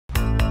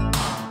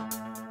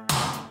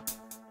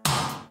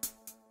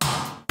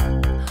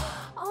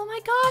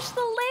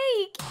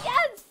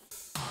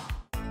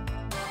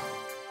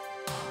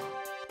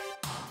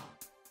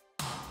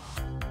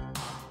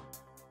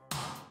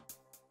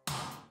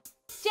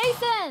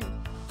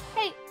Jason!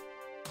 Hey,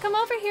 come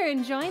over here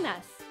and join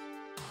us.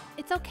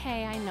 It's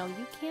okay, I know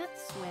you can't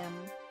swim.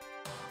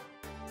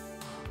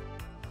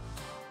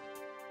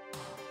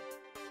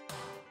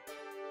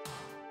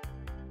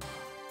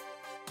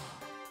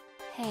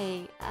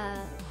 Hey,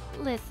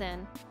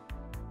 listen.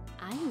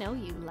 I know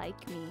you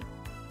like me.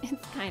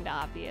 It's kinda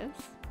obvious.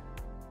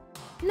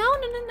 No,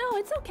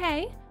 it's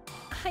okay.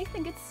 I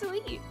think it's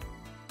sweet.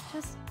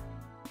 Just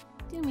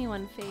do me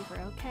one favor,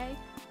 okay?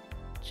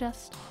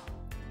 Just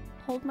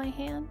hold my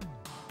hand.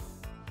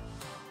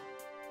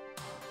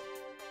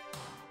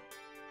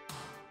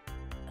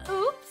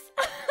 Oops.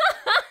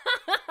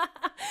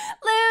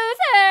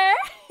 Loser!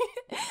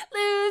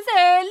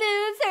 Loser!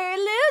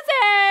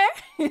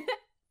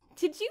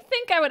 Did you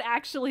think I would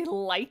actually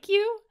like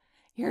you?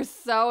 You're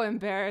so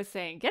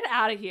embarrassing. Get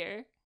out of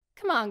here.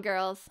 Come on,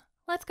 girls.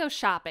 Let's go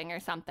shopping or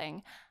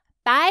something.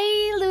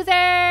 Bye,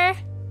 loser!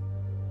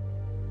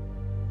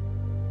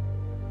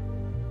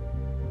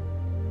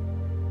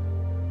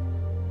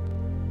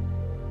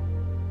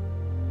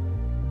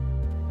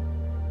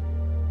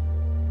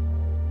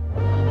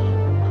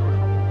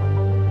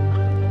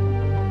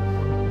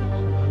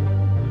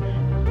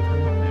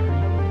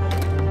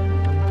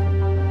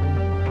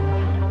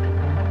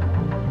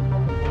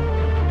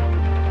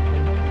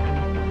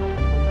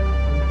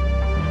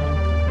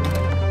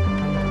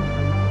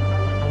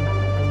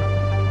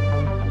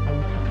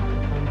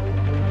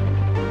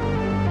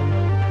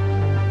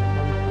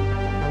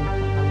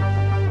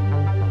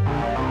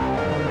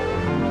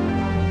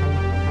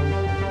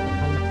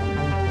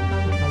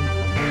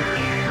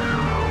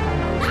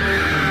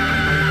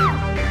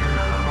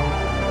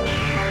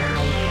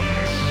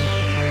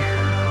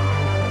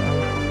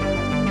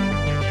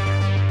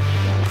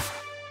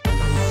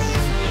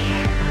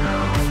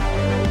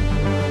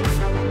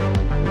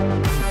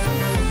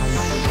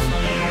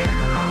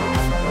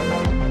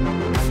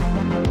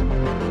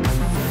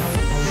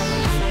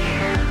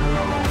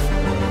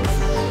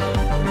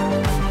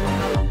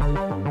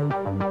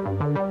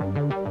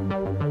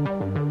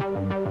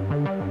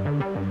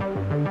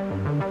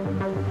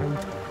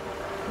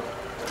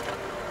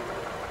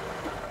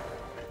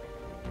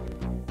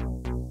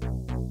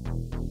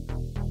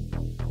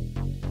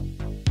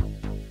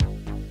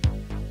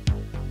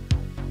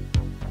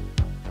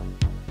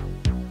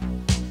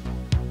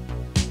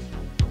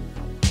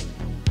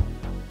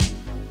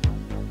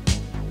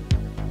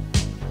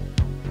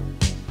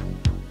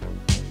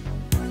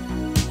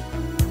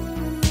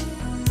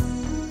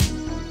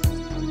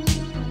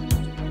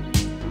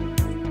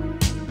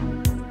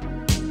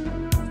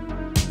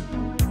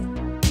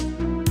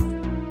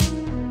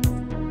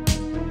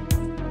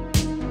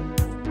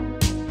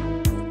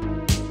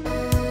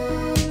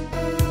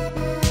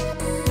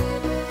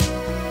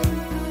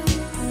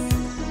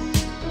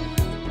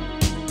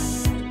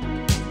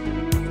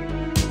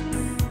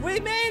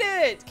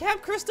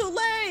 Crystal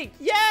Lake!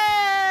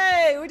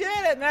 Yay! We did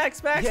it,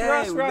 Max, Ross,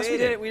 we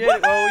did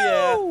it. Oh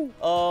yeah.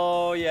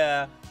 Oh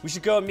yeah. We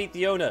should go and meet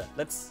the owner.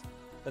 Let's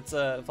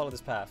follow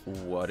this path.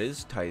 What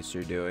is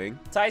Tycer doing?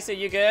 Tycer,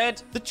 you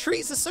good? The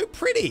trees are so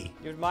pretty.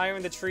 You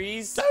admiring the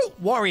trees? Don't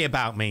worry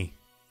about me.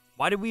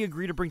 Why did we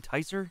agree to bring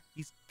Tycer?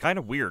 He's kind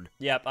of weird.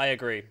 Yep, I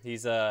agree.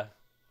 He's a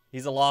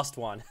lost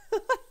one.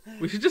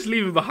 We should just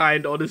leave him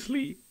behind,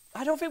 honestly.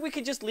 I don't think we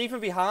could just leave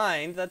him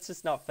behind. That's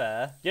just not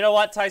fair. You know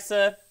what,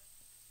 Tycer?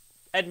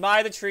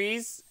 Admire the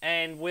trees,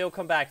 and we'll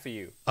come back for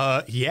you.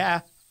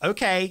 Yeah.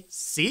 Okay.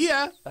 See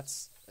ya.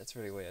 That's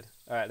really weird.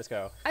 All right, let's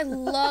go. I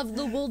love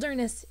the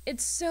wilderness.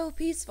 It's so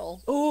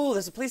peaceful. Ooh,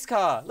 there's a police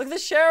car. Look at the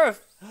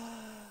sheriff.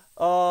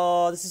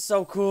 Oh, this is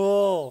so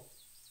cool.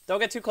 Don't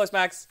get too close,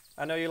 Max.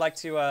 I know you like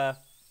to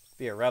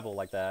be a rebel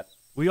like that.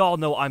 We all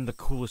know I'm the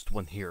coolest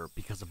one here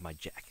because of my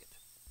jacket.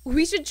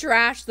 We should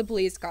trash the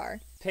police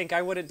car. Pink,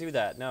 I wouldn't do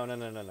that. No.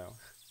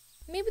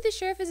 Maybe the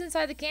sheriff is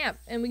inside the camp,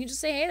 and we can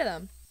just say hey to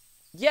them.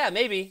 Yeah,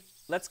 maybe.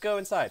 Let's go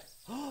inside.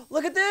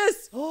 Look at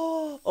this!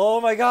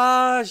 Oh my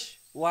gosh!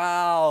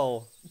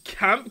 Wow.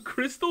 Camp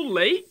Crystal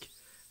Lake?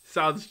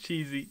 Sounds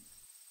cheesy.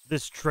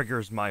 This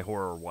triggers my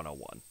horror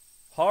 101.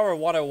 Horror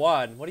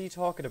 101? What are you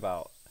talking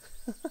about?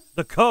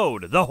 The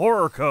code. The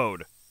horror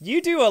code.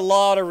 You do a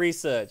lot of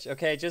research,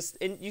 okay?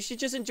 You should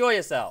just enjoy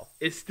yourself.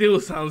 It still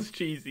sounds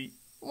cheesy.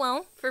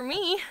 Well, for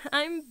me,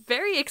 I'm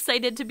very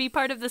excited to be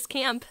part of this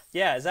camp.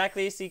 Yeah,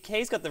 exactly. See,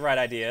 Kay's got the right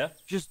idea.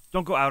 Just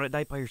don't go out at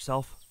night by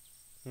yourself.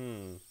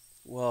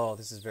 Whoa,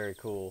 this is very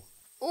cool.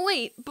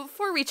 Wait,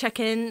 before we check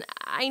in,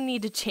 I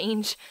need to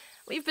change.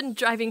 We've been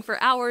driving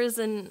for hours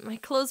and my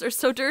clothes are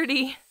so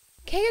dirty.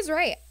 Kay is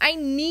right. I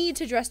need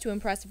to dress to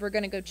impress if we're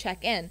gonna go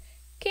check in.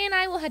 Kay and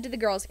I will head to the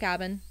girls'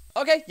 cabin.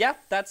 Okay, yeah,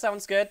 that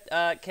sounds good.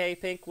 Kay,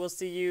 Pink, we'll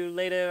see you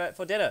later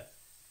for dinner.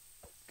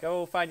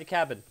 Go find your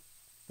cabin.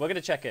 We're gonna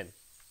check in.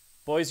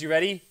 Boys, you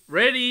ready?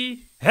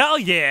 Ready. Hell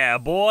yeah,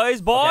 boys.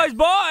 Boys.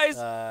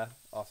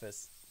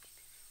 Office.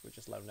 We'll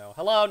just let them know.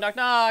 Hello, knock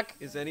knock.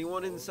 Is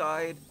anyone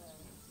inside?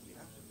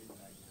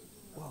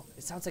 Whoa,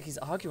 it sounds like he's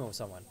arguing with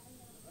someone.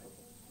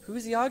 Who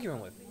is he arguing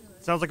with?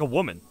 Sounds like a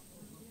woman.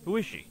 Who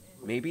is she?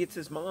 Maybe it's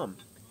his mom.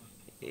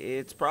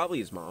 It's probably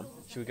his mom.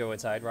 Should we go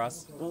inside,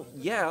 Ross? Well,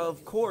 yeah,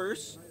 of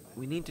course.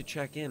 We need to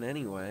check in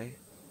anyway.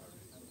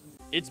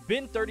 It's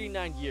been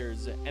 39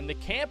 years, and the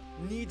camp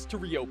needs to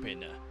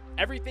reopen.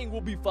 Everything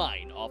will be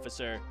fine,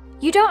 officer.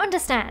 You don't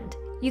understand.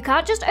 You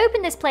can't just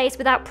open this place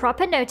without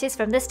proper notice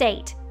from the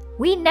state.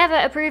 We never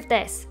approved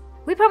this.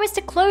 We promised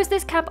to close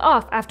this camp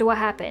off after what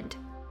happened.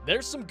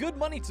 There's some good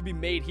money to be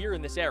made here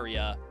in this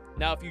area.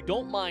 Now, if you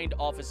don't mind,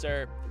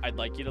 officer, I'd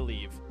like you to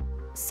leave.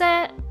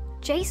 Sir,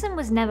 Jason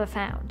was never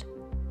found.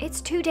 It's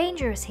too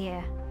dangerous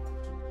here.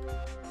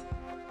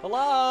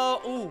 Hello?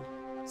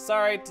 Ooh,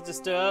 sorry to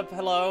disturb.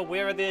 Hello,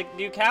 where are the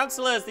new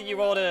counselors that you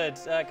ordered?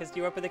 Because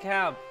you opened the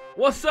camp.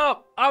 What's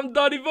up? I'm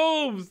Doni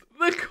Volves,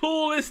 the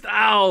coolest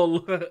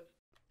owl.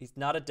 He's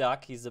not a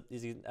duck, is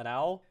he an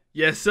owl?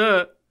 Yes,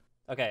 sir.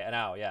 Okay, an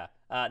owl, yeah.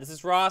 This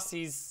is Ross,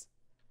 he's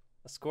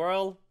a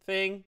squirrel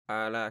thing.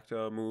 I like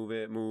to move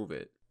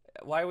it.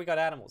 Why we got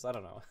animals? I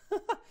don't know.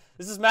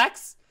 This is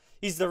Max.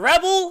 He's the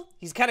rebel.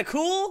 He's kind of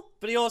cool,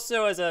 but he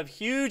also is a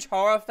huge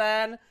horror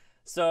fan.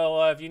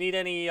 So if you need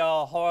any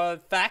horror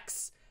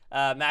facts,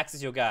 Max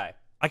is your guy.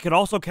 I can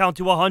also count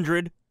to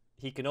 100.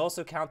 He can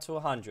also count to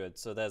 100,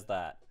 so there's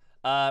that.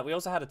 We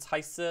also had a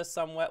Tycer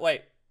somewhere.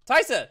 Wait,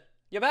 Tycer,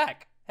 you're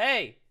back.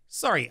 Hey.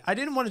 Sorry, I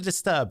didn't want to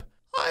disturb.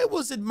 I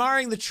was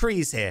admiring the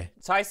trees here.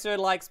 Tycer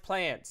likes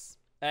plants,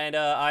 and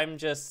I'm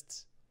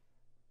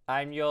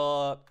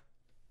your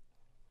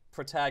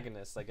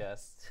protagonist, I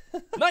guess.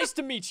 Nice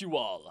to meet you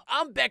all.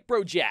 I'm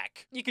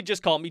Beckbrojack. You could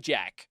just call me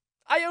Jack.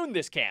 I own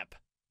this camp.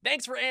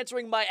 Thanks for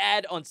answering my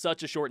ad on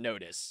such a short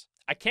notice.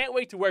 I can't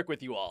wait to work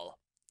with you all.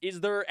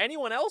 Is there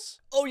anyone else?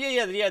 Oh,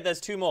 yeah,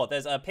 there's two more.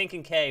 There's Pink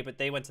and Kay, but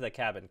they went to their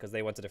cabin because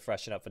they wanted to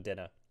freshen up for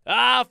dinner.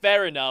 Ah,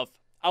 fair enough.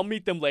 I'll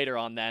meet them later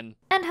on then.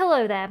 And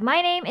hello there,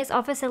 my name is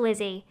Officer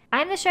Lizzie.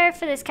 I'm the sheriff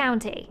for this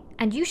county,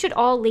 and you should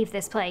all leave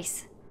this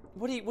place.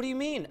 What do you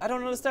mean? I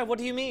don't understand. What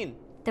do you mean?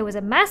 There was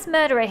a mass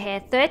murderer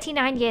here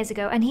 39 years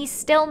ago, and he's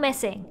still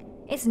missing.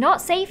 It's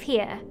not safe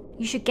here.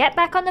 You should get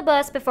back on the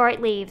bus before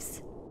it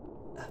leaves.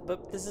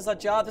 But this is our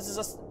job. This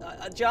is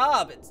a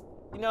job. It's,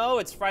 you know,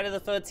 it's Friday the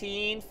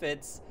 13th.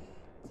 It's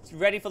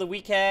ready for the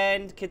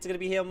weekend. Kids are gonna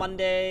be here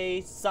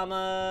Monday.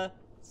 Summer,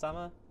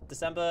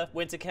 December,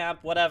 winter camp,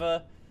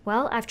 whatever.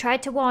 Well, I've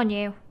tried to warn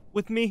you.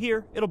 With me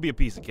here, it'll be a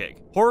piece of cake.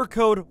 Horror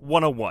Code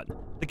 101.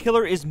 The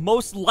killer is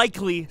most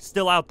likely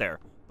still out there,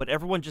 but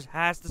everyone just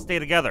has to stay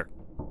together.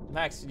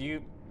 Max,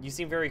 you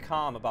seem very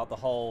calm about the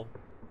whole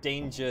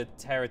danger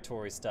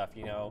territory stuff,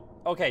 you know?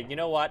 Okay, you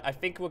know what? I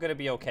think we're gonna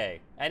be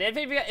okay. And if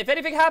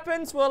anything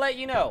happens, we'll let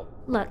you know.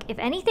 Look, if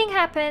anything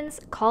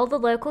happens, call the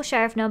local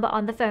sheriff number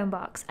on the phone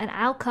box, and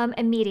I'll come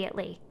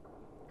immediately.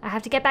 I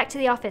have to get back to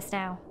the office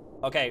now.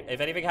 Okay,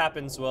 if anything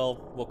happens,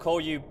 we'll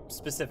call you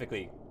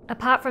specifically.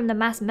 Apart from the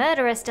mass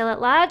murderer still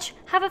at large,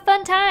 have a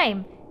fun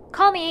time.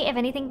 Call me if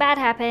anything bad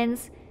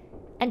happens.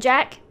 And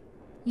Jack,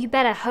 you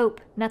better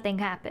hope nothing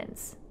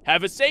happens.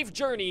 Have a safe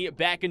journey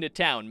back into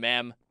town,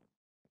 ma'am.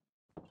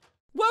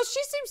 Well,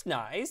 she seems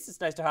nice. It's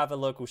nice to have a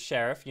local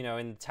sheriff, you know,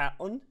 in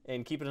town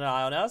and keeping an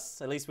eye on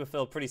us. At least we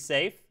feel pretty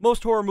safe.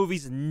 Most horror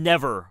movies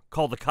never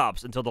call the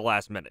cops until the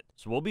last minute,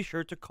 so we'll be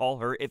sure to call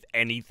her if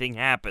anything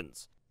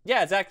happens.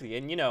 Yeah, exactly.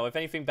 And, you know, if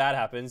anything bad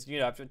happens,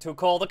 you have to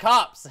call the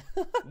cops.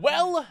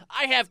 Well,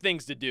 I have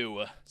things to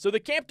do, so the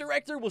camp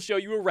director will show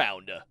you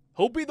around.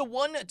 He'll be the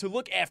one to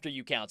look after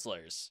you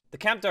counselors. The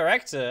camp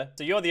director?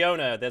 So you're the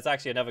owner. There's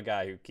actually another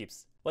guy who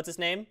keeps... What's his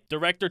name?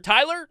 Director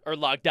Tyler or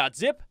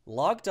Logdotzip?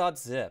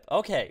 Logdotzip.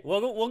 Okay,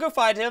 we'll go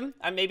find him.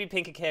 And maybe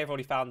Pink and Kay have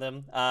already found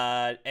them.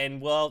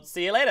 And we'll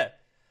see you later.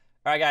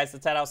 All right, guys,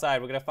 let's head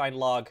outside. We're gonna find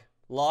Log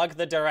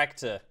the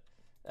director.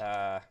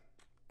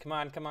 Come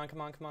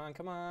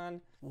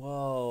on.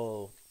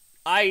 Whoa.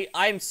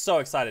 I'm so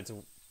excited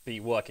to be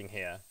working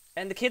here.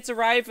 And the kids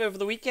arrive over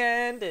the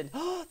weekend, and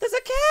there's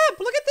a camp!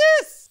 Look at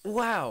this!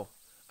 Wow,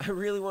 I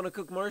really want to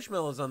cook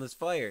marshmallows on this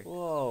fire.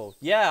 Whoa.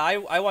 Yeah,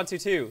 I want to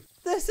too.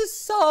 This is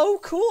so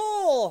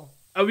cool!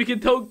 And we can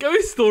tell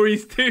ghost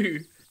stories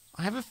too.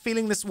 I have a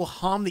feeling this will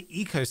harm the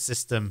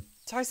ecosystem.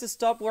 Tycer,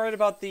 stop worrying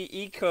about the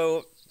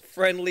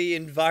eco-friendly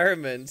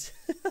environment.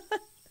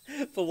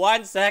 For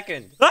 1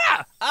 second.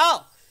 Ah!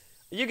 Oh!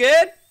 You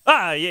good?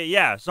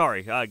 Yeah,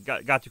 sorry.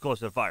 Got too close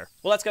to the fire.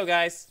 Well, let's go,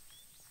 guys.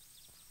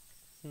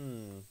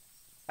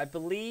 I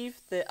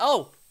believe that...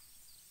 Oh!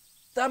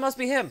 That must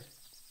be him.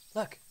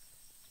 Look.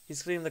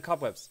 He's cleaning the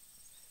cobwebs.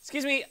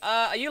 Excuse me,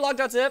 are you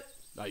Logdotzip?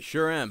 I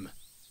sure am.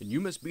 And you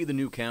must be the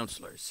new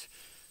counselors.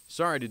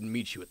 Sorry I didn't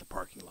meet you at the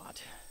parking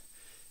lot.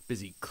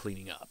 Busy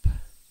cleaning up.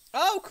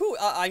 Oh, cool.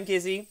 I'm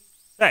Gizzy.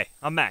 Hey,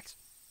 I'm Max.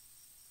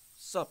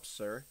 Sup,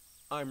 sir.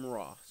 I'm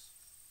Ross.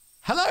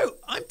 Hello,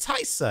 I'm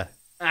Tycer.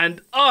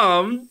 And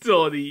I'm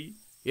Doni.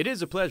 It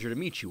is a pleasure to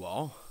meet you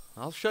all.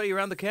 I'll show you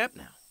around the camp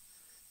now.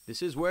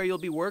 This is where you'll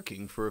be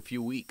working for a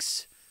few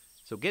weeks.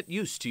 So get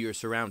used to your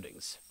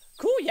surroundings.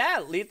 Cool,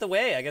 yeah, lead the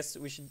way. I guess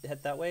we should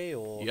head that way,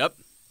 or... Yep.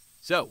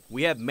 So,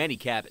 we have many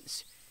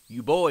cabins.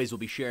 You boys will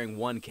be sharing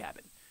one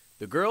cabin.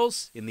 The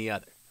girls in the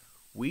other.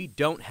 We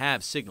don't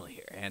have signal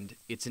here, and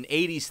it's an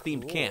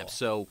 80s-themed camp,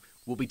 so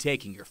we'll be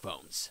taking your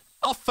phones.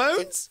 Our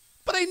phones?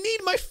 But I need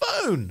my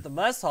phone. The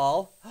mess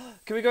hall?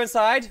 Can we go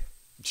inside?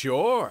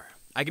 Sure.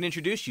 I can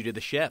introduce you to the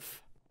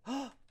chef.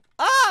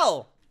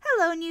 Oh!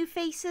 Hello, new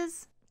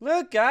faces.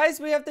 Look, guys,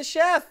 we have the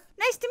chef.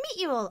 Nice to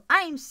meet you all.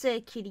 I'm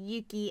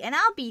SirCutieYuki, and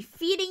I'll be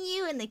feeding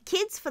you and the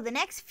kids for the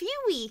next few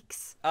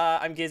weeks.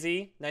 I'm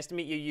Gizzy. Nice to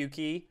meet you,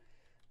 Yuki.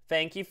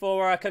 Thank you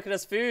for cooking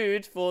us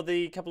food for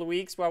the couple of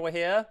weeks while we're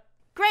here.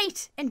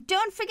 Great, and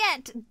don't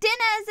forget,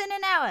 dinner's in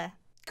an hour.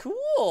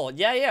 Cool.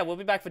 Yeah, we'll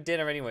be back for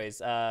dinner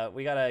anyways.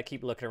 We gotta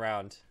keep looking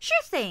around.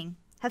 Sure thing.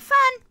 Have fun.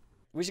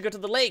 We should go to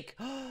the lake.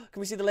 Can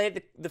we see the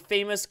lake, the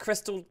famous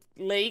Crystal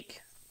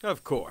Lake?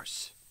 Of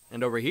course.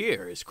 And over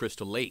here is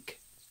Crystal Lake.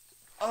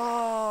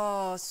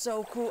 Oh,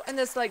 so cool. And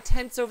there's like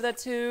tents over there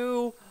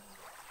too.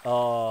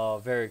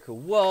 Oh, very cool.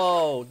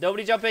 Whoa,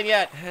 nobody jump in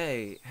yet.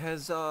 Hey,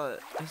 has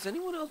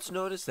anyone else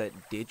noticed that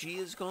Digi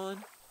is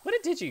gone? Where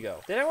did Digi go?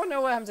 Did everyone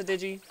know what happened to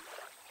Digi?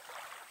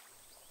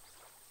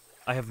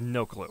 I have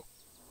no clue.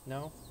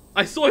 No?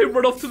 I saw him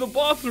run off to the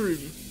bathroom.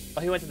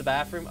 Oh, he went to the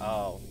bathroom?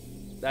 Oh,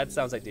 that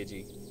sounds like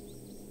Digi.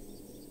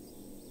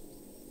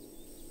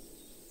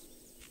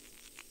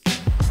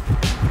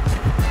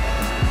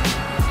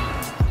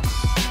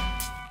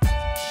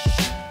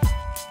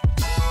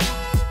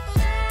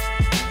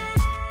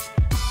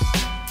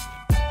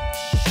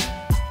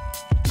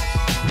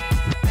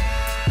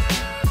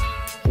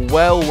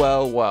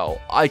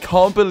 Well. I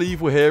can't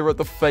believe we're here at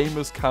the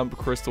famous Camp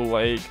Crystal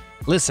Lake.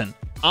 Listen,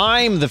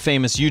 I'm the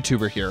famous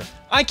YouTuber here.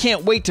 I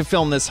can't wait to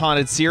film this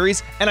haunted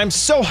series, and I'm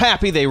so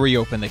happy they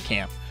reopened the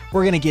camp.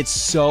 We're gonna get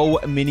so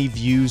many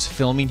views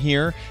filming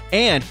here,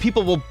 and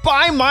people will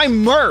buy my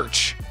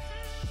merch!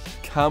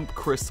 Camp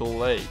Crystal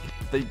Lake.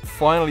 They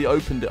finally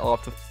opened it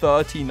after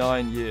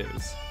 39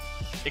 years.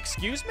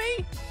 Excuse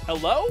me?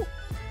 Hello?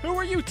 Who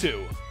are you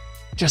two?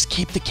 Just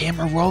keep the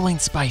camera rolling,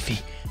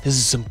 Spifey. This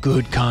is some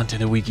good content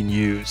that we can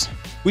use.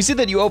 We see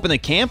that you opened the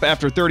camp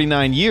after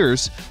 39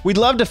 years. We'd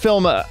love to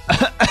film a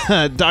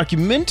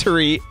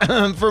documentary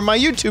for my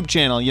YouTube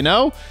channel, you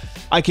know?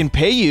 I can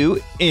pay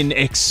you in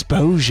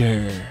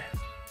exposure.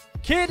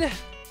 Kid,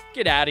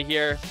 get out of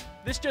here.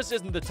 This just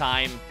isn't the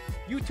time.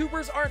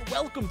 YouTubers aren't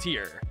welcomed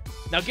here.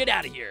 Now get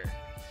out of here.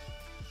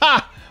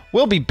 Ha!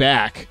 We'll be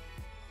back.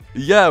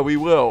 Yeah, we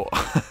will.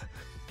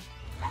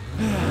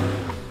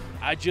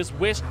 I just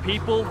wished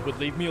people would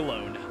leave me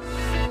alone.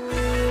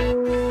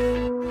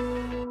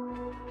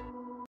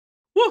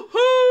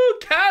 Woohoo!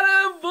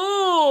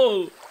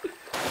 Cannonball!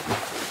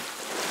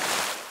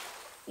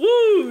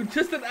 Woo!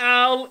 Just an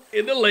owl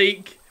in the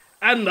lake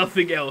and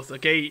nothing else,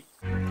 okay?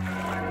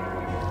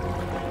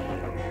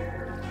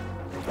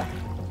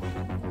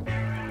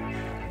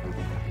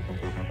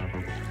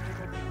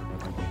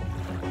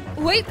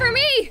 Wait for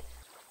me!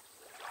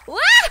 Wah!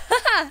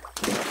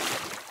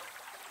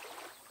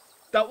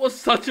 That was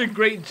such a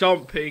great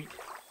jump, Pink.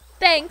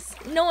 Thanks.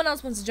 No one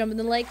else wants to jump in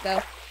the lake,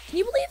 though. Can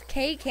you believe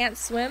Kay can't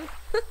swim?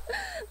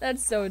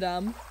 That's so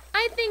dumb.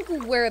 I think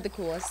we're the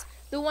coolest.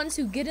 The ones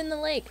who get in the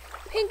lake.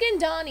 Pink and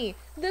Doni,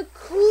 the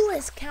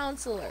coolest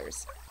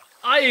counselors.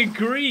 I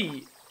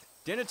agree.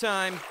 Dinner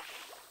time.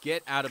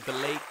 Get out of the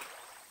lake.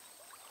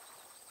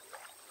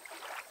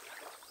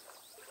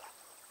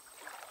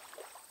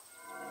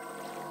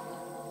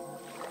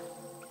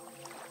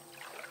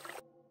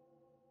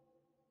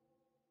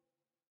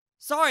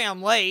 Sorry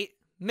I'm late.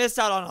 Missed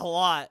out on a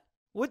lot.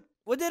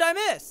 What did I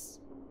miss?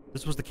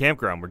 This was the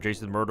campground where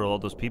Jason murdered all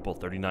those people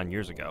 39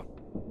 years ago.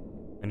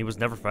 And he was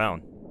never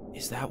found.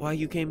 Is that why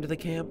you came to the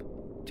camp?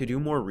 To do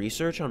more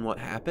research on what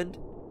happened?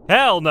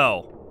 Hell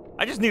no!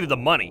 I just needed the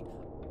money.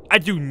 I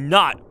do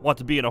not want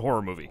to be in a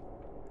horror movie.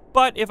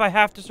 But if I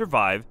have to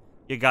survive,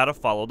 you gotta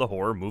follow the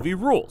horror movie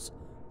rules.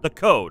 The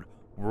code.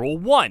 Rule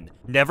 1.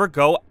 Never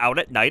go out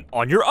at night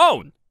on your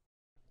own.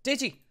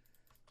 Digi!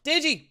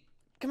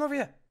 Come over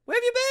here. Where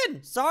have you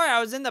been? Sorry,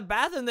 I was in the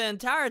bathroom the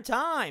entire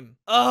time.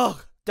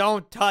 Ugh,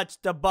 don't touch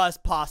the bus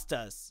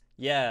pastas.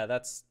 Yeah,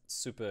 that's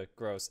super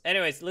gross.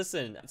 Anyways,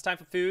 listen, it's time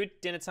for food,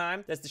 dinner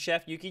time. There's the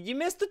chef, Yuki. You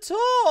missed the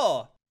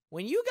tour!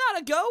 When you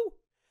gotta go,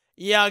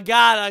 you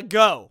gotta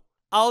go.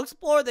 I'll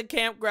explore the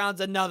campgrounds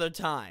another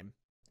time.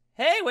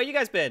 Hey, where you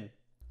guys been?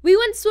 We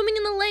went swimming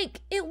in the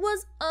lake. It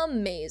was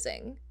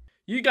amazing.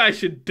 You guys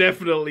should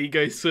definitely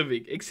go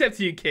swimming. Except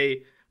you,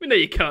 Kay. We know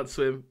you can't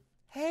swim.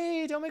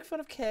 Hey, don't make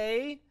fun of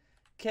Kay.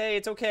 Kay,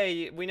 it's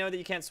okay. We know that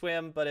you can't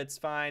swim, but it's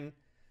fine.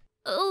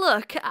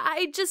 Look,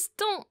 I just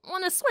don't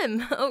want to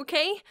swim,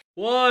 okay?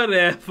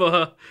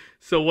 Whatever.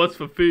 So what's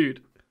for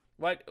food?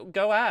 What?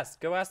 Go ask.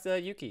 Go ask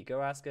Yuki.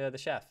 Go ask the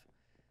chef.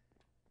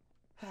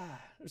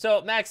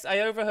 So, Max, I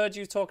overheard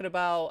you talking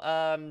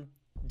about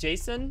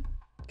Jason.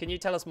 Can you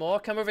tell us more?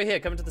 Come over here.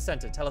 Come into the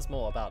center. Tell us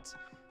more about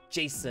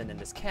Jason and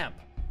this camp.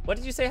 What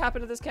did you say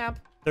happened to this camp?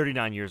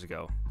 39 years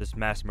ago, this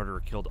mass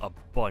murderer killed a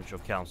bunch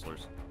of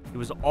counselors. He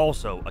was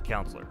also a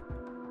counselor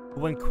who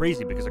went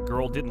crazy because a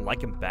girl didn't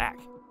like him back.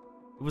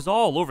 It was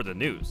all over the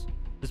news.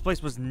 This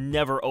place was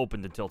never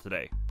opened until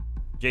today.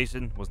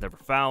 Jason was never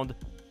found.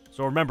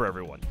 So remember,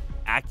 everyone,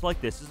 act like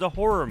this is a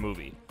horror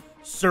movie.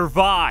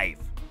 Survive!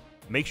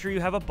 Make sure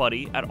you have a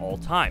buddy at all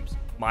times.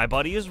 My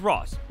buddy is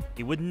Ross.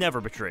 He would never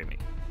betray me.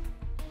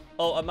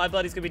 Oh, my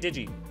buddy's gonna be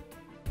Digi.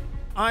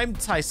 I'm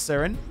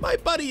Tycer, and my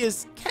buddy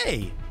is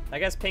Kay. I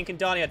guess Pink and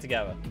Doni are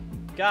together.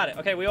 Got it.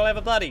 Okay, we all have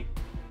a buddy.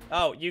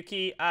 Oh,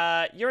 Yuki,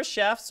 you're a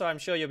chef, so I'm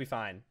sure you'll be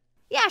fine.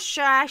 Yeah,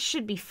 sure, I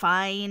should be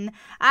fine.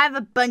 I have a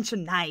bunch of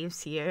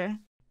knives here.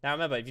 Now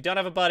remember, if you don't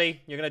have a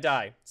buddy, you're gonna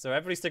die. So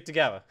everybody stick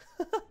together.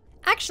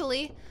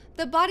 Actually,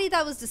 the body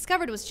that was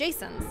discovered was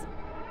Jason's.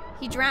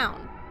 He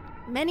drowned.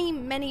 Many,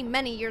 many,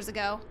 many years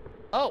ago.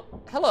 Oh,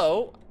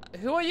 hello.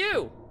 Who are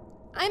you?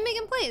 I'm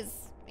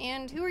MeganPlays.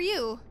 And who are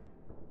you?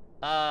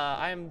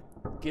 I'm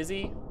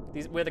Gizzy.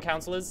 We're the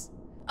counselors.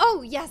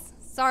 Oh, yes.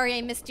 Sorry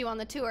I missed you on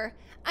the tour.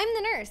 I'm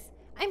the nurse.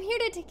 I'm here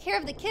to take care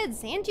of the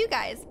kids and you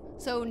guys.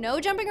 So no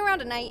jumping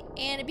around at night,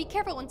 and be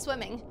careful when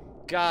swimming.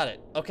 Got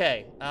it.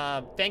 Okay.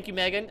 Thank you,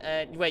 Megan.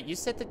 Wait, you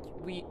said that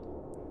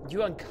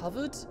you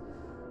uncovered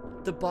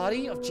the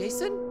body of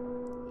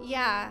Jason?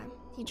 Yeah,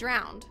 he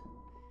drowned.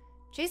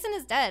 Jason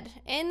is dead,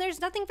 and there's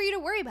nothing for you to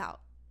worry about.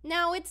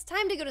 Now it's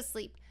time to go to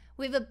sleep.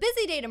 We have a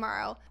busy day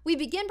tomorrow. We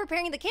begin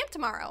preparing the camp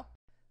tomorrow.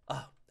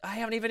 Oh, I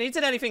haven't even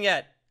eaten anything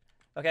yet.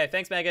 Okay,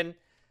 thanks, Megan.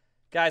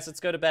 Guys,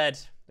 let's go to bed.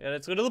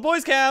 Let's go to the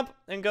boys' camp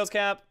and girls'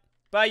 camp.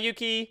 Bye,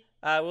 Yuki.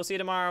 We'll see you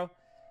tomorrow.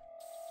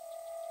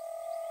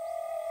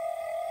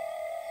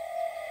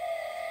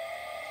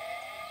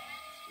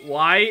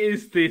 Why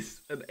is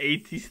this an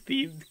 80s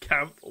themed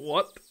camp?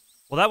 What?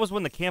 Well, that was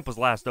when the camp was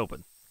last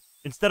open.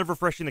 Instead of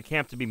refreshing the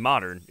camp to be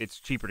modern, it's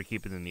cheaper to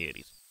keep it in the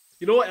 80s.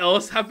 You know what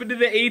else happened in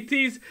the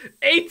 80s?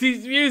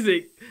 80s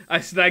music!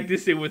 I snagged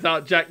this in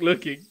without Jack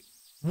looking.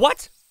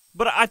 What?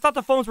 But I thought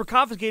the phones were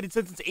confiscated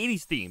since it's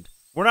 80s themed.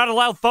 We're not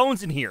allowed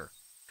phones in here.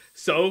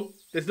 So,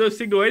 there's no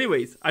signal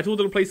anyways. I told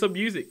her to play some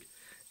music.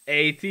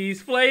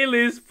 80s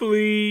playlist,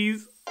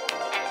 please.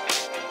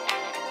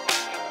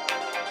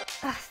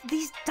 Ugh,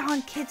 these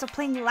darn kids are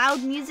playing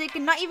loud music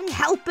and not even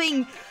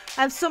helping.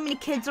 I have so many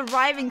kids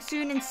arriving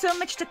soon and so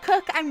much to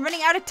cook. I'm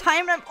running out of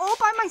time and I'm all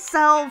by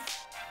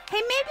myself.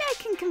 Hey, maybe I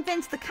can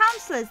convince the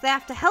counselors they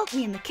have to help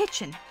me in the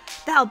kitchen.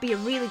 That'll be a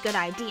really good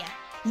idea.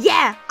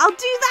 Yeah, I'll do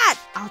that.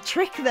 I'll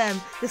trick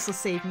them. This will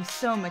save me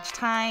so much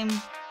time.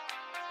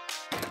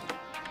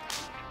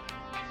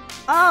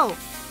 Oh,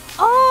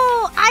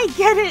 I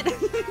get it.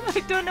 I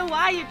don't know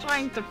why you're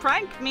trying to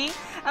prank me.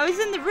 I was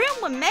in the room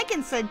when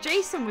Megan said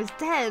Jason was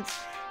dead.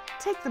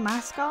 Take the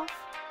mask off.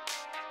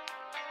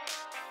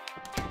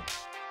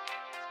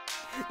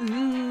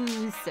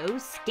 Ooh, so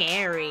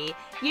scary.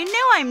 You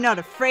know I'm not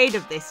afraid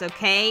of this,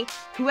 okay?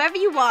 Whoever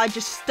you are,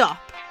 just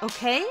stop,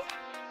 okay?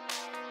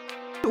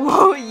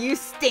 Whoa, you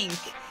stink.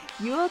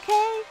 You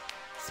okay?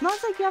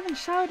 Smells like you haven't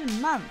showered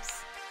in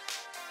months.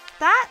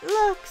 That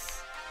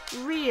looks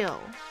real.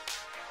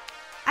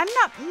 I'm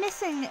not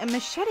missing a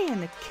machete in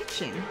the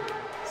kitchen.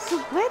 So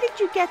where did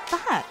you get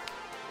that?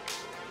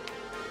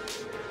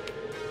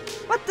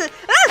 What the?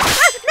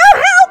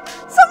 No, help!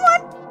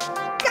 Someone!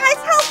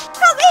 Guys, help!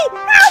 Help me!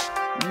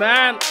 Help!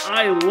 Man,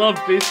 I love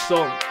this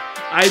song.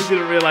 I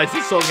didn't realize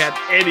this song had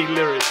any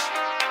lyrics.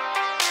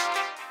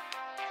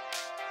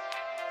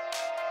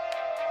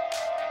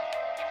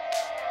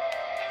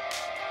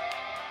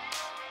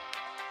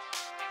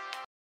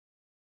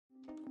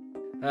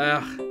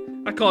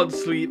 I can't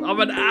sleep. I'm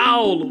an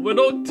owl. We're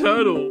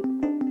nocturnal.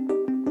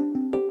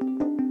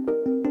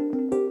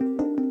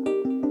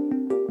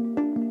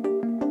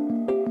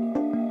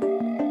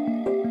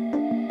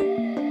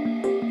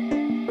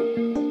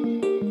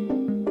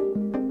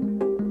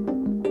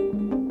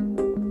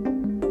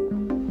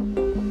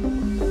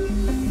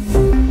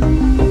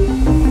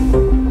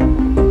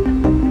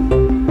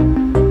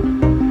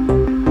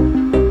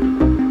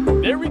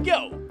 There we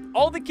go.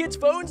 All the kids'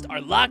 phones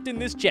are locked in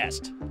this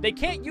chest. They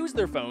can't use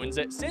their phones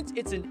since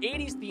it's an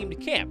 80s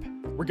themed camp.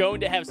 We're going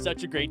to have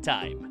such a great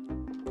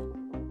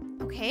time.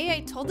 Okay,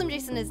 I told them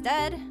Jason is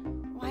dead.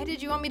 Why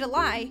did you want me to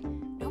lie?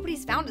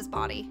 Nobody's found his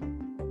body.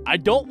 I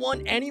don't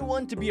want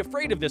anyone to be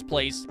afraid of this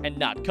place and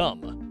not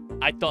come.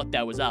 I thought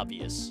that was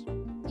obvious.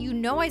 You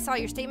know I saw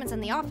your statements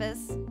in the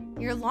office.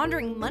 You're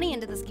laundering money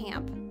into this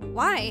camp.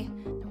 Why?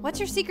 What's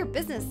your secret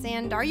business,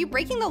 and are you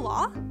breaking the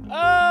law?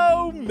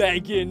 Oh,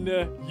 Megan,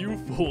 you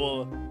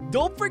fool.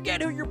 Don't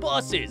forget who your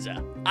boss is.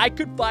 I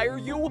could fire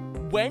you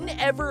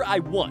whenever I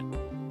want.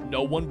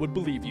 No one would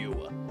believe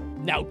you.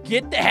 Now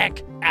get the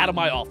heck out of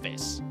my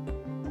office.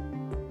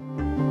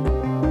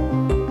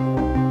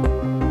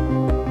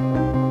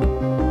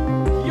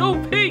 Yo,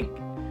 Pink!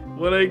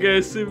 Wanna go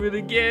swimming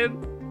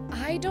again?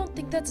 I don't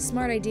think that's a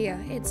smart idea.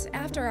 It's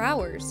after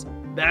hours.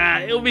 Nah,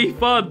 it'll be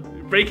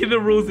fun. Breaking the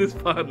rules is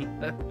fun.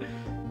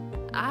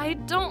 I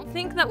don't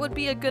think that would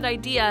be a good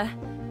idea.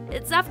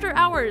 It's after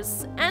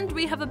hours, and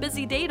we have a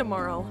busy day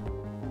tomorrow.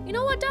 You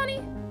know what,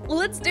 Doni?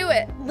 Let's do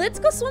it. Let's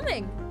go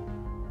swimming.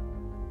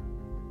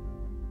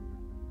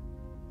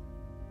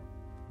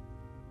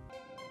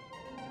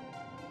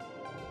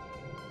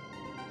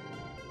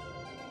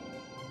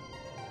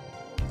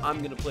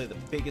 I'm gonna play the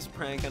biggest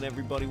prank on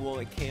everybody while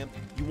at camp.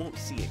 You won't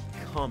see it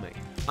coming.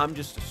 I'm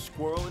just a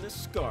squirrel in a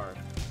scarf.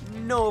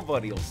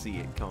 Nobody'll see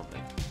it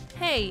coming.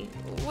 Hey,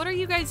 what are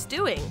you guys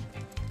doing?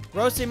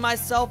 Roasting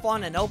myself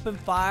on an open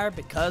fire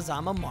because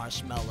I'm a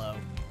marshmallow.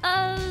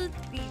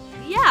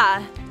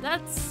 Yeah,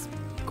 that's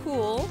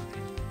cool.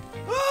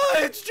 Oh,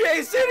 it's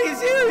Jason.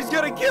 He's here. He's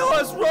gonna kill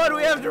us. Run.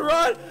 We have to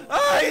run.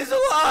 Ah, he's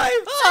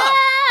alive. Ah!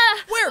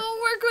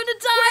 We're gonna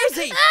die. Where is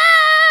he?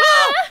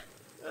 Ah!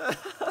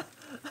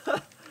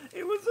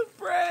 It was a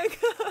prank.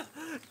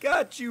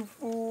 Got you,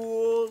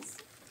 fools.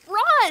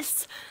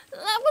 Ross,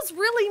 that was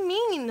really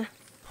mean.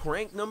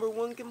 Prank number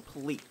 1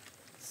 complete.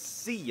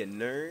 See ya,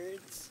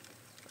 nerds.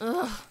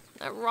 Ugh,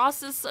 that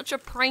Ross is such a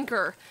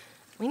pranker.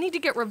 We need to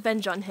get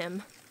revenge on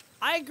him.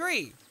 I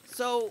agree.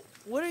 So,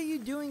 what are you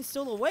doing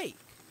still awake?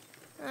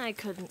 I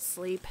couldn't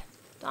sleep.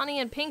 Doni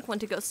and Pink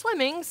went to go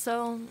swimming,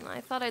 so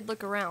I thought I'd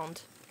look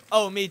around.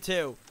 Oh, me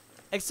too.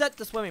 Except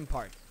the swimming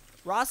part.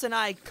 Ross and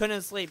I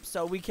couldn't sleep,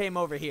 so we came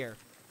over here.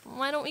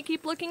 Why don't we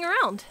keep looking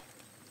around?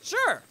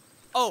 Sure.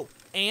 Oh,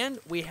 and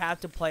we have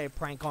to play a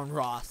prank on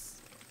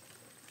Ross.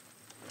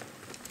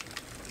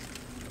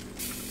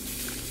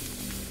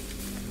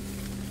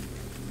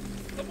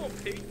 Come on,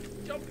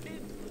 Pink. Jump in.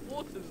 The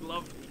water's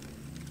lovely.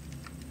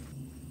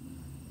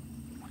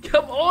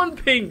 Come on,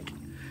 Pink.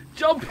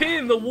 Jump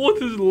in. The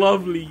water's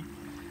lovely.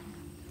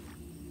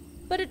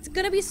 But it's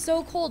gonna be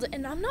so cold,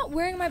 and I'm not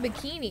wearing my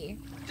bikini.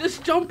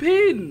 Just jump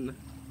in.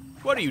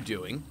 What are you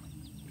doing?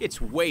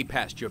 It's way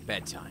past your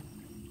bedtime.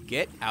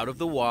 Get out of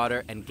the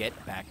water and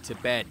get back to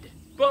bed.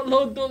 But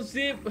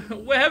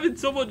Logdotzip, we're having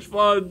so much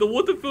fun. The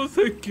water feels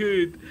so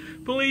good.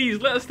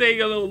 Please, let us stay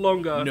a little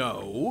longer.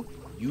 No,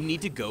 you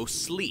need to go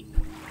sleep.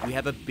 We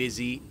have a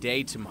busy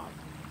day tomorrow.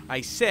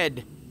 I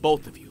said,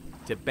 both of you,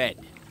 to bed.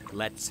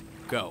 Let's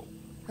go.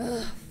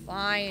 Ugh,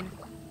 fine.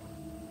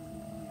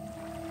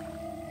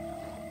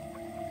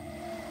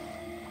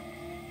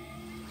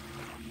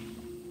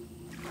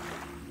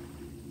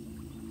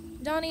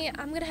 Doni,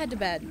 I'm gonna head to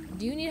bed.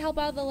 Do you need help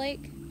out of the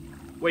lake?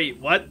 Wait,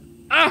 what?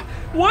 Ah,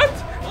 what?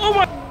 Oh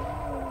my...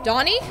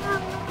 Doni?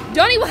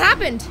 Doni, what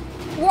happened?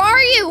 Where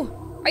are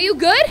you? Are you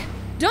good?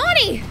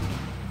 Doni!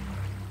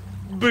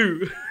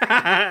 Boo.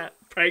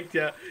 Pranked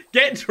ya.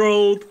 Get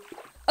trolled.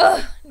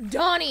 Ugh,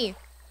 Doni.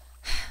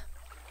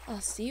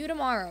 I'll see you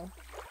tomorrow.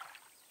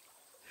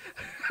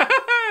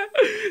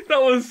 That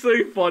was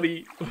so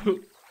funny.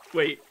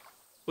 Wait,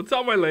 what's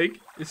on my leg?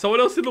 Is someone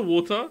else in the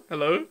water?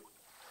 Hello?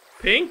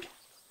 Pink?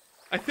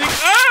 I think...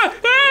 Ah!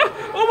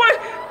 Ah! Oh my...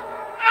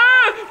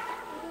 Ah!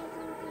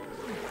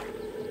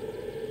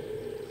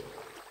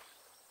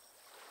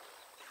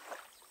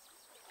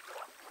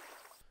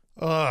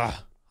 Ugh,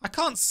 I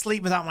can't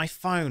sleep without my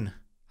phone.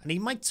 I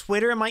need my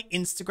Twitter and my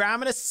Instagram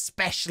and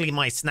especially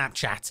my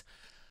Snapchat.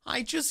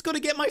 I just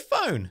gotta get my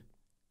phone.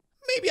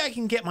 Maybe I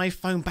can get my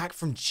phone back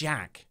from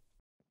Jack.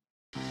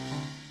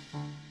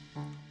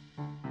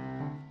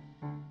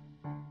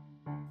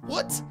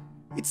 What?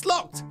 It's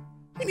locked.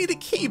 I need a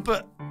key,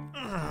 but...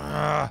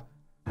 I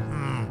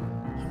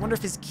wonder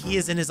if his key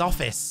is in his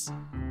office.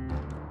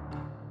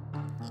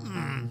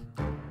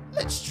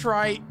 Let's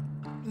try...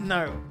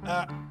 No.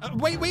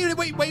 Wait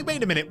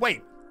a minute.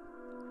 Wait.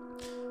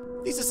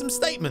 These are some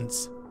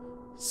statements.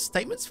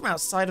 Statements from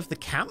outside of the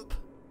camp?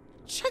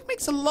 Jack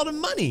makes a lot of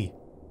money.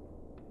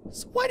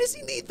 So why does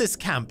he need this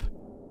camp?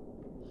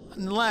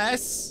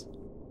 Unless...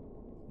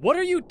 What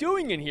are you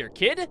doing in here,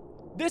 kid?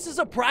 This is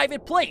a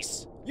private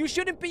place. You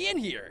shouldn't be in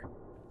here.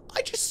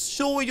 I just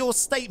saw your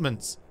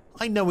statements.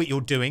 I know what you're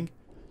doing.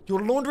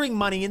 You're laundering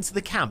money into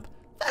the camp.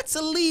 That's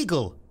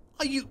illegal.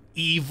 Are you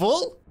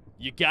evil?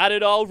 You got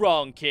it all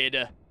wrong,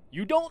 kid.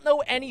 You don't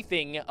know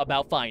anything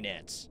about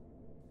finance.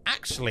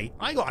 Actually,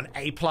 I got an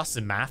A+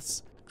 in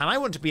maths, and I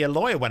want to be a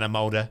lawyer when I'm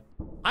older.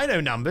 I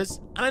know numbers,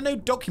 and I know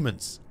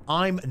documents.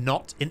 I'm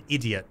not an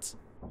idiot.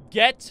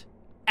 Get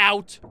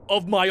out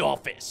of my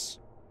office.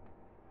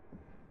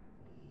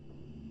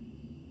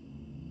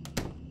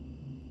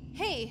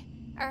 Hey,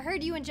 I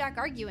heard you and Jack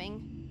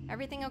arguing.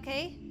 Everything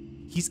okay?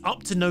 He's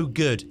up to no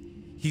good.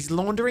 He's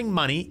laundering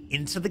money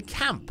into the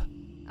camp.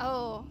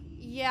 Oh,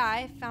 yeah,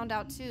 I found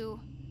out too.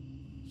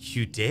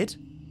 You did?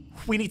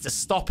 We need to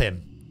stop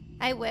him.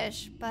 I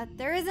wish, but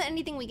there isn't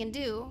anything we can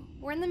do.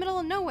 We're in the middle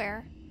of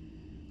nowhere.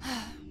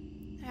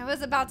 I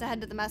was about to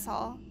head to the mess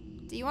hall.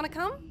 Do you want to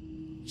come?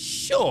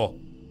 Sure.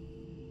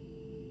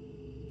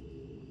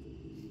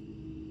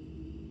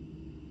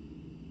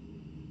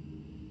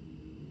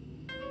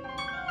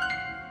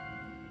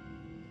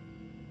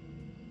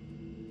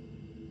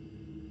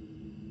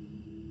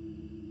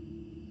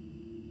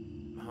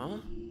 Huh?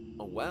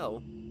 A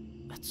well?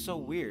 That's so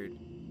weird.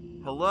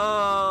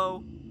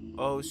 Hello?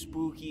 Oh,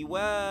 spooky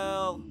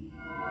well.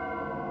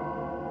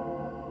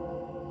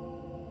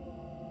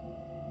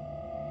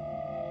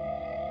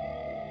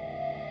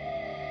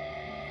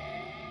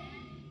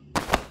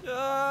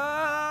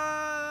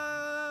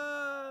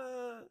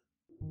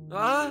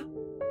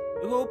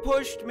 Who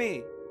pushed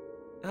me?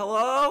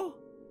 Hello?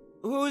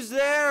 Who's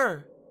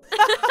there?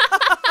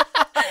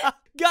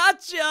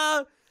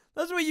 Gotcha!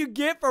 That's what you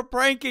get for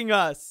pranking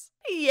us.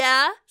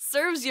 Yeah,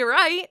 serves you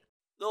right.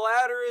 The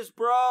ladder is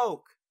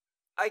broke.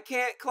 I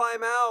can't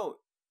climb out.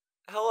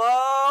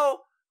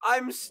 Hello?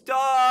 I'm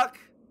stuck.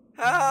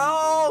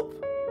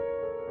 Help!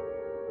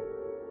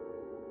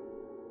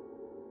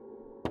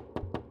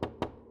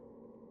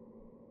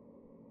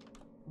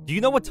 Do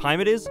you know what time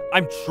it is?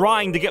 I'm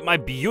trying to get my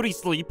beauty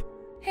sleep.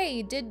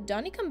 Hey, did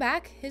Donnie come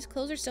back? His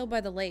clothes are still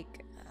by the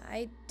lake.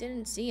 I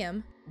didn't see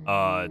him.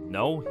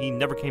 No, he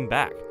never came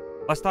back.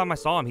 Last time I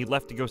saw him, he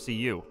left to go see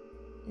you.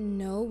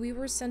 No, we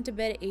were sent to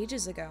bed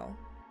ages ago.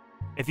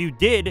 If you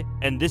did,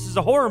 and this is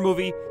a horror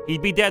movie,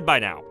 he'd be dead by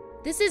now.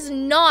 This is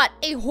not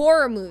a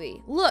horror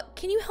movie. Look,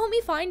 can you help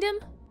me find him?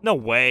 No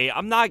way,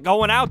 I'm not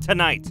going out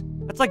tonight.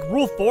 That's like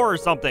rule 4 or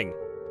something.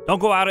 Don't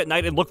go out at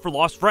night and look for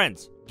lost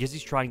friends.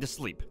 Gizzy's trying to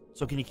sleep,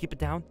 so can you keep it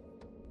down?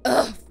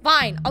 Ugh,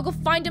 fine. I'll go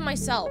find him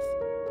myself.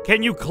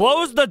 Can you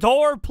close the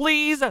door,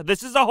 please?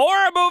 This is a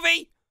horror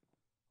movie!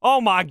 Oh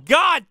my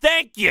god,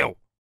 thank you!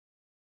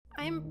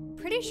 I'm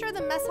pretty sure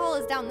the mess hall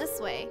is down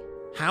this way.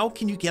 How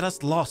can you get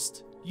us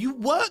lost? You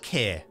work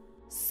here.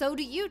 So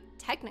do you,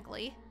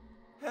 technically.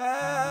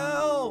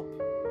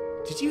 Help!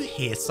 Did you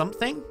hear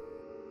something?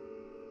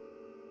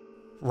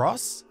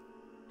 Ross?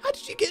 How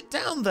did you get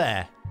down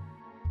there?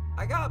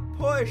 I got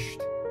pushed.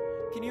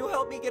 Can you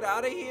help me get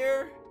out of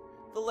here?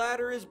 The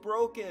ladder is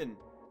broken.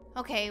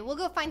 Okay, we'll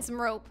go find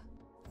some rope.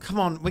 Come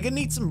on, we're gonna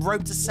need some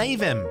rope to save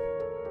him.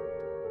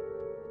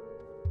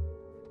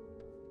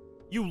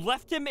 You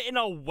left him in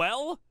a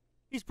well?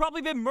 He's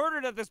probably been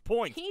murdered at this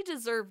point. He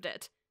deserved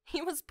it.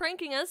 He was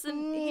pranking us,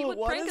 and he would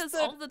what prank is us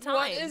the- all the time.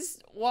 What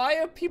is? Why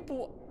are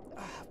people?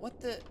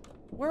 What the?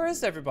 Where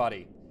is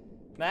everybody?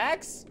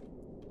 Max,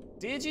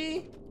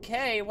 Digi,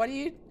 Kay, what are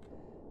you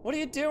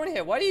doing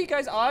here? What are you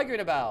guys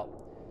arguing about?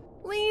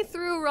 We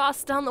threw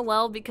Ross down the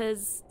well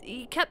because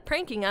he kept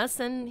pranking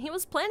us, and he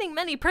was planning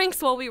many pranks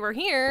while we were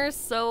here,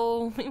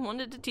 so we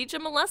wanted to teach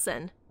him a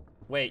lesson.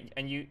 Wait,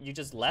 and you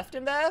just left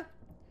him there?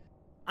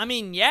 I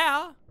mean,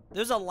 yeah.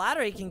 There's a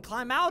ladder he can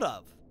climb out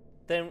of.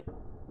 Then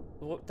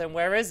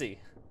where is he?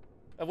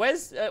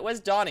 Where's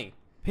Donnie?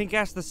 Pink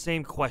asked the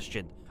same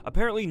question.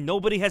 Apparently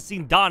nobody has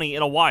seen Donnie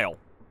in a while.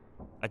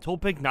 I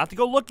told Pink not to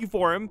go looking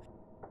for him.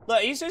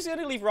 Look, he's just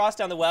gonna leave Ross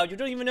down the well. You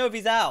don't even know if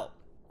he's out.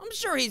 I'm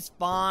sure he's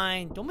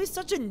fine. Don't be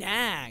such a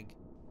nag.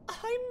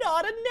 I'm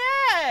not a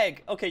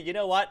nag. Okay, you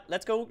know what?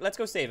 Let's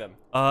go save him.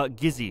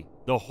 Gizzy,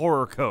 the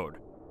horror code.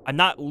 I'm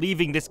not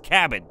leaving this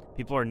cabin.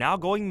 People are now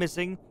going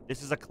missing.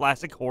 This is a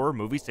classic horror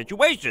movie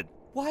situation.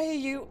 Why are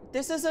you?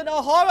 This isn't a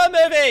horror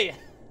movie.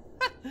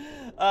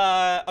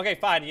 Okay,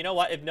 fine. You know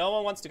what? If no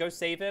one wants to go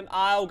save him,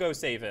 I'll go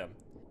save him.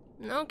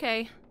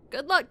 Okay.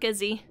 Good luck,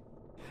 Gizzy.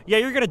 Yeah,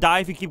 you're gonna die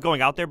if you keep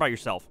going out there by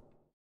yourself.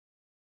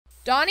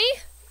 Donnie?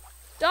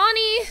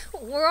 Donnie,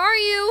 where are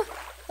you?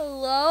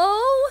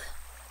 Hello?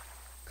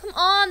 Come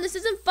on, this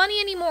isn't funny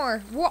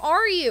anymore. Where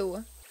are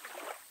you?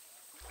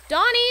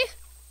 Donnie?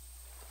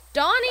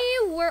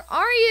 Donnie, where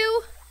are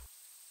you?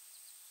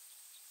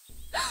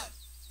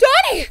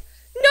 Donnie!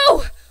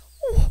 No!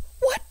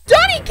 What?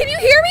 Donnie, can you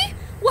hear me?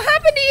 What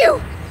happened to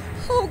you?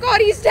 Oh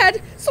god, he's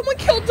dead. Someone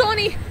killed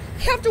Donnie.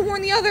 I have to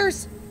warn the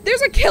others.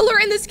 There's a killer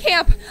in this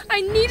camp.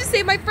 I need to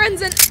save my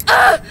friends and...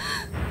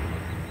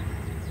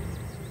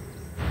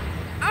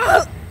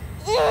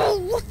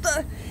 what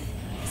the...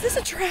 Is this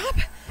a trap?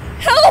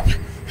 Help!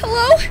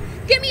 Hello?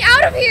 Get me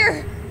out of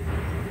here!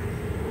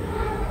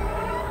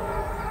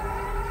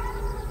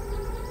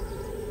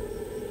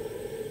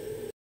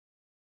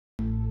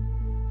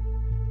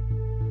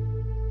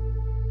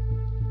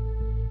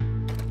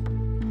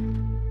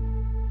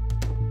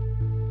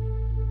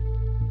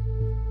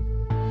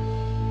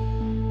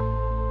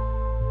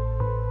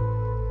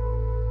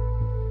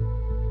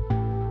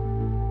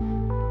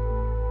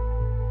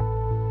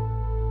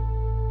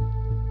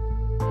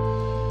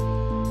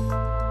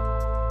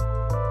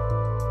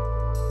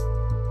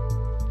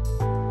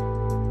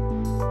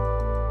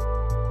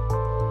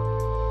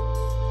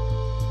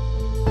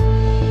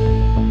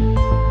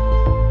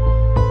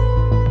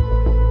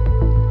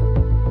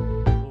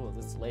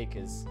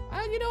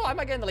 I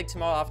might get into like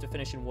tomorrow after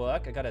finishing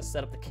work. I gotta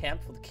set up the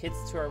camp for the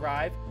kids to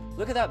arrive.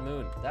 Look at that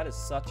moon. That is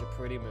such a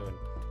pretty moon.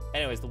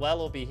 Anyways, the well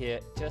will be here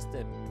just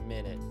a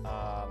minute.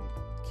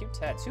 Cute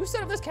tents. Who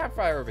set up this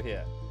campfire over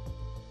here?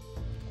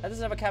 That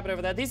doesn't have a cabin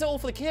over there. These are all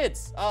for the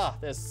kids. Ah,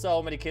 there's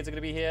so many kids are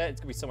gonna be here. It's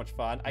gonna be so much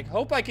fun. I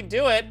hope I can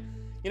do it.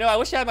 You know, I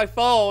wish I had my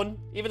phone.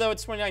 Even though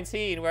it's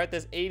 2019, we're at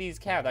this 80s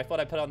camp. I thought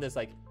I'd put on this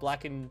like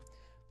black and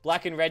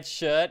red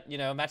shirt. You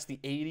know, match the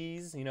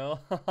 80s. You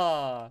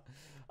know.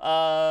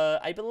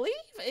 I believe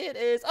it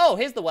is. Oh,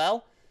 here's the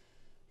well.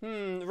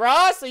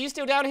 Ross, are you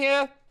still down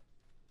here?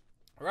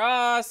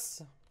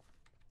 Ross.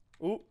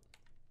 Ooh.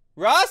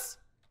 Ross?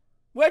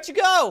 Where'd you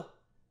go?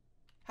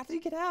 How did you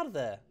get out of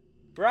there?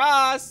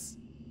 Ross.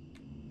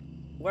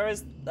 Where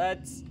is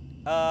that?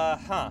 I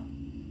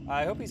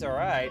hope he's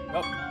alright.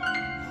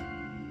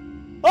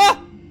 Oh.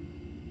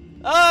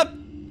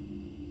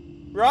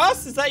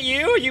 Ross, is that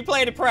you? Or are you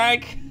playing a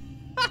prank?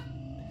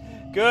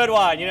 Good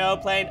one, you know,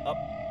 playing... Oh.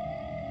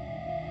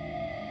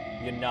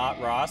 You're not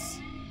Ross?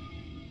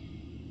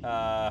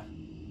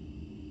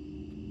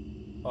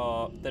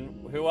 Then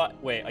who are...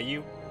 Wait, are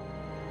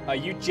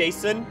you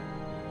Jason?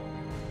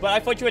 But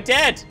I thought you were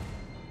dead!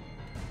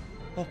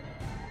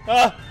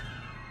 Help!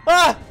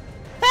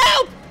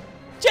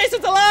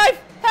 Jason's alive!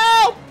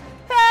 Help!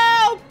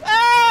 Help!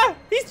 Ah!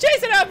 He's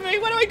chasing after me!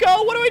 Where do I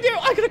go? What do I do?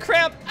 I got a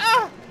cramp!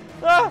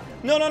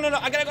 No, no, no, no!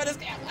 I gotta go this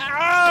camp!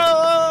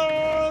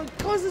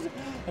 Close it!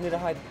 I need to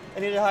hide. I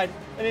need to hide.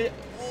 I need to...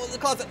 Oh, the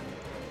closet!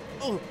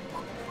 Oh.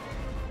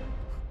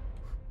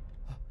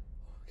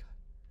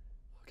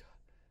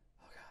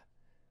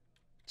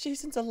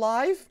 Jason's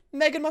alive?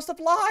 Megan must have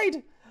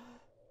lied!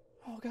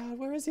 Oh god,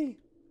 where is he?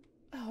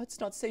 Oh, it's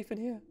not safe in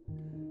here.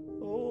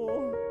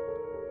 Oh.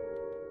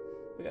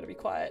 We gotta be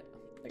quiet.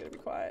 I gotta be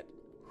quiet.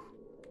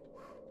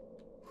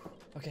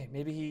 Okay,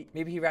 maybe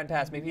he ran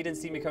past. Maybe he didn't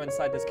see me come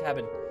inside this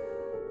cabin.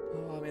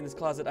 Oh, I'm in this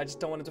closet. I just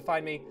don't want him to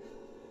find me.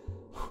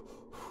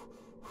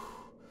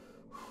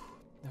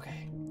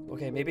 Okay.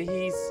 Okay, maybe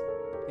he's...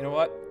 You know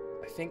what?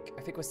 I think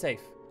we're safe.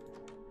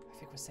 I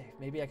think we're safe.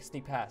 Maybe I can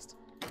sneak past.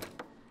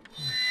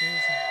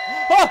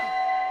 Oh!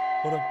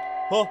 Hold on.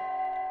 Oh!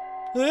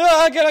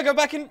 I gotta go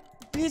back in.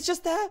 He's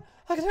just there.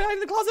 I gotta hide in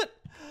the closet.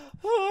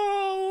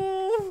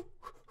 Oh!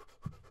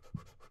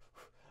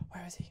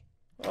 Where is he?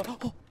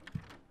 Oh!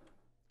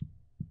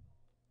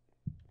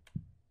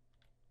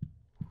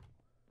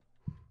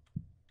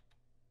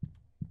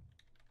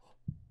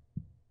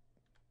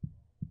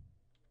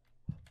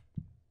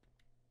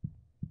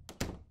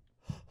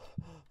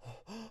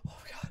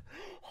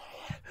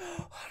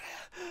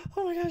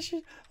 Oh my gosh,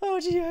 oh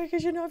gee, I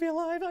should not be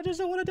alive. I just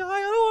don't want to die.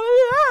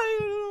 I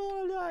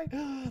don't want to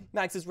die.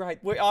 Max is right.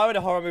 We are in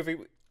a horror movie.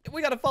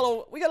 We gotta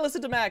follow, we gotta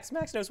listen to Max.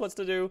 Max knows what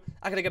to do.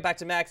 I gotta get back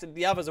to Max and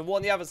the others and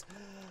warn the others.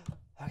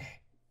 Okay,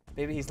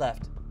 maybe he's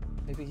left.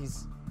 Maybe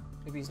he's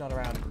not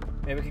around.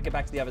 Maybe we can get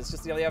back to the others.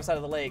 Just on the other side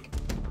of the lake.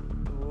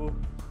 Ooh,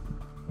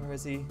 where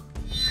is he?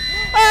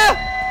 Ah!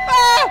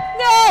 Ah!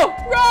 No!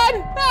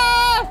 Run!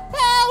 Ah!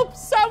 Help!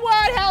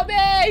 Someone help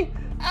me!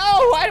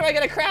 Oh, why do I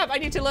get a crap? I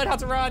need to learn how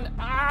to run.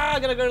 Ah,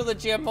 I'm gonna go to the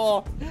gym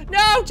more.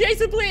 No,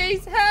 Jason,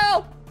 please,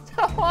 help!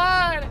 Come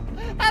on!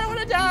 I don't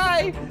want to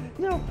die!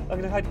 No, I'm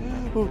gonna hide.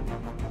 Ooh.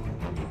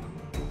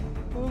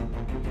 Ooh.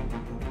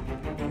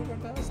 Run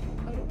fast.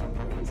 I don't know.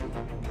 Where is he?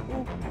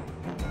 Ooh.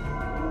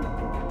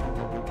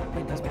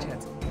 Wait, that's my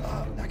chance.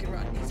 Oh, I can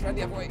run. He's running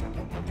the other way.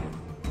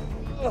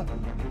 Oh.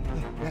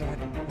 I gotta run.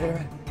 I gotta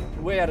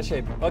run. Way out of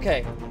shape.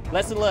 Okay,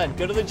 lesson learned.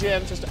 Go to the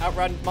gym just to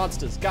outrun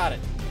monsters. Got it.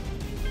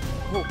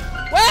 Ooh.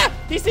 Ah!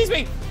 He sees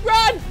me!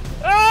 Run!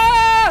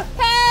 Ah!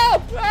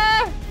 Help!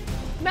 Ah!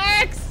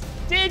 Max!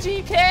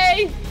 Digi,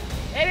 K!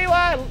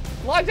 Anyone?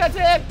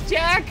 Logdotzip,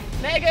 Jack,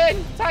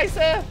 Megan,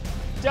 Tycer,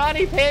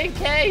 Doni, Pink,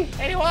 K!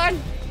 Anyone?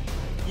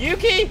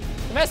 Yuki?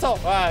 The mess hall!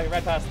 Ah,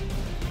 right past.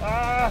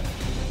 Ah!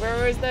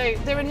 Where is they?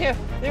 They're in here!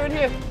 They're in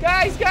here!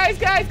 Guys! Guys!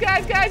 Guys!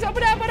 Guys! Guys!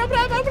 Open up! Open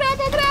up! Open up!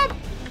 Open up!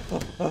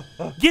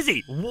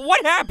 Gizzy,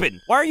 what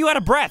happened? Why are you out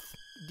of breath?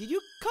 Did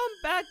you come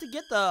back to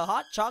get the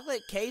hot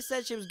chocolate Kay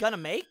said she was gonna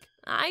make?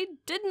 I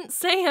didn't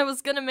say I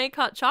was gonna make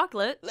hot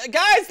chocolate.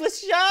 Guys,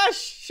 let's shush!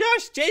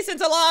 Shush!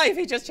 Jason's alive!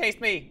 He just chased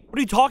me! What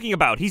are you talking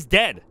about? He's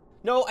dead.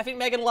 No, I think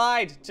Megan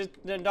lied to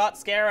not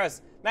scare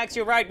us. Max,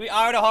 you're right. We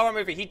are in a horror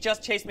movie. He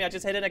just chased me. I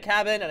just hid in a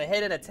cabin and I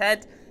hid in a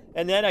tent.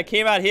 And then I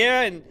came out here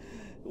and...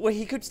 Well,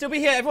 he could still be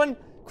here. Everyone,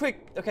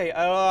 quick. Okay,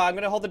 I'm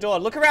gonna hold the door.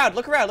 Look around.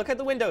 Look around. Look at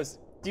the windows.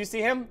 Do you see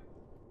him?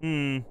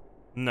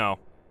 No.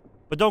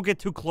 But don't get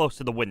too close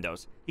to the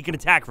windows. He can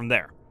attack from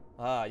there.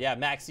 Yeah,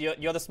 Max,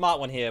 you're the smart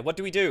one here. What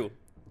do we do?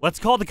 Let's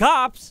call the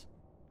cops.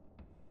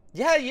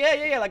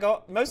 Yeah. Like,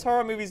 most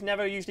horror movies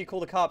never usually call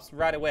the cops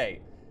right away.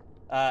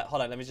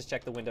 Hold on, let me just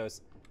check the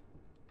windows.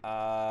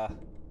 I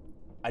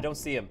don't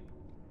see him.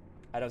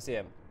 I don't see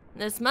him.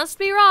 This must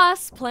be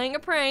Ross playing a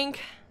prank.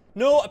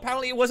 No,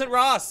 apparently it wasn't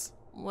Ross.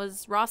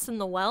 Was Ross in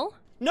the well?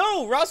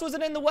 No, Ross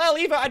wasn't in the well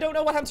either. I don't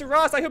know what happened to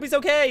Ross. I hope he's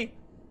okay.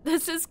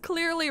 This is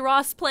clearly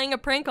Ross playing a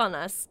prank on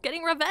us,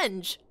 getting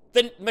revenge.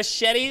 The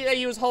machete that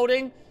he was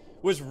holding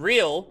was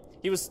real.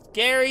 He was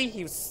scary.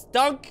 He was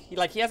stunk. He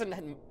hasn't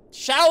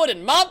showered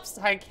in months.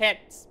 I can't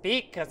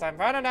speak because I'm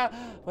running out.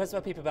 Where's my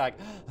paper bag?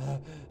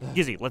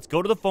 Gizzy, let's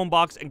go to the phone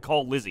box and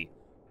call Lizzie.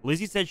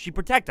 Lizzie said she'd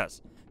protect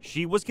us.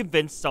 She was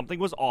convinced something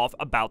was off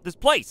about this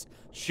place.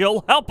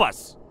 She'll help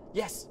us.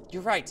 Yes,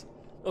 you're right.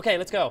 Okay,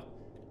 let's go.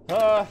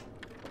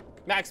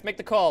 Max, make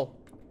the call.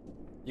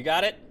 You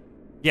got it?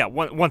 Yeah,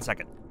 one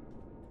second.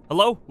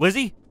 Hello,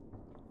 Lizzie?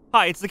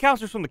 Hi, it's the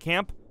counselors from the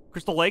camp,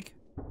 Crystal Lake.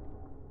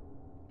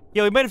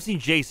 Yeah, we might have seen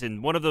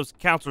Jason. One of those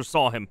counselors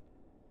saw him.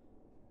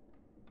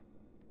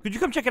 Could you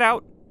come check it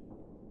out?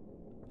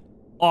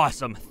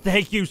 Awesome.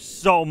 Thank you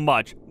so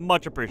much.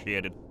 Much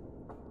appreciated.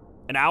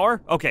 An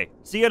hour? Okay,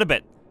 see you in a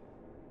bit.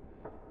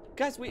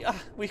 Guys,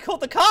 we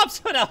called the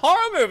cops on a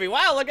horror movie.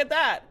 Wow, look at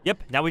that.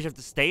 Yep, now we just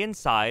have to stay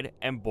inside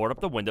and board up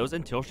the windows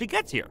until she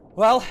gets here.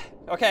 Well,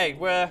 okay,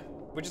 we're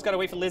just gotta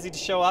wait for Lizzie to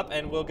show up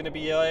and we're gonna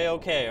be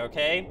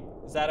okay?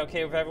 Is that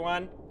okay with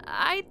everyone?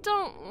 I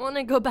don't want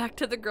to go back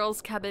to the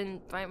girls'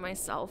 cabin by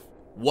myself.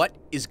 What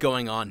is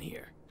going on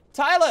here?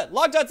 Tyler,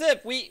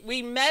 Logdotzip,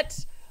 we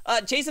met,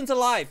 Jason's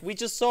alive. We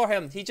just saw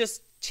him. He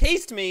just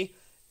chased me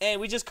and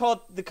we just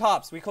called the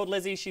cops. We called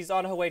Lizzie. She's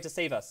on her way to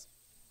save us.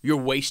 You're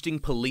wasting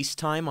police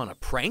time on a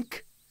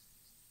prank?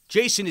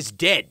 Jason is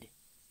dead.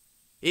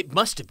 It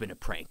must have been a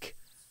prank.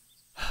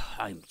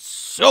 I'm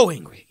so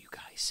angry at you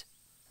guys.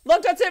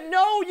 Logdotzip,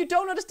 no, you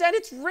don't understand.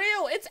 It's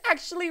real. It's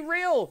actually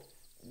real.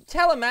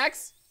 Tell him,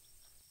 Max.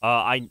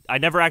 I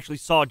never actually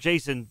saw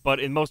Jason, but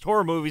in most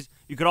horror movies,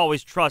 you could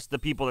always trust the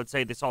people that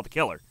say they saw the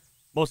killer.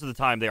 Most of the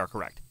time, they are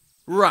correct.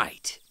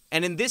 Right.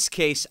 And in this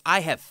case,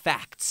 I have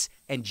facts,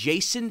 and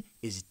Jason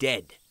is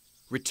dead.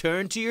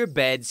 Return to your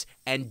beds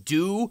and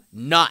do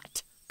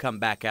not come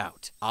back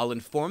out. I'll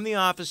inform the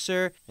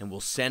officer, and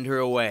we'll send her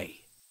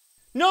away.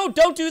 No,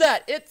 don't do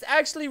that. It's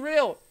actually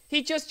real.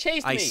 He just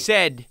chased me. I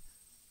said,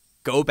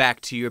 go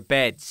back to your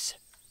beds.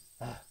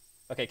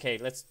 Okay,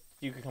 Kate,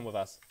 you can come with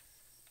us.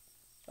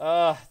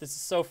 This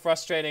is so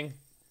frustrating.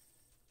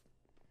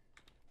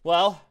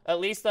 Well, at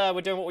least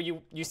we're doing what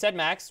you said,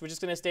 Max. We're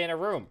just gonna stay in a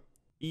room.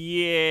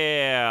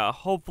 Yeah,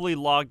 hopefully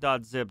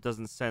Log.Zip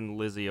doesn't send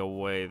Lizzie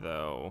away,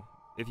 though.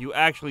 If you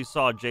actually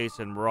saw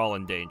Jason, we're all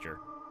in danger.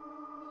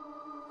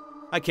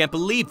 I can't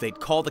believe they'd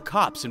call the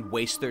cops and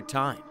waste their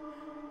time.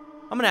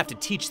 I'm gonna have to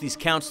teach these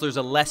counselors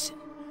a lesson.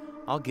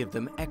 I'll give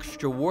them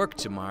extra work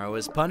tomorrow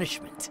as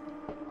punishment.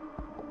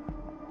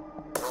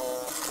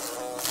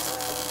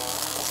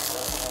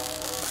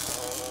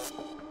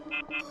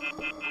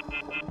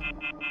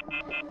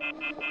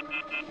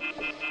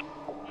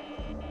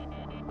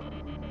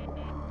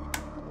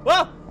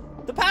 Whoa!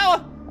 The power!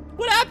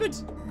 What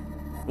happened?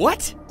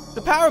 What?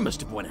 The power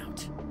must have went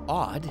out.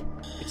 Odd.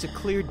 It's a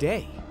clear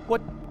day.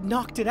 What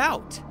knocked it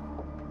out?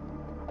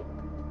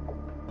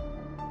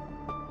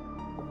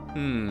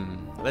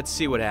 Let's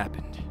see what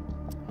happened.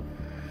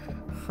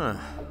 Huh.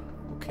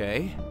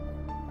 Okay.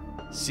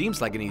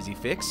 Seems like an easy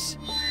fix.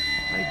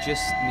 I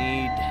just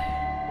need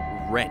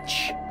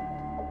wrench.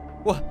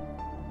 What?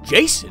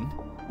 Jason?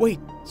 Wait,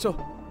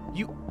 so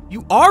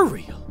you are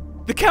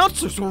real? The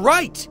counselors were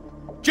right.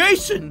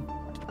 Jason!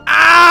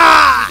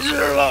 Ah!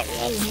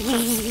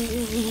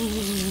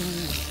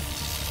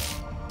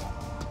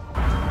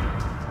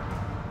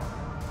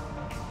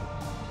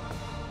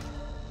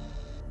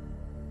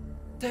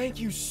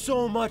 Thank you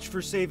so much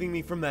for saving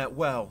me from that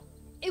well.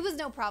 It was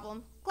no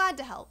problem. Glad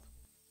to help.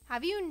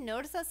 Have you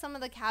noticed that some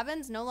of the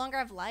cabins no longer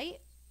have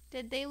light?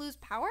 Did they lose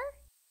power?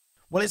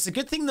 Well, it's a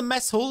good thing the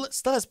mess hall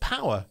still has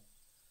power.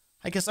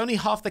 I guess only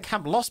half the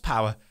camp lost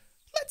power.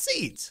 Let's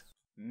eat.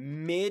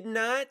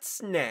 Midnight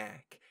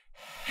snack.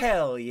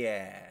 Hell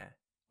yeah.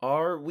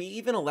 Are we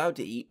even allowed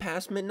to eat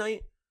past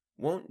midnight?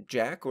 Won't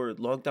Jack or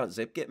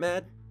Log.Zip get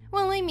mad?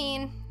 Well, I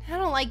mean, I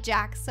don't like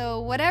Jack, so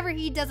whatever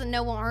he doesn't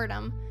know won't hurt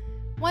him.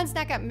 One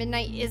snack at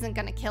midnight isn't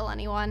gonna kill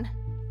anyone.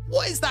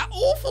 What is that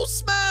awful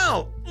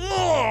smell?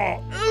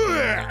 Ugh,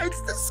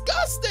 it's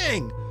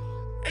disgusting.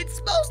 It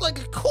smells like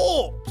a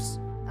corpse.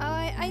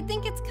 I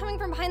think it's coming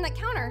from behind that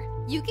counter.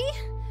 Yuki?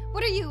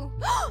 What are you?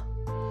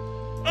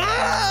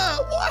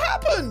 What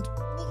happened?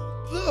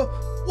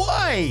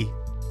 Why?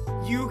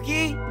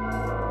 Yuki?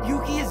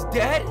 Yuki is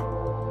dead?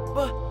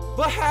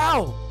 But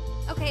how?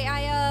 Okay,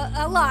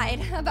 I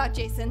lied about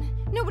Jason.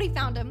 Nobody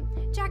found him.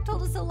 Jack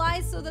told us to lie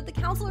so that the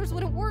counselors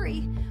wouldn't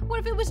worry. What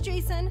if it was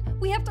Jason?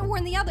 We have to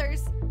warn the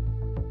others.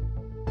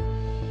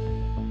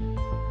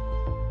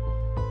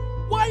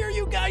 Why are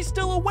you guys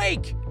still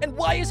awake? And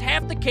why is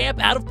half the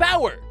camp out of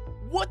power?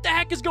 What the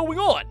heck is going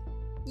on?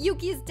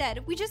 Yuki is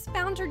dead. We just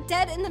found her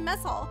dead in the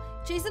mess hall.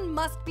 Jason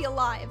must be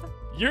alive.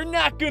 You're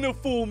not gonna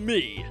fool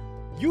me.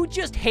 You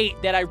just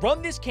hate that I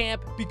run this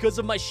camp because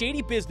of my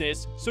shady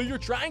business, so you're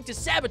trying to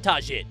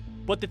sabotage it.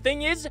 But the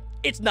thing is,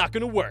 it's not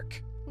gonna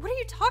work. What are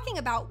you talking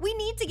about? We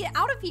need to get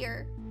out of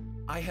here.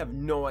 I have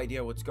no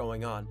idea what's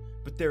going on,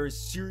 but there is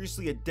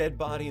seriously a dead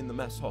body in the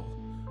mess hall.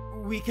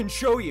 We can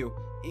show you.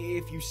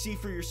 If you see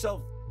for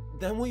yourself,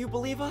 then will you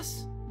believe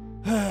us?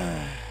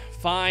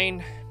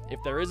 Fine.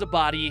 If there is a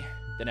body,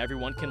 then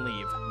everyone can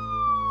leave.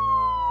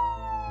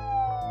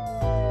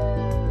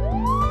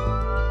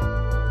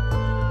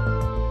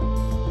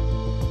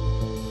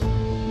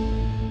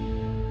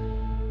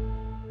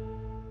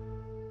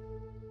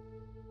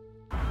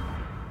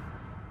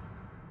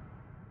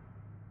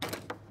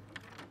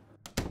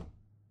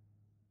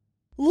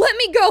 Let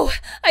me go!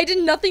 I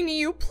did nothing to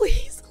you.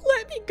 Please,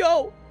 let me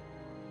go.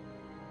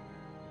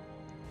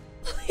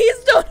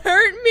 Please don't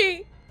hurt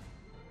me.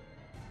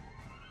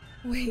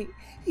 Wait,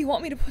 you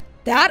want me to put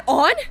that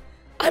on?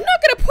 I'm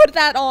not gonna put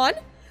that on.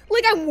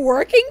 Like I'm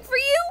working for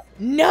you?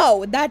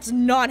 No, that's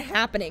not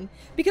happening.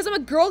 Because I'm a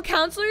girl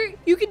counselor,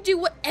 you can do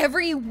whatever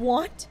you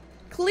want.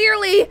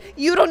 Clearly,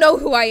 you don't know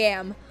who I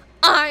am.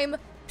 I'm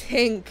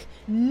Pink.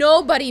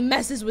 Nobody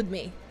messes with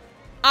me.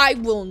 I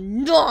will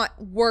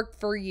not work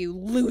for you,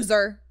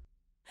 loser.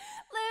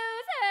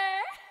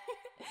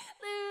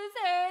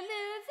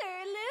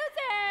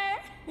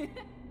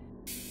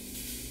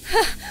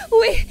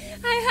 Wait,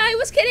 I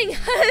was kidding.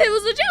 It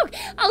was a joke.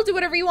 I'll do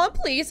whatever you want,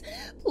 please.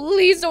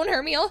 Please don't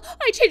hurt me.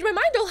 I changed my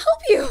mind. I'll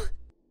help you.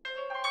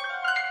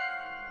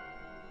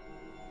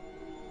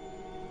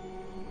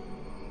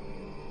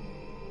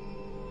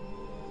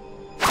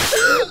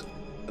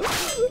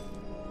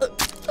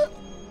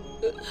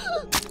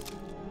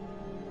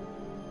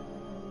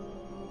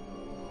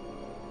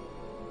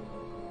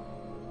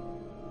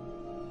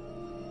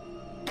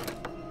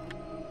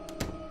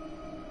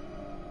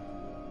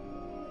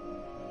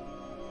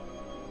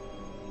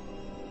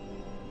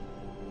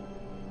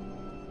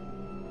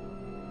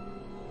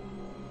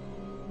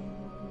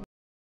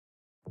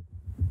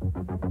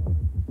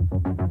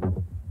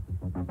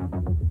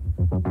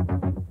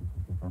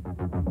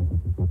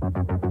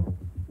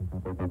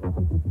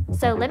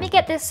 So let me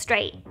get this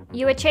straight.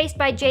 You were chased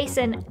by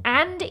Jason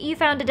and you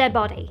found a dead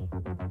body.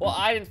 Well,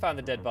 I didn't find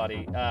the dead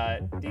body.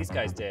 These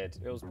guys did.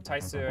 It was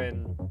Tycer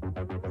and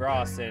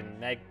Ross and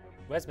Meg.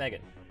 Where's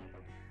Megan?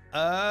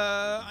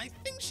 I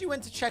think she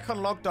went to check on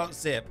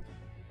Logdotzip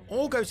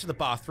or go to the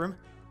bathroom.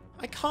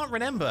 I can't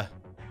remember.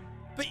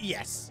 But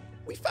yes,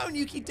 we found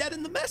Yuki dead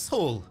in the mess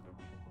hall.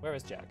 Where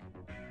is Jack?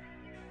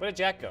 Where did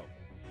Jack go?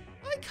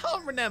 I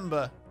can't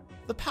remember.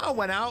 The power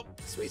went out,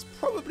 so he's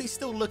probably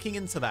still looking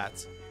into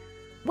that.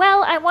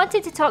 Well, I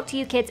wanted to talk to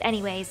you kids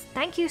anyways.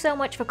 Thank you so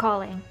much for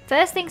calling.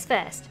 First things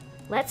first,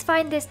 let's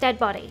find this dead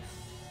body.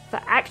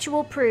 For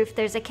actual proof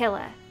there's a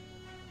killer.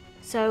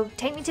 So,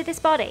 take me to this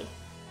body.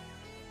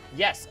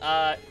 Yes,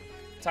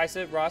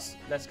 Tycer, Ross,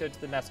 let's go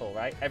to the mess hall,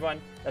 right? Everyone,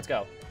 let's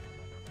go.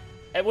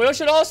 And we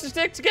should all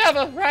stick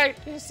together, right?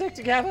 Stick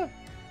together.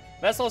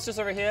 Mess hall's just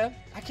over here.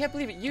 I can't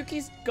believe it.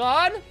 Yuki's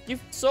gone? You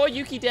saw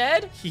Yuki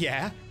dead?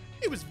 Yeah,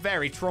 it was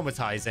very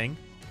traumatizing.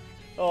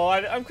 Oh,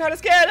 I'm kind of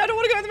scared. I don't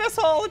want to go in the mess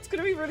hall. It's going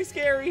to be really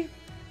scary.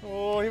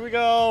 Oh, here we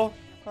go.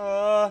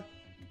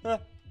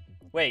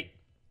 Wait.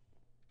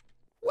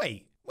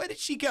 Wait, where did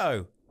she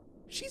go?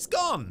 She's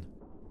gone.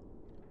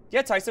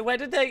 Yeah, Tyson,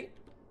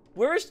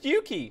 where is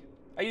Yuki?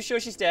 Are you sure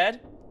she's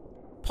dead?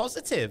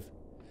 Positive.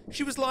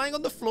 She was lying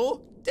on the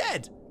floor,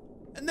 dead.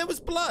 And there was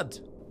blood.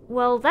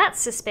 Well, that's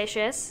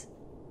suspicious.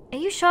 Are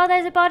you sure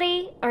there's a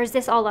body, or is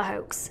this all a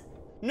hoax?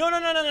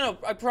 No.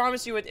 I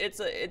promise you,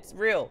 it's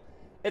real.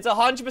 It's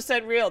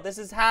 100% real. This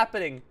is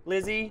happening,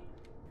 Lizzie.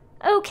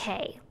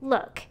 Okay,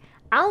 look.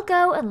 I'll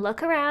go and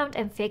look around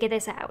and figure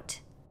this out.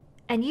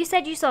 And you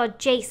said you saw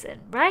Jason,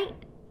 right?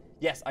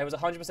 Yes, I was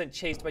 100%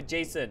 chased by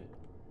Jason.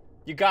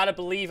 You gotta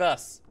believe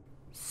us.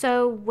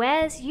 So,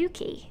 where's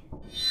Yuki?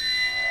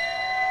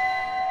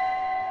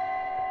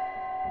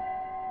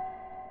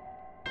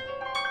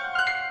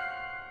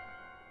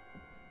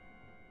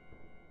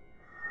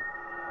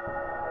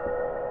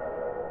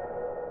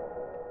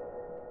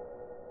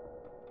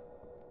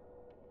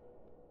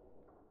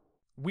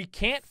 We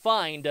can't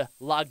find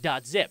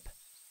Logdotzip.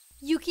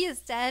 Yuki is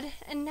dead,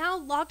 and now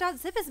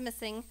Logdotzip is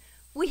missing.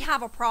 We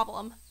have a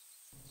problem.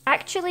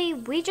 Actually,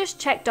 we just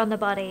checked on the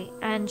body,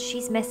 and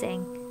she's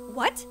missing.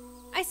 What?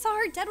 I saw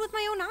her dead with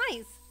my own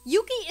eyes.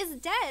 Yuki is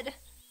dead.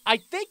 I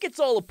think it's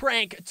all a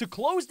prank to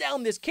close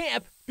down this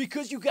camp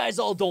because you guys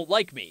all don't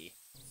like me.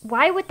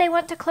 Why would they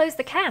want to close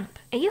the camp?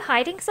 Are you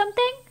hiding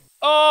something?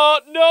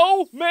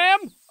 No, ma'am.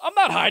 I'm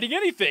not hiding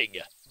anything.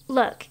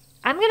 Look,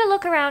 I'm gonna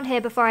look around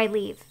here before I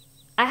leave.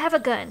 I have a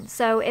gun,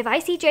 so if I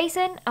see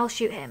Jason, I'll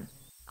shoot him.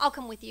 I'll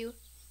come with you.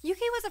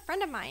 Yuki was a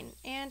friend of mine,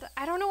 and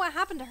I don't know what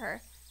happened to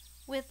her.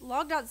 With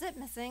Logdotzip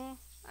missing,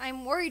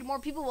 I'm worried more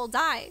people will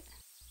die.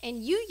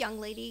 And you, young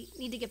lady,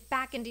 need to get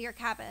back into your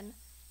cabin.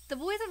 The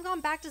boys have gone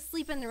back to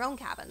sleep in their own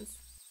cabins.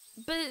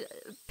 But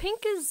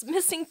Pink is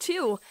missing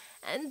too,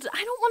 and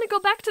I don't want to go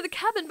back to the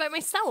cabin by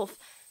myself.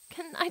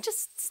 Can I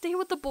just stay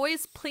with the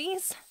boys,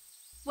 please?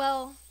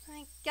 Well,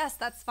 I guess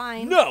that's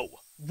fine. No!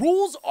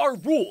 Rules are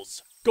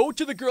rules. Go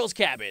to the girls'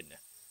 cabin.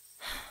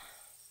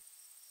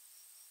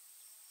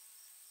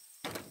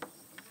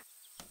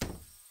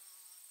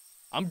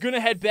 I'm gonna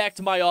head back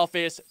to my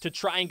office to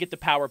try and get the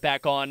power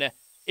back on.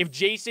 If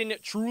Jason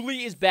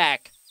truly is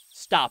back,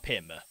 stop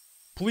him.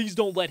 Please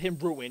don't let him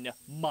ruin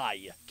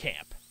my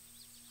camp.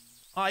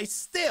 I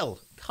still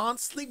can't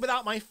sleep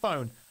without my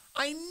phone.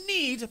 I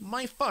need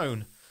my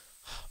phone.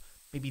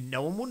 Maybe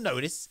no one will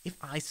notice if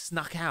I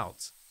snuck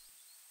out.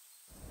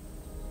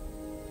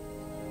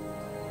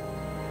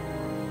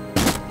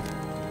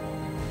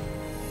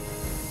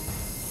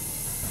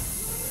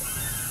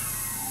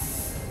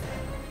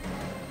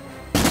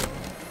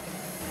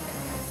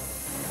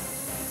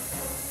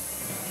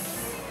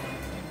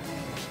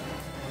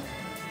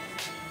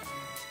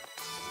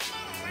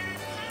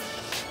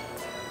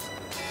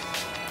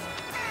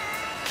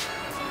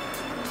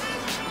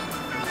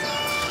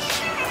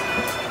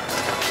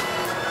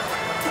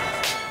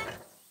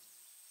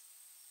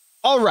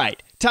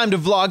 Alright, time to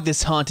vlog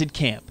this haunted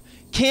camp.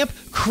 Camp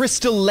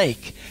Crystal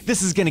Lake.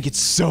 This is gonna get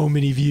so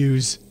many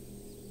views.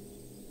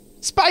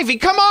 Spifey,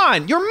 come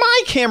on! You're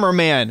my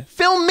cameraman!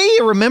 Film me,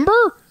 remember?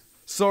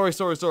 Sorry.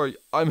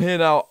 I'm here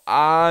now,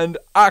 and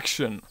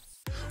action.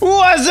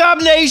 What's up,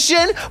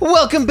 nation?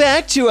 Welcome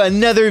back to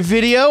another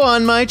video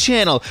on my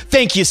channel.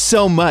 Thank you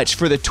so much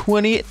for the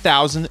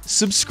 20,000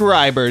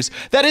 subscribers.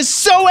 That is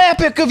so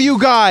epic of you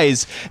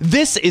guys.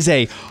 This is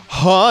a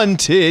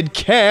haunted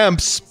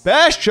camp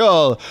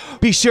special.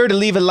 Be sure to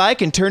leave a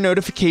like and turn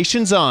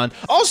notifications on.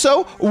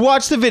 Also,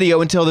 watch the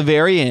video until the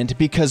very end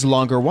because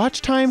longer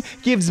watch time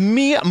gives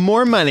me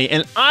more money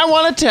and I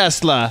want a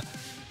Tesla.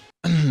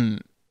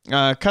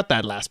 Cut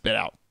that last bit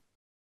out.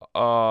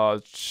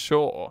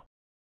 Sure.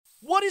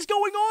 What is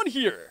going on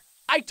here?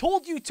 I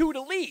told you two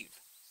to leave.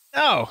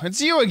 Oh,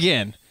 it's you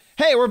again.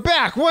 Hey, we're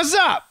back. What's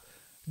up?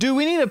 Do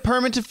we need a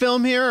permit to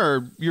film here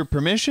or your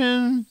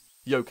permission?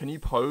 Yo, can you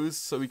pose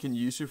so we can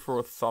use you for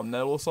a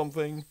thumbnail or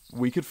something?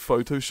 We could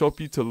Photoshop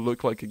you to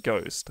look like a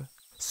ghost.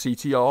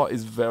 CTR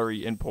is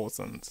very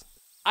important.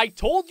 I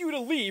told you to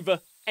leave,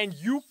 and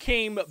you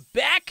came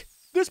back?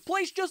 This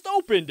place just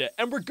opened,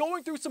 and we're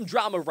going through some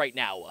drama right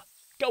now.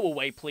 Go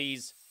away,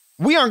 please.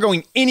 We aren't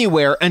going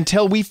anywhere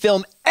until we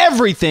film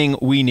everything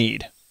we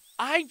need.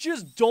 I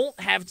just don't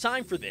have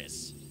time for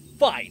this.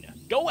 Fine,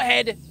 go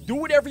ahead, do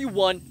whatever you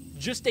want,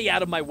 just stay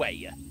out of my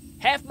way.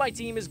 Half my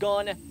team is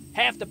gone,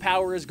 half the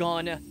power is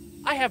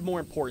gone. I have more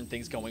important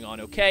things going on,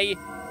 okay?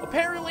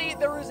 Apparently,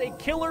 there is a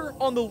killer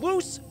on the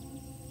loose.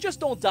 Just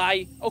don't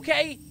die,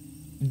 okay?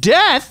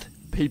 Death?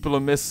 People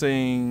are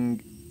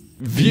missing...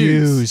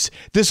 views.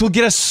 This will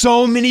get us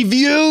so many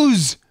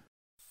views.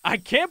 I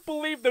can't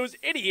believe those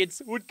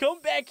idiots would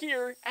come back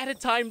here at a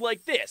time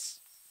like this.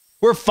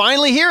 We're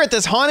finally here at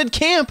this haunted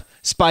camp.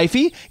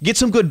 Spifey, get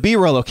some good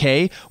B-roll,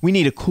 okay? We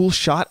need a cool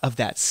shot of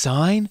that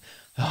sign.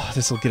 Oh,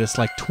 this will get us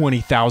like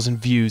 20,000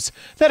 views.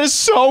 That is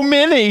so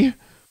many.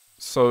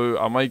 So,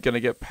 am I gonna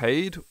get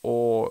paid,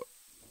 or...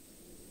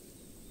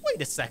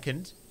 Wait a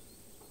second.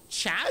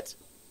 Chad?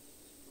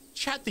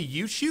 Chad the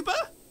YouTuber?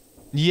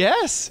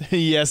 Yes.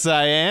 Yes,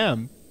 I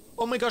am.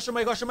 Oh my gosh, oh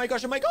my gosh, oh my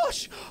gosh, oh my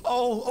gosh.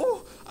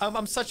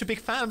 I'm such a big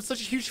fan. I'm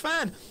such a huge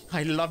fan.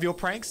 I love your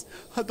pranks.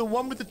 The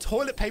one with the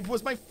toilet paper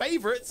was my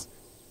favorite.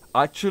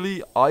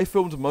 Actually, I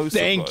filmed most of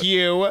them. Thank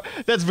you.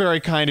 That's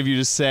very kind of you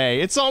to say.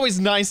 It's always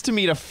nice to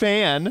meet a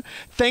fan.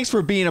 Thanks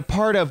for being a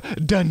part of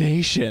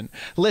Donation.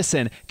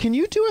 Listen, can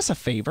you do us a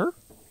favor?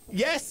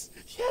 Yes.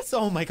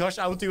 Oh my gosh,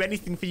 I will do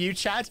anything for you,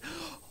 Chad.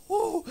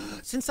 Oh,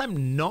 since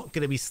I'm not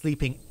going to be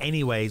sleeping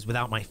anyways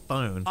without my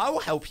phone, I will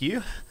help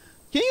you.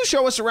 Can you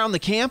show us around the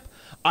camp?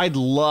 I'd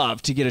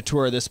love to get a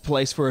tour of this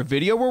place for a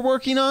video we're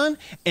working on.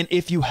 And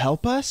if you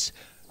help us,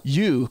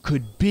 you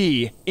could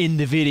be in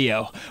the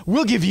video.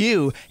 We'll give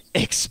you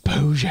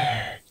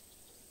exposure.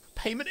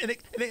 Payment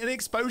and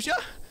exposure?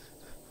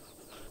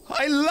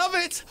 I love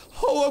it.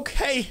 Oh,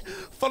 okay.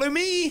 Follow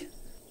me.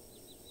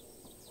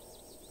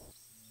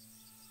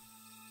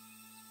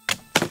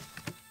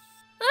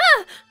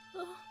 Ah!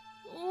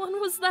 What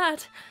was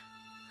that?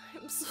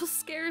 I'm so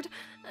scared.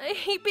 I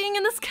hate being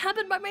in this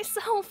cabin by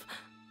myself.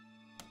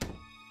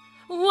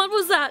 What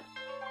was that?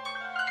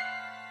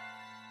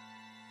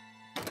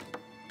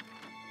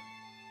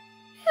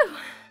 Phew.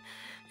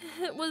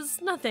 It was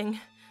nothing.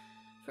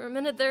 For a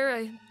minute there,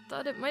 I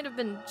thought it might have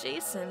been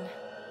Jason.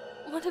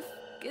 What if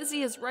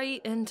Gizzy is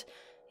right and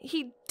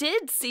he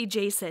did see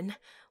Jason?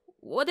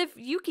 What if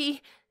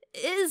Yuki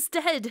is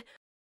dead?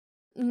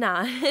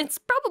 Nah, it's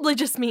probably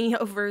just me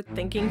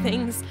overthinking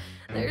things.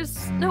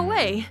 There's no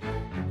way.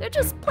 They're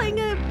just playing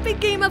a big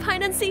game of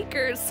hide and seek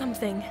or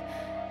something.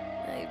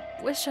 I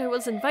wish I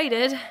was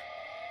invited.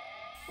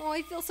 Oh,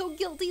 I feel so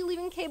guilty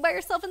leaving Kay by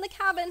herself in the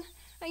cabin.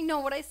 I know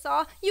what I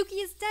saw. Yuki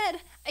is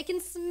dead. I can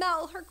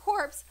smell her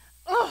corpse.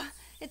 Ugh,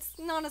 it's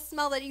not a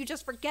smell that you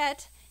just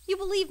forget. You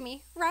believe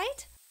me,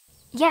 right?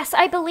 Yes,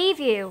 I believe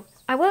you.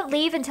 I won't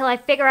leave until I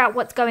figure out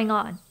what's going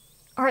on.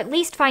 Or at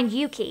least find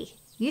Yuki.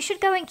 You should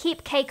go and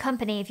keep Kay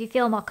company if you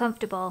feel more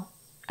comfortable.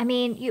 I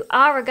mean, you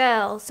are a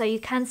girl, so you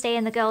can stay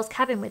in the girls'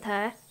 cabin with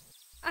her.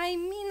 I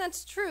mean,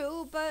 that's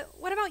true, but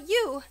what about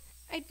you?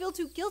 I'd feel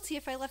too guilty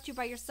if I left you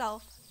by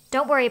yourself.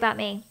 Don't worry about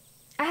me.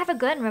 I have a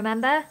gun,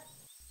 remember?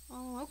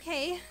 Oh,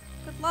 okay.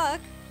 Good luck.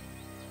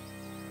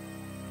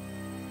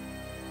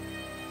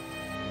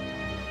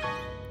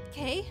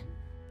 Kay?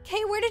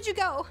 Kay, where did you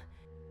go?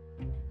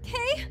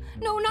 Kay?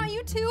 No, not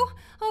you too.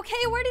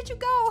 Okay, where did you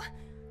go?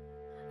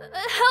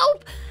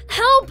 Help!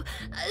 Help!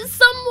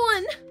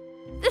 Someone!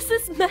 This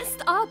is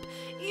messed up.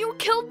 You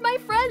killed my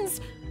friends.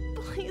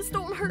 Please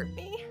don't hurt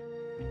me.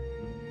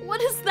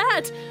 What is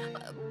that?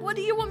 What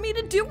do you want me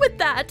to do with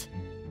that?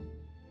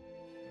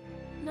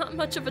 Not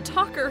much of a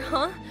talker,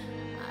 huh?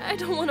 I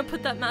don't want to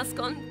put that mask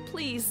on,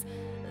 please.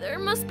 There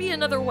must be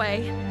another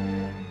way.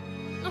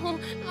 No,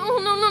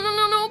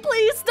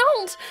 please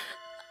don't!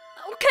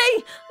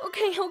 Okay.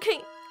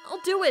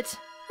 I'll do it.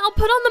 I'll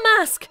put on the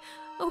mask,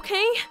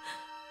 okay?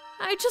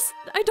 I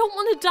don't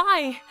want to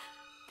die.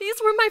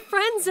 These were my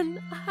friends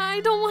and I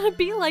don't want to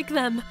be like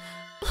them.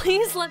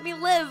 Please let me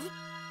live.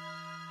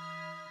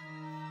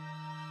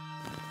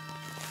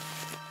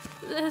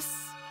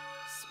 This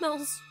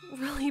smells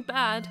really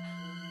bad.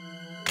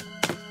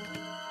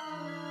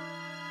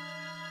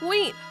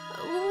 Wait,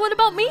 what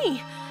about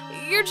me?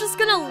 You're just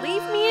gonna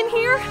leave me in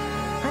here?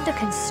 Under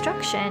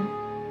construction?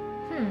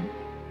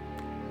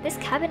 This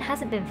cabin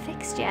hasn't been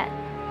fixed yet.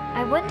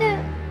 I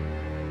wonder...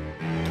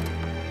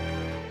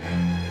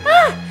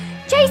 Ah!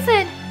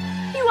 Jason!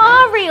 You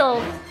are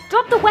real!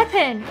 Drop the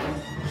weapon!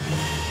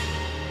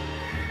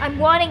 I'm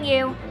warning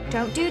you.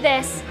 Don't do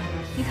this.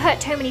 You've hurt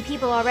too many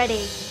people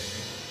already.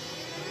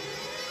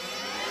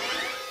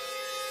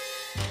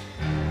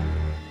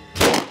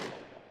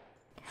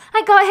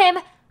 I got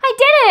him! I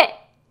did it!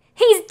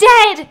 He's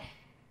dead!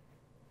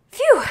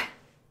 Phew!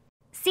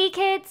 See,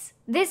 kids?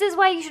 This is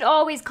why you should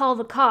always call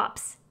the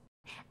cops.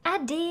 I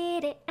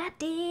did it, I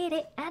did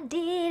it, I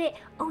did it.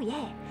 Oh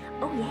yeah,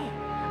 oh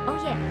yeah, oh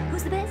yeah.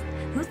 Who's the best?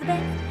 Who's the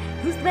best?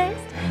 Who's this?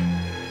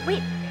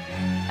 Wait.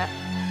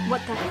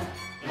 What the?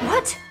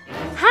 What?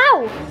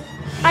 How?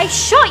 I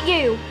shot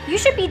you! You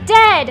should be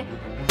dead!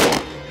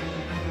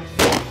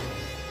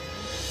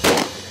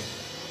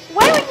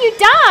 Why won't you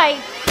die?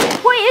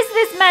 What is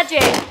this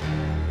magic?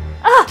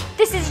 Ugh,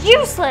 this is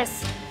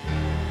useless!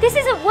 This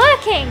isn't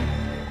working!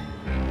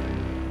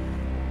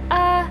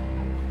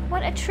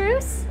 Want a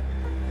truce?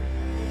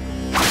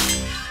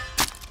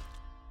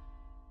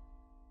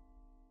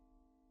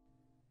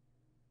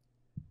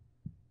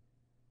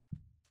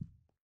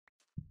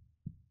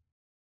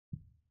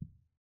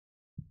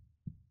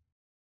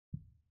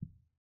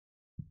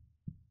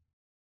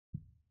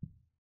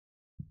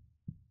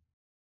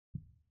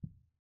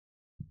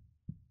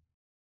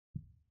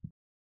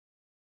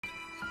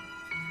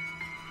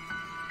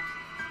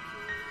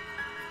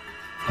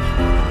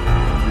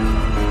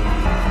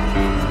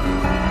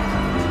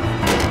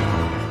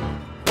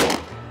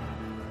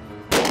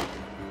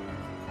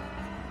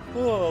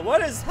 Oh,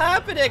 what is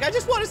happening? I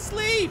just want to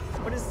sleep.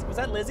 Was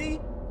that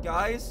Lizzie?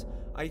 Guys,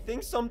 I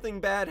think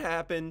something bad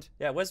happened.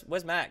 Yeah,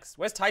 where's Max?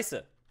 Where's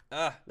Tycer?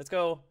 Let's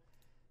go.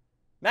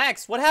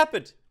 Max, what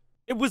happened?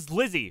 It was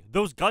Lizzie.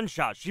 Those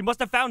gunshots. She must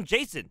have found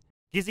Jason.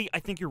 Gizzy, I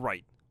think you're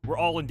right. We're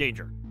all in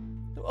danger.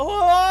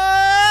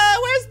 Oh,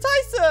 where's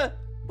Tycer?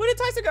 Where did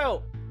Tycer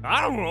go?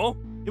 I don't know.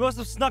 He must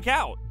have snuck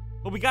out.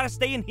 But we gotta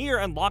stay in here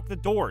and lock the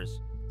doors.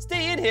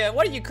 Stay in here?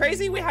 What are you,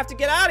 crazy? We have to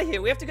get out of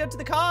here. We have to go to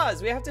the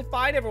cars. We have to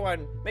find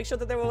everyone. Make sure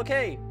that they're all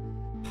okay.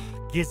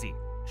 Gizzy,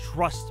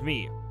 trust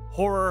me.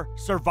 Horror,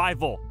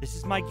 survival. This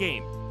is my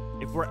game.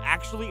 If we're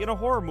actually in a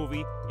horror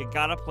movie, you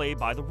gotta play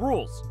by the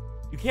rules.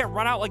 You can't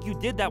run out like you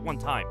did that one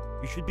time.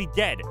 You should be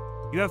dead.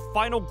 You have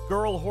final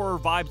girl horror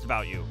vibes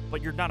about you,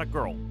 but you're not a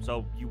girl,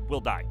 so you will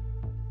die.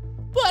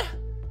 But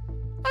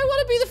I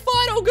want to be the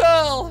final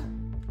girl.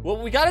 Well,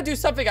 we gotta do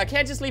something. I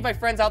can't just leave my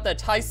friends out there,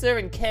 Tycer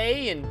and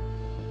Kay, and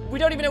we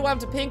don't even know what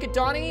happened to Pink and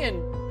Doni,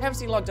 and haven't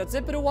seen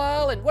Logdotzip in a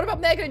while, and what about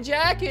Megan and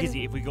Jack, and...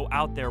 Gizzy, if we go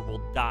out there,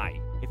 we'll die.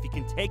 If you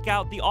can take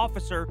out the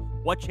officer,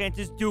 what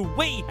chances do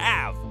we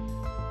have?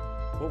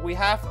 Well, we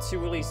have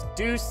to at least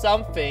do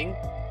something.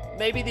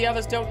 Maybe the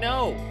others don't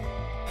know.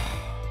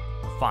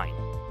 Fine,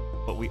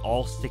 but we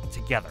all stick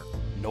together.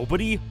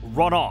 Nobody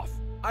run off.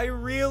 I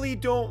really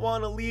don't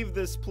want to leave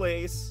this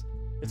place.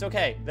 It's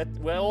okay.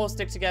 We'll all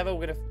stick together.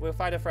 We'll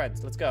find our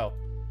friends. Let's go.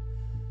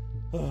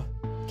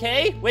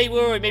 Kay? Wait.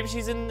 Maybe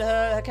she's in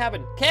her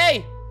cabin.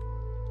 Kay?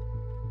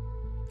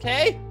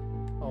 Kay?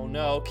 Oh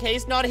no,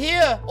 Kay's not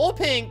here. Or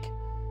Pink.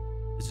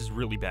 This is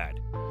really bad.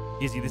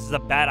 Gizzy, this is a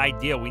bad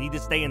idea. We need to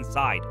stay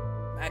inside.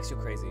 Max, you're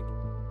crazy.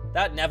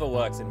 That never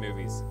works in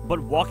movies. But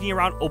walking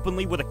around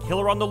openly with a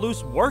killer on the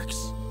loose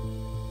works?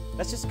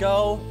 Let's just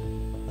go.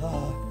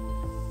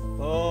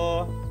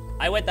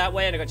 I went that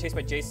way and I got chased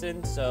by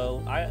Jason,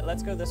 so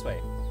let's go this way.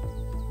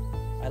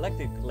 I like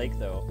the lake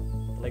though.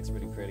 The lake's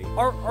really pretty.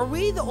 Are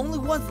we the only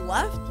ones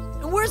left?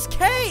 And where's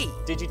Kay?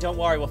 Don't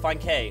worry, we'll find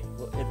Kay.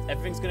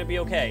 Everything's gonna be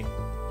okay.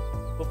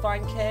 We'll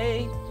find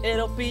Kay.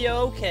 It'll be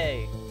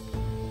okay.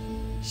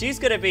 She's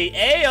gonna be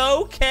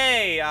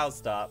A-okay. I'll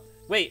stop.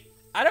 Wait,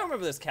 I don't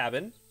remember this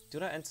cabin. Do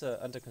not enter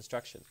under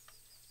construction.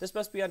 This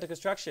must be under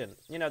construction.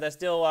 You know, they're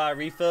still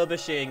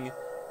refurbishing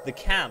the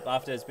camp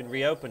after it's been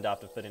reopened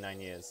after 39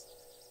 years.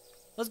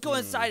 Let's go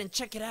inside and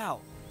check it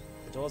out.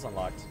 The door's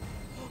unlocked.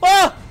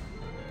 Ah!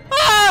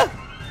 Ah!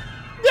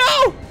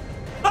 No!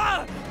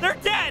 Ah! They're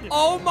dead!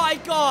 Oh my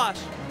gosh!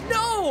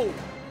 No!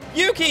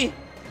 Yuki!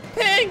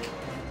 Pink!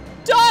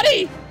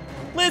 Doni!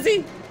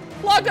 Lizzie!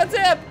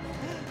 Logdotzip!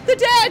 They're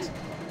dead!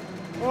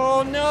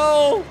 Oh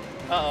no!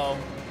 Uh-oh.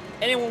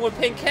 Anyone with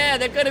pink hair,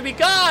 they're gonna be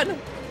gone!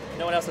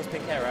 No one else has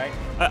pink hair, right?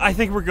 I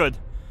think we're good.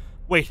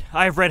 Wait,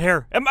 I have red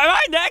hair. Am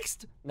I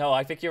next? No,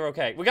 I think you're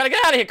okay. We gotta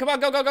get out of here. Come on,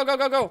 go, go, go, go,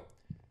 go, go.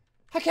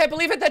 I can't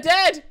believe it, they're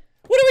dead!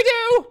 What do we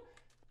do?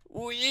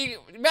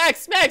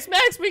 Max,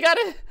 we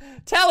gotta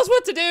tell us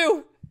what to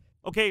do.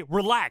 Okay,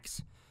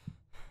 relax.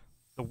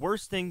 The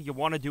worst thing you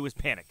want to do is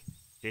panic.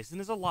 Jason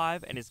is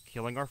alive and is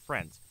killing our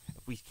friends.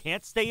 If we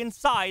can't stay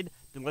inside,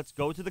 then let's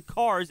go to the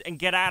cars and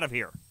get out of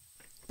here.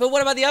 But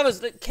what about the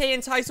others? Kay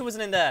and Tycer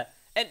wasn't in there.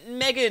 And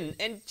Megan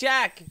and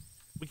Jack.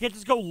 We can't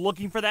just go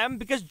looking for them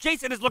because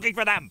Jason is looking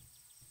for them.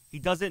 He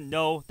doesn't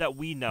know that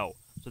we know.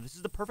 So this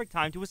is the perfect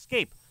time to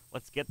escape.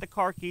 Let's get the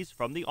car keys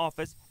from the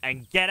office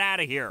and get out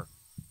of here.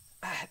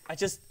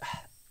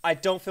 I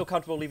don't feel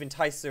comfortable leaving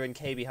Tycer and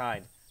Kay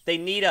behind. They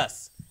need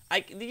us.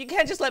 You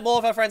can't just let more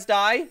of our friends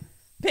die.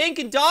 Pink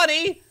and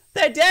Doni,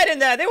 they're dead in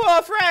there. They were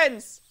our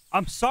friends.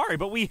 I'm sorry,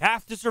 but we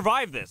have to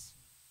survive this.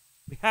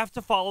 We have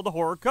to follow the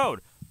horror code.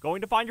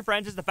 Going to find your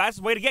friends is the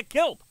fastest way to get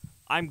killed.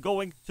 I'm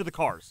going to the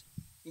cars.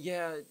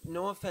 Yeah,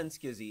 no offense,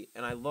 Gizzy,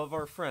 and I love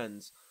our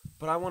friends,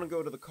 but I want to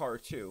go to the car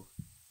too.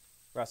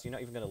 Ross, you're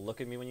not even going to look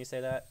at me when you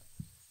say that?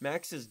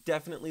 Max is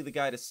definitely the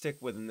guy to stick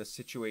with in this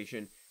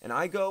situation, and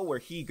I go where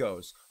he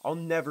goes. I'll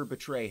never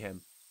betray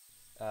him.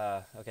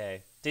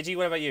 Okay. Digi,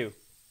 what about you?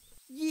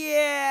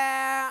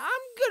 Yeah,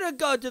 I'm gonna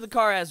go to the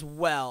car as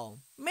well.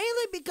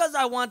 Mainly because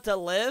I want to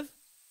live.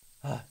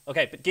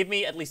 Okay, but give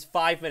me at least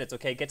 5 minutes,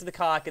 okay? Get to the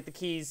car, get the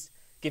keys,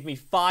 Give me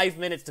 5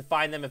 minutes to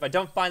find them. If I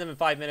don't find them in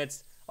 5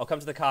 minutes, I'll come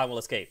to the car and we'll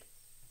escape.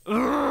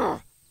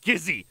 Urgh!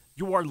 Gizzy,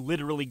 you are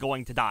literally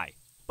going to die.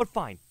 But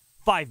fine,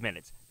 5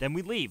 minutes. Then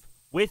we leave,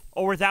 with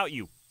or without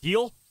you.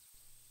 Deal?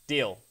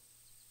 Deal.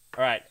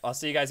 All right, I'll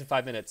see you guys in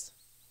 5 minutes.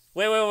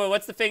 Wait,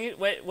 what's the thing?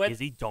 Wait, what?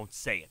 Gizzy, don't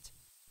say it.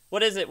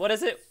 What is it? What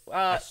is it?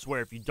 I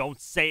swear if you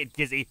don't say it,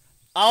 Gizzy.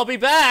 I'll be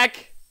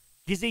back!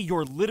 Gizzy,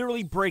 you're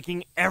literally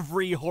breaking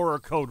every horror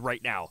code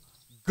right now.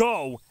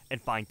 Go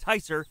and find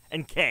Tycer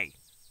and Kay.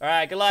 All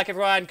right, good luck,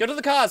 everyone. Go to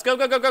the cars. Go.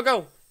 Go.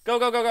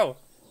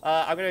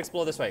 I'm gonna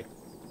explore this way.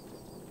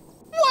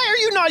 Why are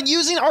you not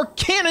using our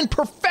Canon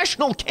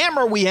professional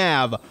camera we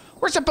have?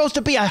 We're supposed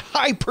to be a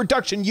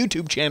high-production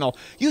YouTube channel.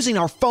 Using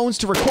our phones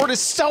to record is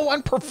so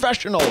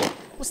unprofessional.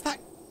 Was that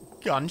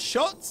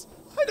gunshots?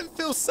 I don't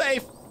feel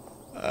safe.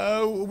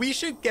 We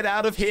should get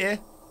out of here.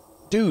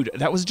 Dude,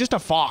 that was just a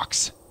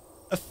fox.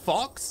 A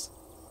fox?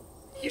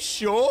 You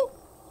sure?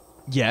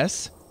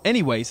 Yes.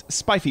 Anyways,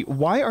 Spifey,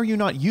 why are you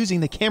not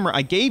using the camera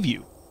I gave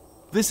you?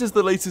 This is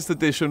the latest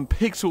edition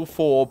Pixel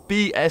 4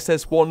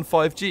 BSS1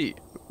 5G.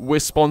 We're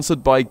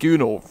sponsored by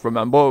Google.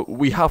 Remember,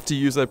 we have to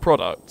use their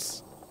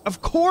products. Of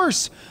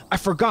course! I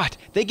forgot.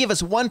 They give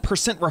us 1%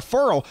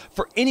 referral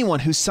for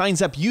anyone who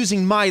signs up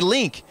using my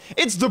link.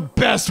 It's the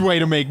best way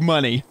to make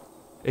money.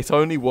 It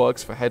only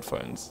works for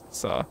headphones,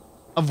 sir.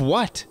 Of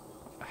what?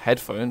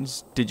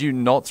 Headphones? Did you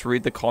not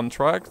read the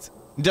contract?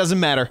 Doesn't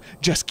matter.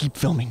 Just keep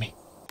filming me.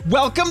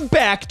 Welcome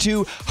back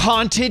to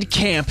Haunted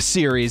Camp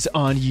series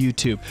on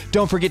YouTube.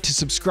 Don't forget to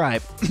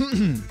subscribe.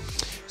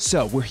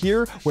 So, we're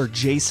here where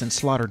Jason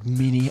slaughtered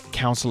many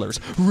counselors.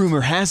 Rumor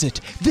has it,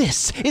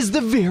 this is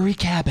the very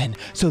cabin.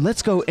 So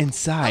let's go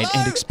inside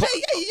and explore.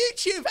 Hey,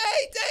 YouTube!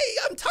 Hey,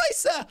 I'm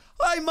Tycer!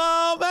 Hey,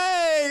 Mom!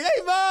 Hey,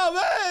 Mom!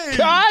 Hey!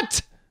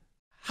 Cut!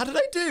 How did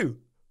I do?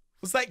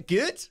 Was that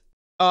good?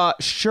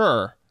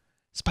 Sure.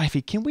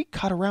 Spifey, can we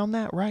cut around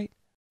that, right?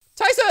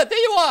 Tycer, there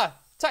you are!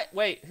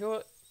 Wait,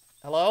 who?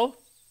 Hello?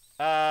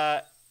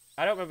 I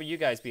don't remember you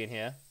guys being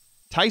here.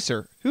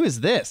 Tycer, who is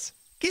this?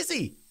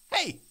 Gizzy!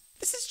 Hey!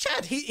 This is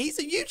Chad. He's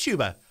a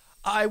YouTuber.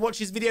 I watch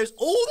his videos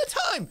all the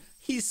time.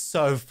 He's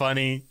so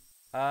funny.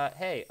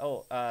 Hey.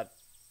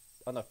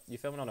 You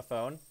filming on a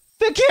phone?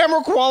 The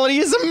camera quality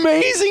is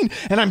amazing,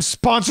 and I'm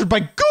sponsored by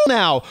Google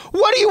now.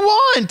 What do you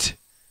want?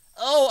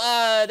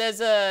 Oh,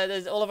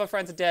 there's all of our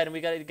friends are dead, and we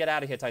gotta get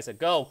out of here, Tyson.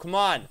 Go, come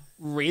on.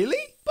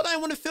 Really? But I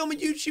want to film a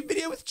YouTube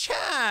video with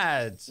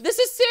Chad. This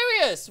is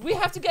serious. We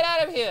have to get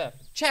out of here.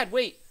 Chad,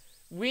 wait.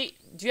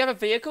 Do you have a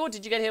vehicle?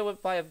 Did you get here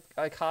by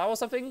a car or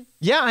something?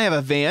 Yeah, I have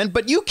a van,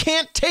 but you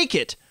can't take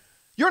it.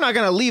 You're not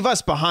gonna leave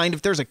us behind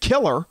if there's a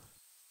killer.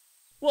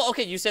 Well,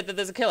 okay, you said that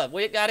there's a killer.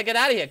 We gotta get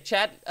out of here.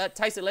 Chad,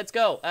 Tyson, let's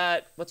go.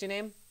 What's your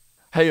name?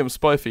 Hey, I'm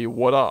Spifey.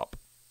 What up?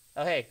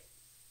 Oh, hey.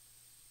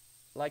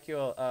 Like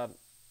your,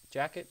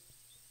 jacket?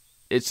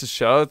 It's a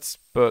shirt,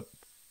 but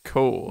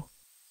cool.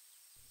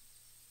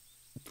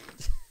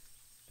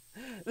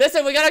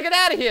 Listen, we gotta get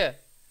out of here.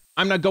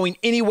 I'm not going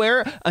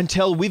anywhere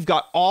until we've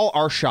got all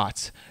our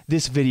shots.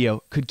 This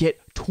video could get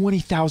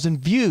 20,000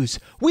 views.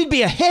 We'd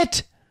be a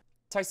hit.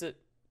 Tyson,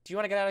 do you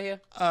want to get out of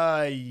here?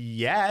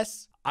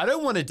 Yes. I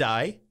don't want to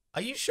die.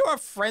 Are you sure our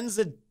friends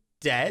are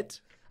dead?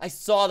 I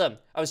saw them.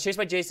 I was chased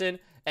by Jason,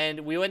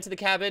 and we went to the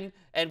cabin,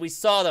 and we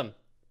saw them.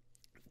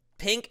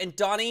 Pink and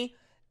Doni,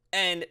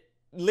 and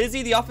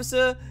Lizzie the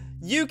officer,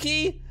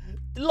 Yuki,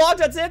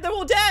 Logdotzip, they're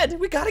all dead.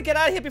 We gotta get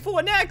out of here before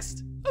we're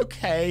next.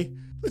 Okay,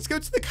 let's go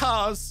to the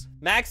cars.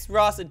 Max,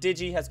 Ross, and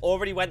Digi has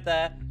already went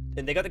there,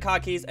 and they got the car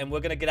keys, and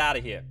we're gonna get out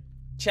of here.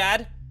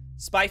 Chad,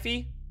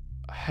 Spifey.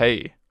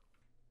 Hey.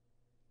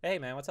 Hey,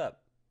 man, what's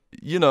up?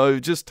 You know,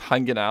 just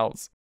hanging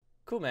out.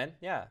 Cool, man.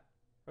 Yeah,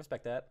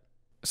 respect that.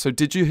 So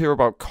did you hear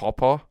about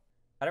Copper?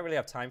 I don't really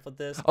have time for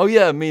this. Oh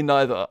yeah, me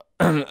neither.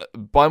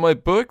 Buy my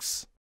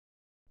books?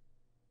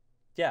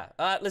 Yeah,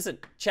 listen,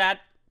 Chad,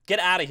 get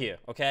out of here,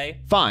 okay?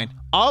 Fine,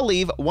 I'll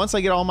leave once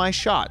I get all my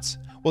shots.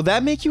 Will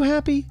that make you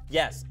happy?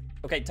 Yes.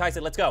 Okay,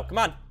 Tyson, let's go. Come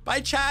on.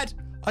 Bye, Chad.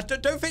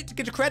 Don't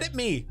forget to credit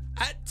me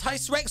at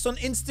TycerX on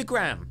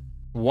Instagram.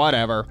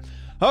 Whatever.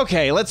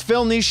 Okay, let's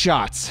film these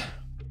shots.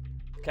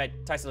 Okay,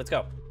 Tyson, let's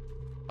go.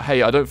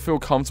 Hey, I don't feel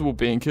comfortable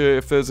being here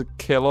if there's a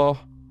killer.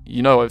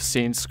 You know I've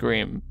seen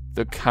Scream.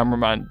 The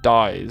cameraman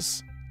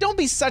dies. Don't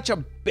be such a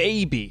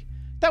baby.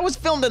 That was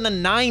filmed in the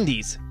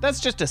 90s.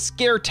 That's just a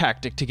scare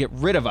tactic to get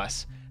rid of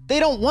us. They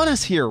don't want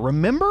us here,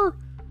 remember?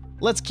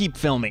 Let's keep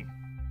filming.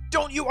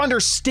 Don't you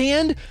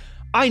understand?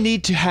 I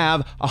need to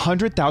have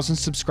 100,000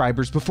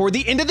 subscribers before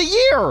the end of the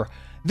year.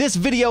 This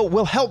video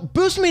will help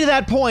boost me to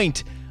that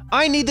point.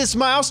 I need this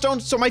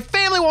milestone so my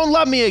family won't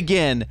love me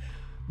again.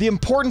 The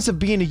importance of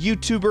being a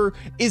YouTuber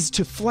is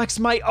to flex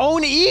my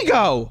own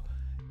ego.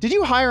 Did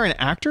you hire an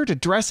actor to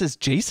dress as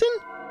Jason?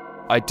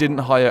 I didn't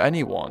hire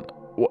anyone.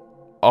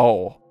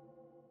 Oh.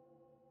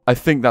 I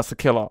think that's the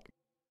killer.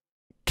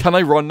 Can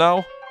I run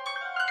now?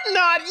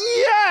 Not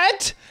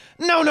yet!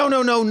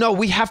 No,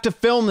 we have to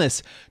film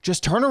this.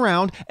 Just turn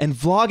around and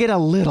vlog it a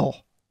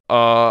little.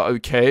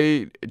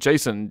 Okay.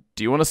 Jason,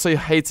 do you want to say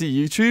hey to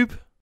YouTube?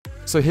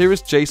 So here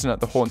is Jason at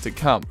the haunted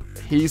camp.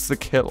 He's the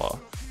killer.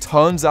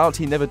 Turns out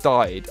he never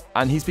died,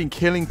 and he's been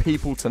killing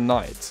people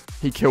tonight.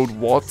 He killed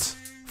what?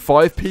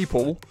 5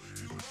 people?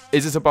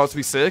 Is it about to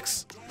be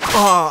 6?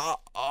 Buy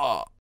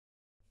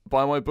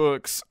my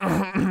books. You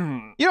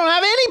don't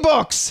have any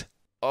books!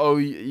 Oh,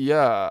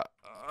 yeah.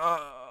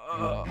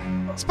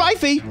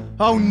 Spifey!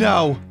 Oh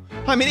no!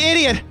 I'm an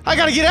idiot! I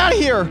gotta get out of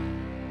here!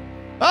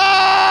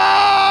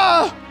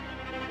 Ah!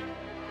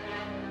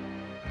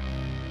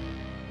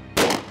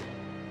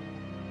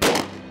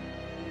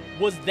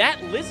 Was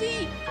that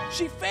Lizzie?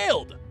 She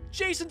failed!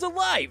 Jason's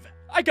alive!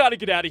 I gotta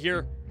get out of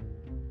here.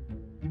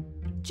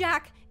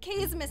 Jack,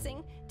 Kay is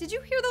missing. Did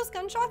you hear those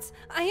gunshots?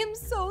 I am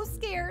so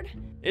scared.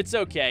 It's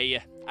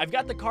okay. I've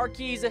got the car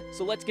keys,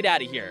 so let's get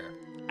out of here.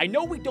 I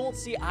know we don't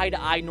see eye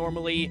to eye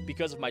normally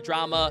because of my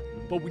drama,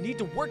 but we need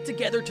to work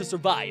together to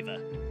survive.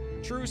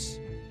 Truce?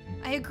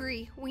 I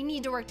agree. We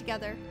need to work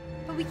together.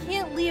 But we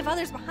can't leave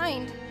others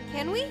behind,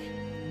 can we?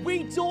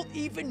 We don't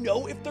even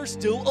know if they're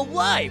still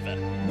alive.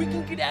 We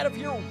can get out of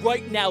here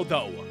right now,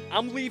 though.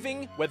 I'm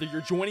leaving, whether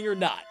you're joining or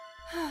not.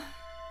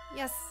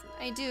 Yes,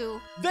 I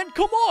do. Then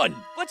come on,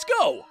 let's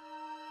go.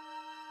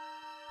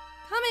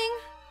 Coming.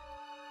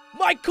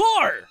 My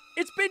car!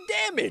 It's been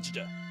damaged.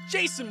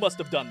 Jason must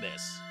have done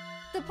this.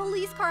 The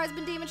police car has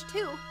been damaged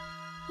too.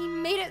 He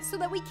made it so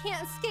that we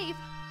can't escape.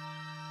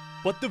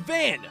 But the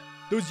van!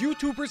 Those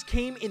YouTubers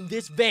came in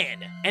this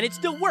van, and it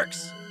still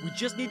works. We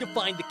just need to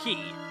find the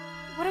key.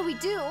 What do we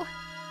do?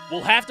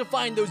 We'll have to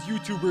find those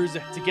YouTubers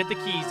to get the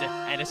keys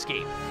and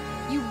escape.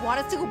 You want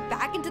us to go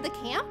back into the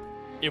camp?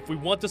 If we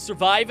want to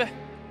survive,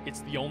 it's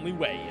the only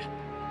way.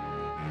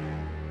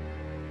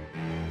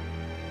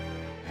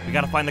 We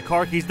gotta find the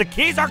car keys. The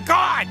keys are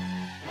gone!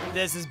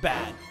 This is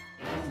bad.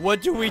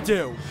 What do we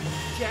do?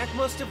 Jack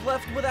must have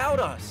left without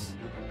us.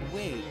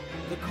 Wait,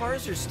 the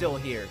cars are still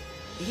here.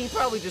 He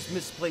probably just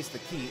misplaced the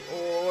key,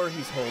 or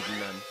he's holding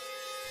them.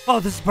 Oh,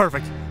 this is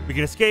perfect. We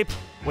can escape.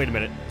 Wait a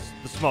minute.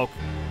 The smoke.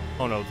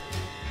 Oh no.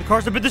 The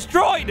cars have been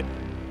destroyed!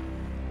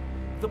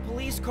 The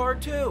police car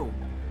too.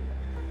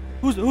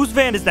 Whose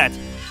van is that?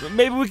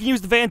 Maybe we can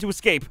use the van to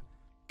escape.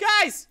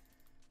 Guys!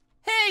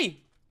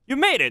 Hey! You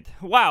made it!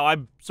 Wow,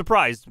 I'm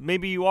surprised.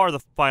 Maybe you are the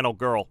final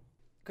girl.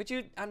 Could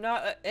you... I'm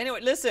not... anyway,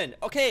 listen.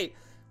 Okay,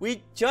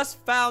 we just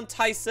found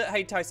Tycer.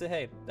 Hey, Tycer,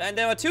 hey. And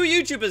there are 2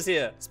 YouTubers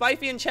here.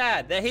 Spifey and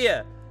Chad. They're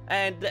here.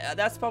 And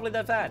that's probably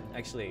their van,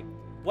 actually.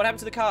 What happened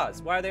to the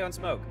cars? Why are they on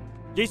smoke?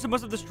 Jason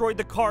must have destroyed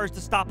the cars to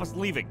stop us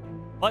leaving.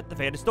 But the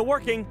van is still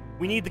working.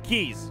 We need the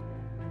keys.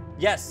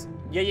 Yes.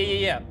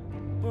 Yeah.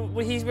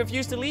 He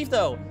refused to leave,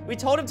 though. We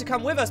told him to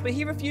come with us, but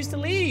he refused to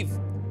leave.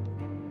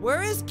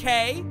 Where is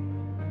Kay?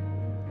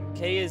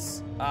 Kay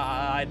is...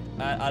 I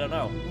don't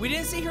know. We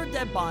didn't see her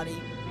dead body.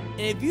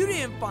 And if you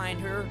didn't find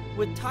her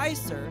with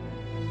Tycer,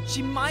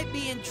 she might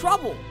be in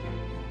trouble.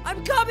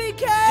 I'm coming,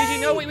 Kay! Did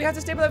you know we have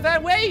to stay by the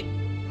van? Wait!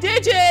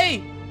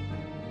 Digi!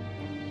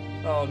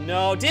 Oh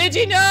no,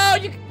 Digi, no!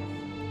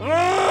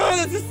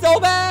 This is so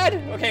bad!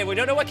 Okay, we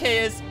don't know what Kay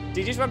is.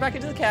 Digi's run back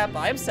into the camp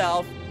by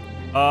himself.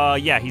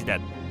 Yeah, he's dead.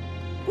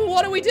 Well,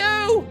 what do we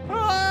do?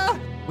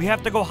 We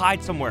have to go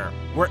hide somewhere.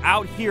 We're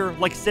out here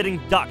like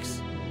sitting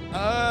ducks.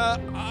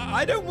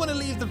 I don't want to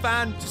leave the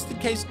van just in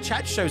case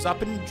Chad shows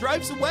up and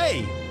drives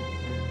away.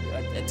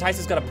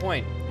 Tyson's got a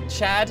point.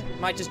 Chad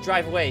might just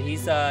drive away.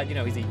 He's, you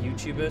know, he's a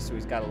YouTuber, so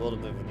he's got a little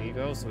bit of an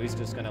ego, so he's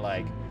just gonna,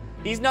 like...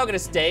 He's not gonna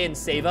stay and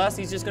save us.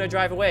 He's just gonna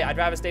drive away. I'd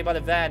rather stay by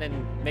the van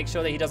and make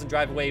sure that he doesn't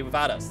drive away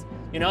without us.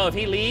 You know, if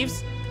he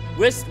leaves,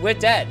 we're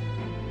dead.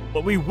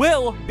 But we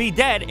will be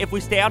dead if we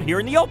stay out here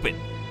in the open.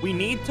 We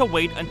need to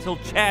wait until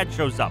Chad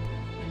shows up.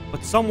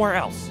 But somewhere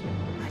else.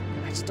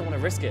 I just don't want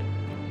to risk it.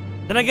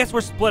 Then I guess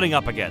we're splitting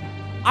up again.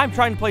 I'm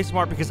trying to play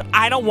smart because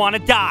I don't want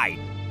to die.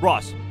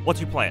 Ross,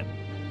 what's your plan?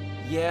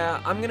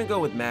 Yeah, I'm gonna go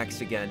with Max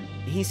again.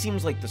 He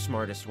seems like the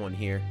smartest one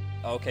here.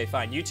 Okay,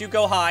 fine. You two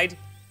go hide,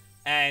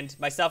 and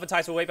myself and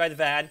Tycer will wait by the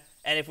van,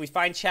 and if we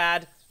find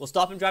Chad, we'll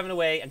stop him driving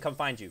away and come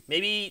find you.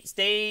 Maybe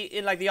stay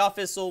in, like, the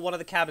office or one of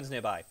the cabins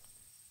nearby.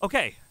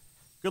 Okay.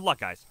 Good luck,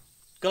 guys.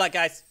 Good luck,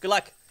 guys. Good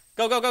luck.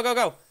 Go, go, go, go,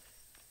 go.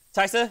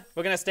 Tycer,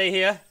 we're gonna stay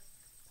here.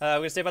 We're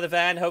gonna stay by the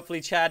van.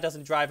 Hopefully Chad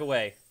doesn't drive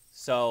away.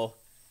 So,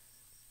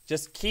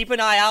 just keep an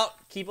eye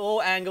out. Keep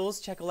all angles.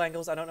 Check all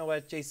angles. I don't know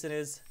where Jason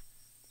is.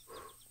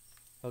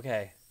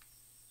 Okay.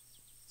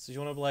 So you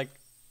wanna, like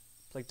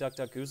play Duck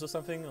Duck Goose or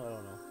something? I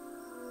don't know.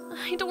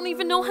 I don't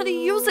even know how to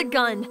use a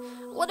gun.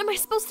 What am I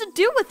supposed to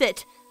do with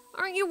it?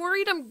 Aren't you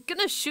worried I'm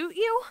gonna shoot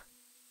you?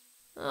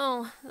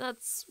 Oh,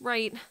 that's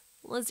right.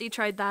 Lizzie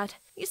tried that.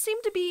 You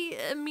seem to be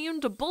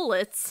immune to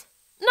bullets.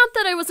 Not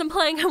that I was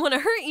implying I want to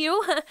hurt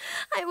you.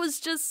 I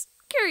was just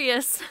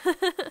curious.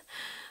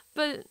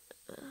 But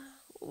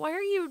why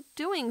are you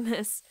doing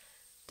this?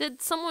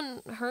 Did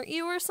someone hurt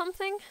you or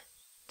something?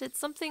 Did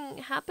something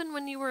happen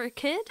when you were a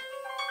kid?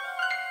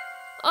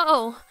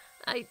 Oh,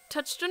 I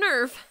touched a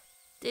nerve.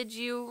 Did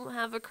you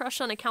have a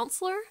crush on a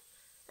counselor?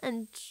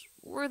 And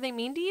were they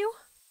mean to you?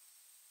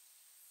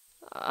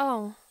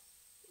 Oh,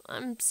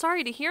 I'm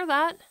sorry to hear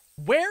that.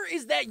 Where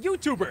is that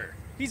YouTuber?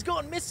 He's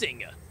gone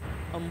missing.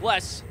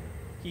 Unless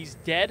He's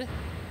dead?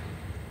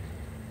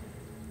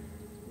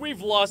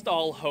 We've lost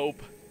all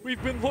hope.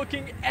 We've been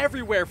looking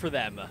everywhere for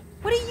them.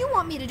 What do you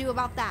want me to do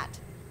about that?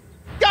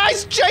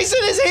 Guys, Jason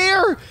is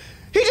here!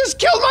 He just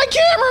killed my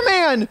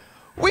cameraman!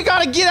 We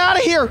gotta get out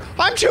of here!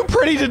 I'm too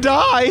pretty to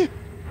die!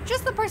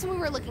 Just the person we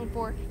were looking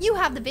for. You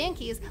have the van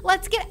keys.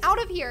 Let's get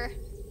out of here.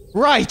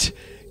 Right!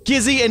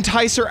 Gizzy and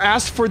Tycer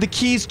asked for the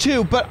keys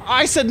too, but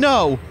I said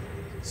no.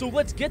 So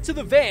let's get to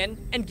the van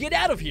and get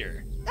out of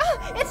here.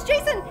 Ah, it's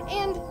Jason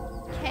and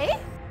Kay?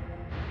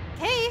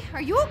 Kay,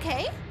 are you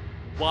okay?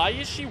 Why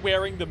is she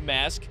wearing the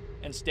mask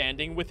and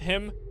standing with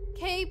him?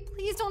 Kay,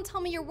 please don't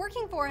tell me you're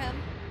working for him.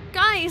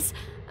 Guys,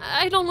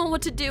 I don't know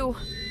what to do.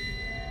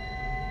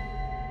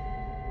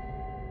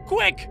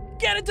 Quick,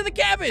 get into the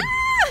cabin!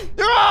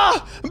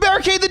 Ah!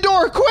 Barricade the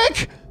door,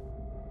 quick!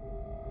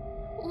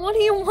 What do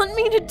you want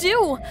me to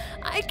do?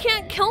 I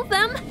can't kill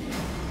them.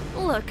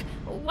 Look,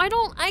 why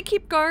don't I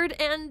keep guard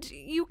and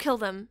you kill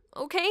them,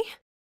 okay?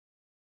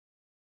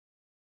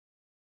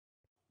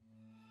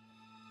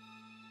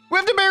 We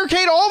have to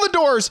barricade all the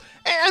doors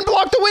and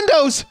block the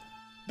windows!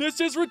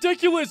 This is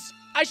ridiculous!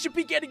 I should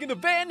be getting in the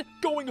van,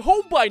 going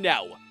home by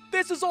now!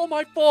 This is all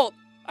my fault!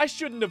 I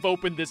shouldn't have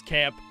opened this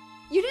camp.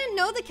 You didn't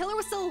know the killer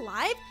was still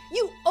alive?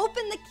 You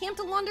opened the camp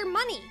to launder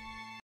money.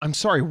 I'm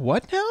sorry,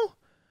 what now?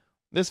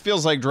 This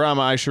feels like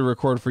drama I should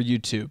record for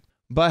YouTube,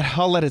 but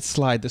I'll let it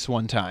slide this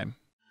one time.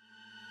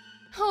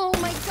 Oh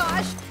my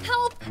gosh,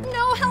 help,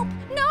 no, help,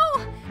 no!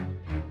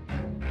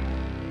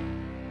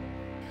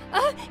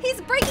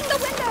 He's breaking the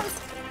windows!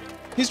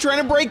 He's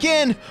trying to break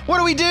in! What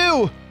do we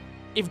do?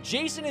 If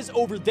Jason is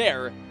over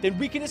there, then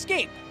we can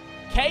escape.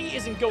 Kay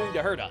isn't going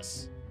to hurt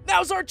us.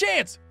 Now's our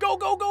chance! Go,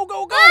 go, go,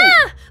 go, go!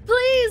 Ah!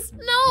 Please,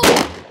 no!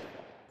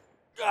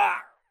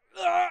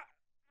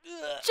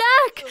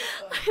 Jack!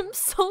 I'm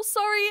so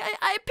sorry.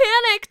 I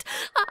panicked.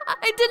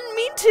 I didn't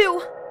mean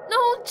to.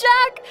 No,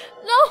 Jack!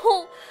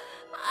 No!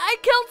 I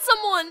killed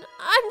someone.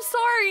 I'm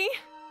sorry.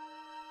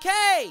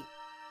 Kay!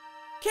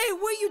 Kay,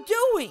 what are you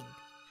doing?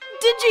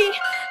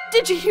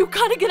 Digi, you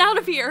gotta get out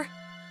of here.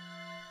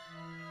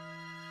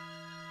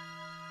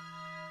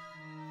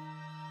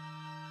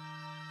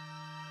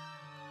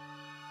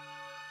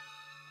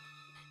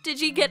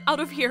 Digi, get out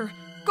of here.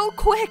 Go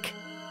quick.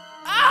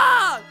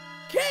 Ah!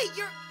 Kay,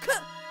 you're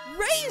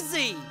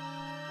crazy!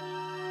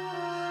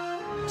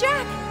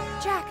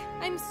 Jack,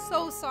 I'm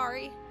so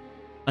sorry.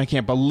 I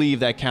can't believe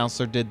that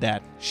counselor did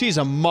that. She's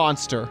a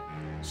monster.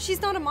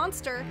 She's not a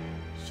monster.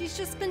 She's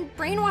just been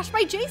brainwashed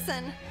by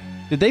Jason.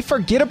 Did they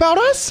forget about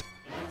us?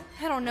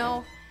 I don't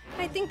know.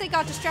 I think they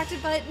got distracted,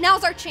 but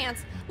now's our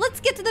chance. Let's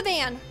get to the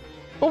van.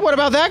 But what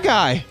about that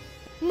guy?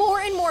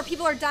 More and more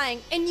people are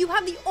dying, and you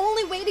have the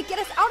only way to get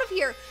us out of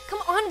here. Come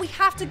on, we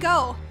have to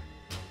go.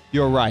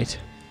 You're right.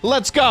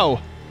 Let's go!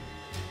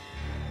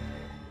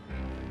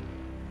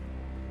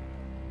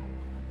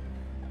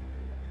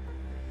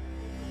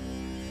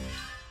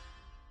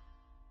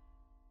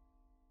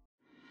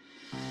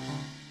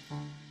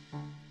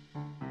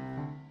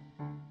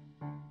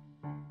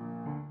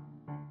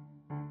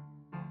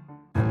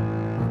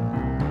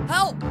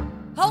 Help!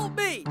 Help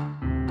me!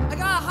 I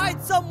gotta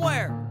hide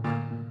somewhere!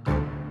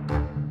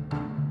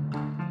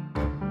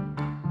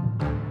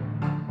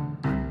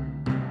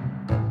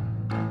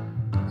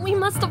 We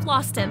must have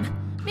lost him.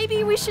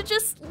 Maybe we should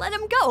just let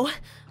him go.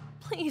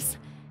 Please,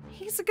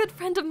 he's a good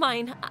friend of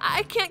mine.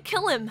 I can't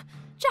kill him.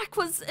 Jack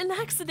was an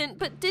accident,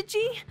 but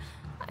Digi?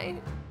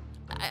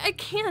 I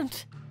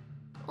can't.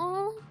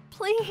 Oh,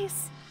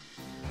 please.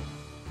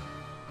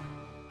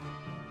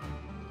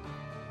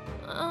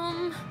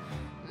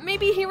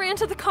 Maybe he ran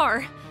to the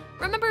car.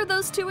 Remember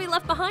those two we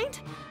left behind?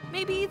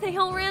 Maybe they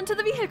all ran to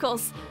the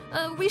vehicles.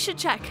 We should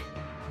check.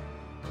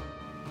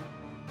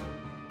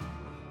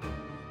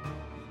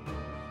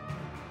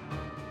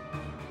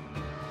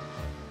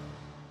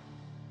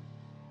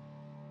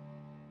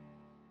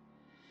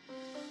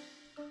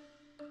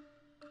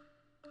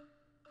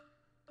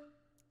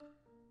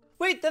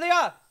 Wait, there they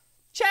are!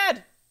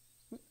 Chad!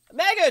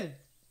 Megan!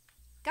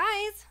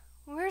 Guys,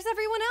 where's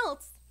everyone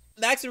else?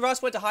 Max and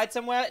Ross went to hide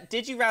somewhere,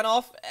 Digi ran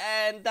off,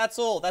 and that's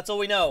all. That's all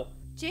we know.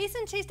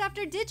 Jason chased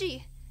after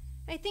Digi.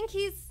 I think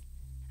he's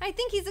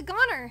a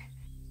goner.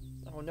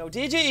 Oh no,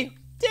 Digi!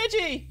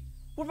 Digi!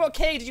 What about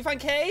Kay? Did you find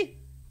Kay?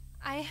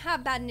 I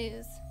have bad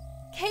news.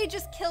 Kay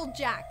just killed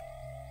Jack.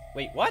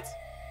 Wait, what?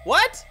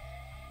 What?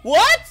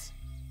 What?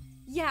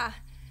 Yeah,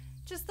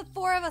 just the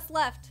 4 of us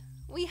left.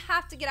 We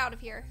have to get out of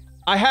here.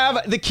 I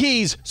have the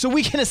keys, so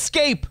we can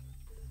escape!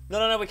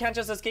 No, we can't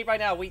just escape right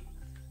now.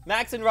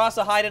 Max and Ross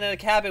are hiding in a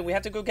cabin. We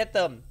have to go get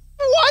them.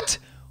 What?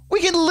 We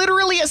can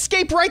literally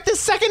escape right this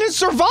second and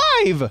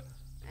survive!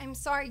 I'm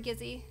sorry,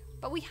 Gizzy,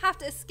 but we have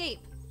to escape.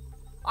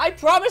 I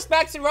promised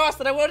Max and Ross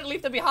that I wouldn't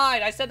leave them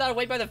behind. I said that I'd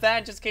wait by the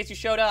van just in case you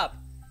showed up.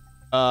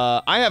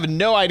 I have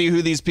no idea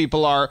who these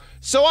people are,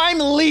 so I'm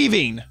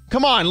leaving!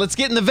 Come on, let's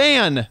get in the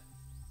van!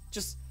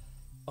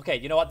 Okay,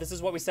 you know what? This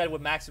is what we said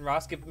with Max and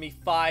Ross. Give me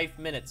 5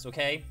 minutes,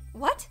 okay?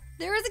 What?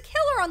 There is a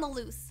killer on the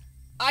loose.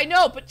 I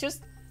know, but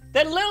just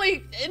They're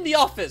literally in the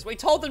office. We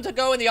told them to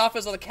go in the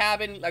office or the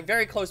cabin, like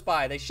very close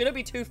by. They shouldn't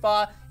be too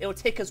far. It will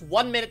take us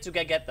 1 minute to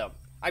get them.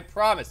 I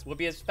promise. We'll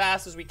be as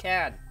fast as we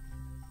can.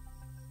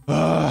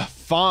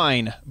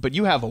 Fine, but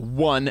you have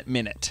 1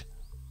 minute.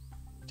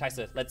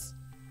 Tycer, let's...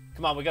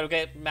 Come on, we gotta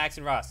get Max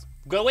and Ross.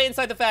 Go wait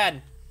inside the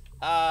van.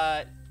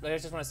 I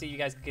just want to see you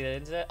guys get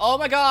into it. Oh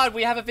my god,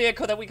 we have a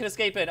vehicle that we can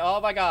escape in.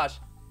 Oh my gosh.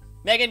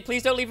 Megan,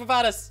 please don't leave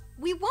without us.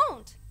 We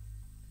won't.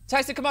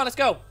 Tycer, come on, let's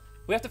go.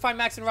 We have to find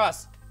Max and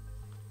Ross.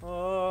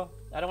 Oh,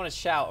 I don't want to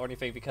shout or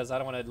anything because I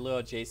don't want to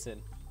lure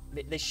Jason.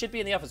 They should be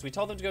in the office. We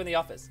told them to go in the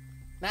office.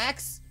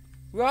 Max?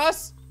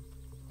 Ross?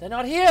 They're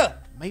not here.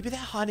 Maybe they're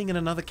hiding in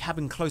another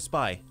cabin close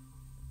by.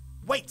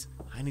 Wait,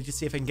 I need to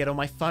see if I can get on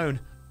my phone.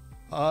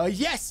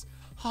 Yes.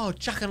 Oh,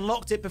 Jack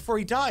unlocked it before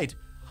he died.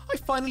 I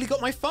finally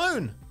got my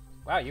phone.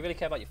 Wow, you really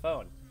care about your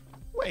phone.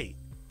 Wait,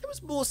 there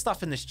was more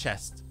stuff in this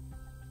chest.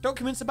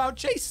 Documents about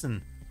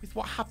Jason, with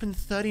what happened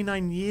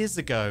 39 years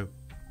ago.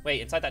 Wait,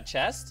 inside that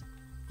chest?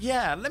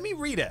 Yeah, let me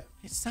read it.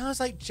 It sounds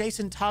like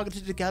Jason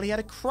targeted a girl he had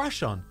a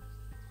crush on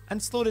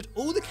and slaughtered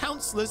all the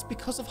counselors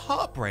because of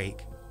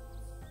heartbreak.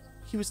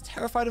 He was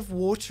terrified of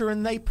water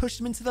and they pushed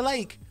him into the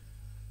lake.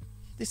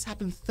 This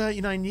happened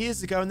 39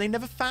 years ago and they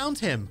never found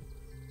him.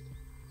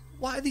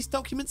 Why are these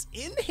documents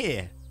in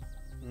here?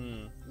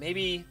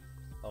 Maybe...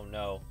 Oh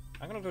no.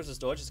 I'm gonna close this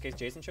door just in case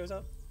Jason shows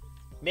up.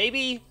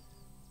 Maybe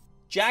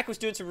Jack was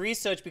doing some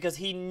research because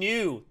he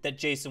knew that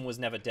Jason was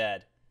never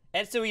dead.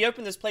 And so he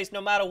opened this place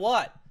no matter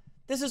what.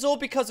 This is all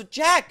because of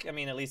Jack. I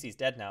mean, at least he's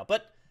dead now.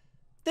 But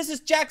this is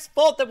Jack's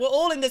fault that we're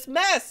all in this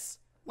mess.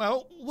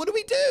 Well, what do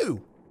we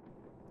do?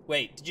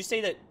 Wait, did you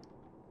say that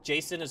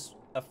Jason is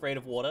afraid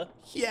of water?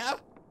 Yeah,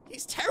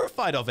 he's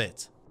terrified of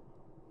it.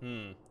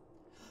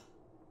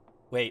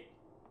 Wait,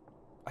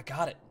 I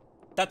got it.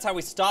 That's how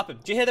we stop him.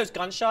 Do you hear those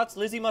gunshots?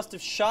 Lizzie must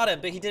have shot him,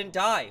 but he didn't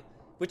die.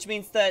 Which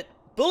means that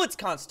bullets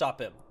can't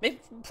stop him.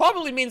 It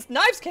probably means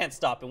knives can't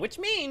stop him, which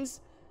means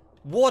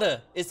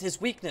water is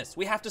his weakness.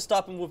 We have to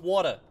stop him with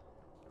water.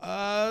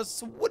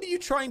 So what are you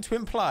trying to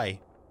imply?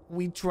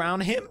 We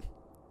drown him?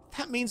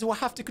 That means we'll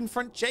have to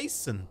confront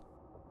Jason.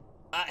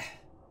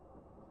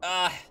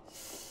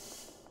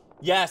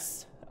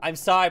 Yes. I'm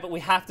sorry, but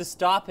we have to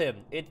stop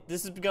him.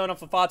 This has been going on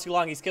for far too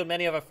long. He's killed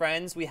many of our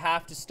friends. We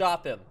have to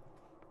stop him.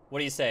 What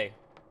do you say?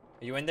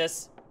 Are you in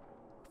this?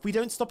 If we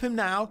don't stop him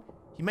now,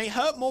 he may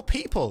hurt more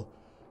people.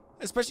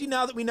 Especially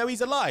now that we know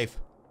he's alive.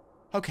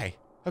 Okay.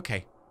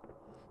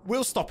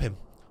 We'll stop him.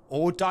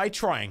 Or die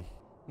trying.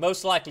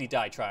 Most likely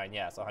die trying,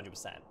 yes,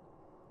 100%.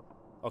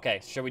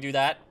 Okay, shall we do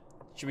that?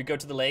 Should we go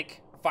to the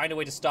lake? Find a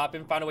way to stop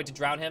him? Find a way to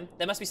drown him?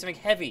 There must be something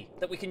heavy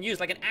that we can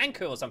use, like an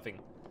anchor or something.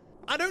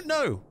 I don't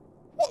know.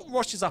 What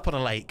washes up on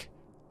a lake?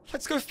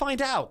 Let's go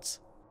find out.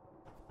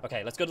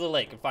 Okay, let's go to the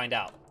lake and find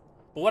out.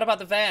 But what about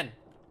the van?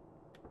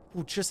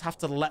 We'll just have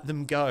to let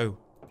them go.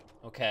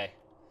 Okay.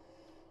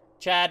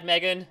 Chad,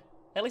 Megan,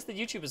 at least the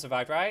YouTuber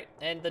survived, right?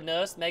 And the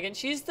nurse, Megan,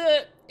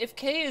 if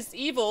Kay is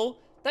evil,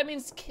 that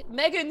means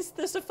Megan's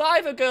the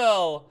survivor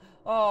girl.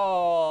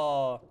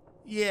 Oh.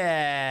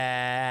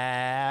 Yeah.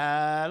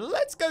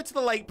 Let's go to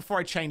the lake before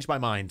I change my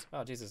mind.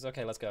 Oh, Jesus.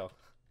 Okay, let's go.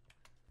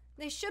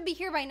 They should be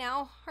here by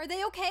now. Are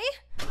they okay?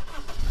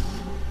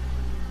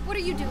 What are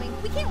you doing?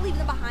 We can't leave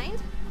them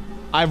behind.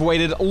 I've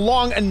waited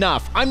long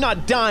enough. I'm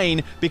not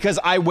dying because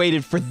I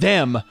waited for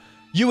them.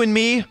 You and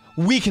me,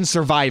 we can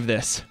survive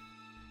this.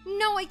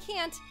 No, I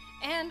can't.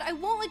 And I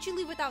won't let you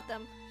leave without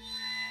them.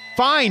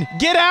 Fine,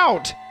 get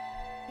out!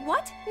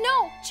 What?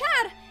 No,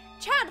 Chad!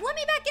 Chad, let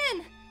me back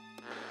in!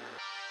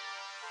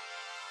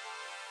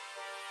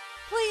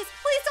 Please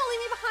don't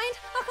leave me behind.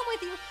 I'll come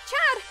with you.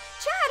 Chad!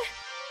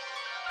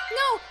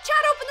 No,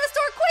 Chad, open this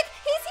door quick!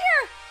 He's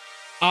here!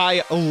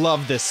 I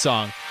love this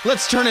song.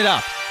 Let's turn it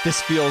up.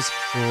 This feels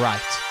right.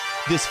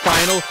 This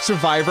final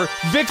survivor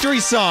victory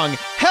song.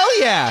 Hell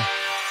yeah!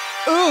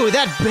 Ooh,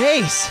 that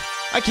bass.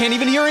 I can't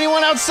even hear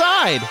anyone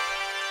outside.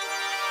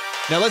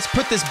 Now let's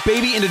put this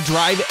baby into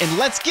drive and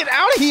let's get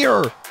out of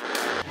here.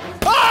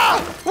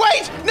 Ah!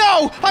 Wait!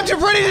 No! I'm too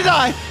pretty to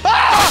die!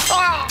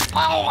 Ah!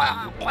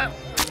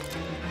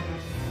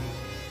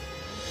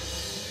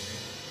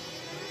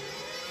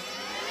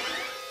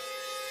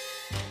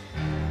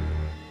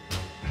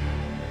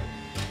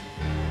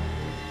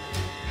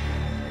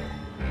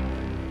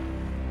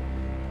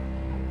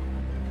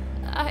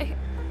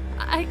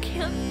 I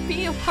can't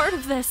be a part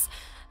of this.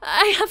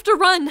 I have to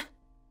run.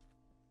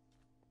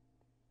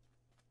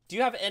 Do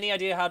you have any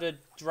idea how to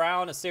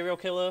drown a serial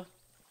killer?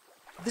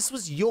 This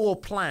was your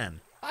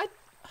plan. I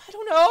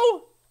don't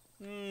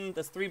know.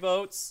 There's 3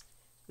 boats.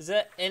 Is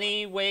there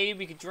any way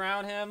we could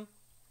drown him?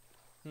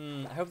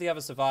 I hope the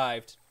others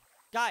survived.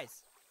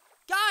 Guys!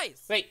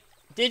 Wait,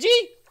 Digi,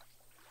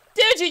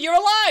 you're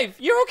alive!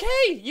 You're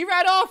okay! You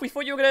ran off! We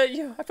thought you were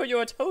gonna... I thought you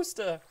were a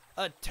toaster.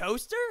 A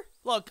toaster?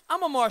 Look,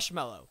 I'm a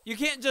marshmallow. You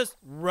can't just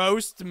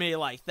roast me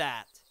like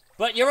that.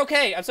 But you're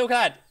okay. I'm so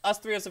glad. Us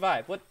 3 have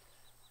survived. What?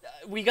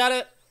 We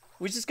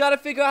just gotta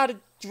figure out how to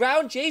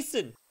drown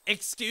Jason.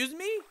 Excuse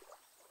me?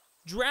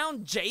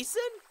 Drown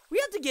Jason? We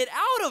have to get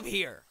out of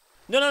here.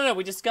 No.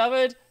 We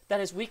discovered that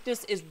his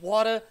weakness is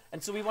water,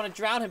 and so we want to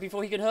drown him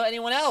before he can hurt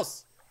anyone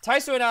else.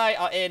 Tycer and I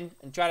are in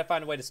and trying to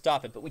find a way to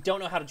stop him, but we don't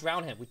know how to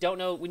drown him. We don't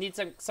know. We need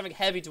something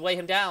heavy to weigh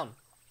him down.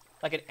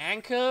 Like an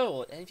anchor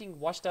or anything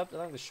washed up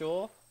along the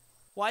shore.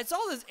 Well, I saw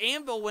this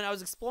anvil when I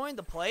was exploring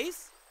the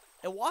place.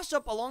 It washed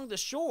up along the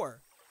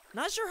shore.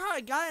 Not sure how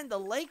it got in the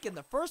lake in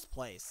the first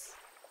place.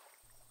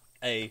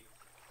 An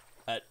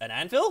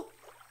anvil?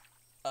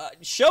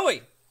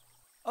 Showy.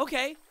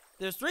 Okay,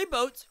 there's 3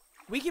 boats.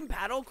 We can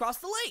paddle across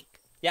the lake.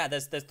 Yeah,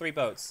 there's 3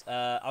 boats.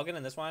 I'll get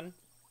in this one.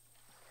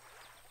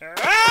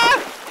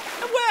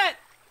 Ah! I'm wet!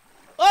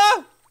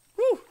 Oh!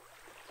 Whew!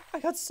 I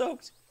got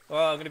soaked.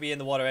 Well, I'm gonna be in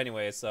the water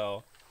anyway,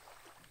 so...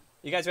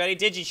 You guys ready?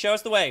 Digi, show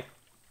us the way.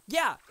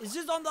 Yeah, it's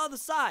just on the other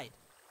side.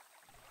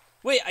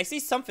 Wait, I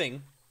see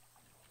something.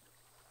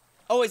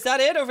 Oh, is that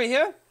it over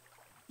here?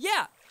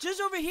 Yeah,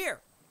 just over here.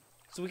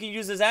 So we can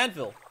use this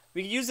anvil.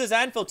 We can use this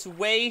anvil to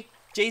weigh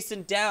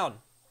Jason down.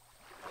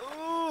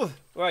 Ooh.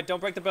 Alright, don't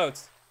break the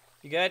boats.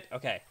 You good?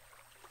 Okay.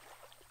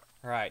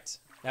 Alright.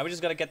 Now we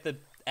just gotta get the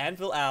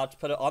anvil out,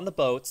 put it on the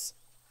boats,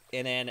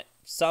 and then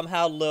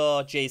somehow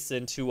lure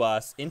Jason to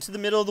us into the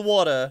middle of the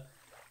water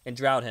and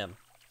drown him.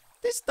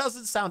 This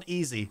doesn't sound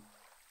easy.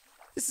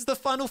 This is the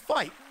final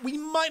fight. We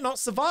might not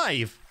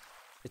survive.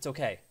 It's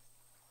okay.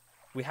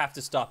 We have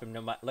to stop him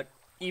no matter, like,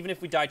 even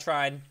if we die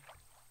trying,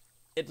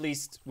 at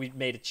least we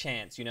made a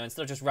chance, you know,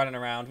 instead of just running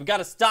around. We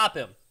gotta stop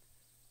him.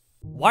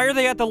 Why are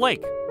they at the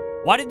lake?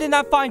 Why did they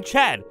not find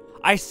Chad?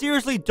 I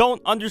seriously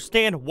don't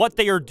understand what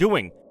they are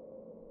doing.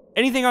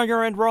 Anything on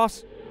your end,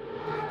 Ross?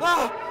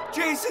 Ah!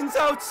 Jason's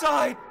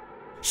outside!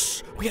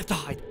 Shh! We have to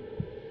hide.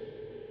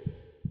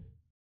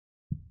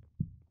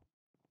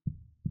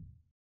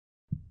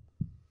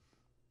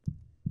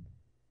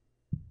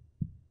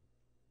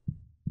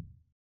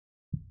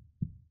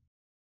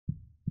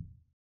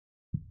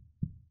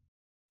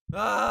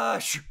 Ah,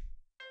 shh!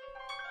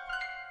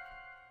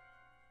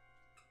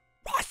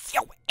 Ross,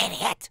 you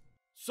idiot!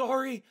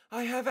 Sorry,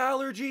 I have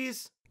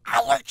allergies.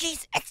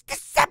 Allergies? It's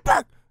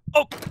December!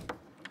 Oh!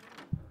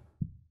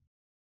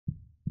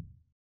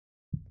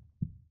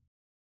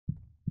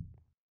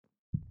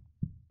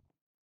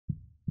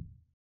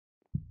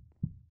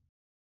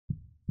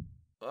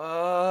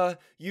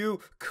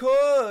 You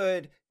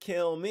could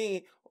kill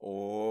me,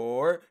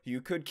 or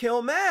you could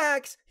kill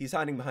Max. He's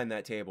hiding behind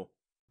that table.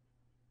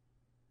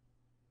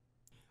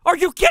 Are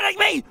you kidding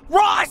me?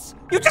 Ross!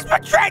 You just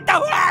betrayed the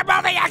horror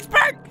movie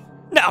expert!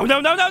 No, no,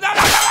 no, no, no,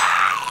 no,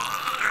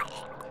 no!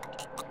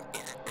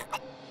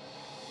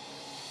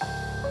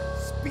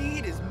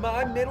 Speed is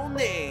my middle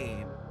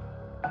name.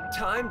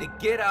 Time to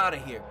get out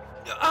of here.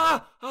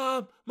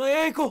 My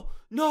ankle!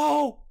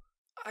 No!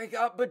 I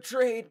got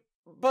betrayed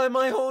by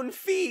my own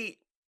feet.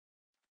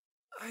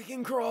 I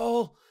can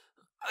crawl.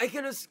 I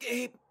can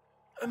escape.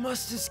 I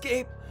must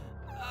escape.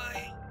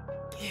 I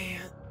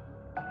can't.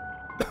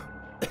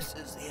 This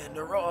is the end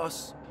of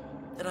Ross.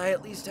 Did I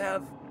at least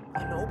have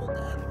a noble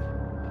death?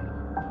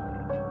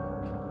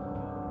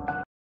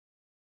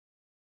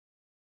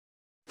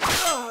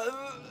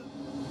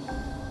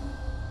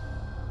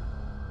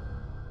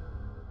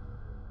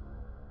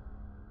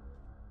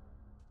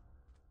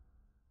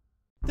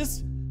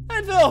 This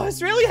anvil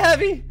is really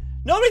heavy.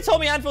 Nobody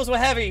told me anvils were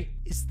heavy.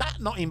 Is that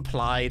not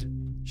implied?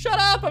 Shut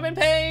up, I'm in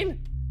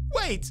pain.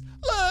 Wait,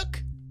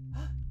 look.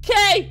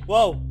 Kay!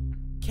 Whoa.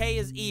 Kay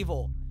is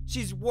evil.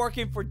 She's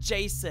working for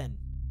Jason.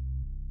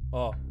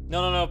 Oh,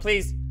 no,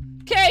 please.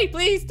 Kay,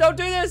 please, don't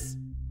do this.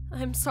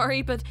 I'm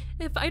sorry, but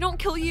if I don't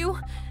kill you,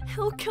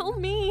 he'll kill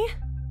me.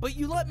 But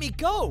you let me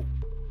go.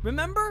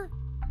 Remember?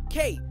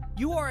 Kay,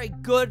 you are a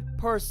good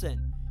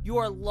person. You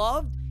are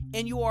loved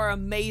and you are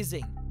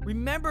amazing.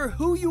 Remember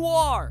who you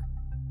are.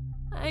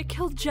 I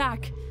killed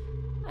Jack.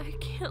 I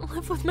can't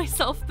live with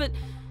myself, but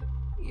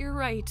you're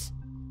right.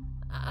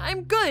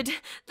 I'm good.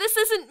 This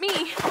isn't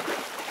me.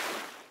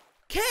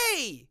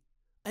 Kay!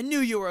 I knew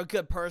you were a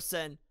good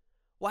person.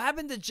 What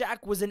happened to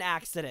Jack was an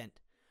accident.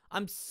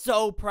 I'm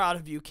so proud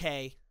of you,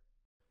 Kay.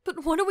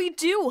 But what do we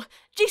do?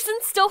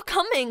 Jason's still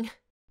coming.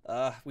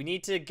 We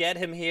need to get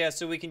him here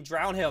so we can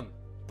drown him.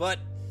 But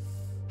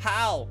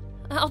how?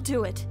 I'll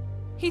do it.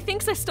 He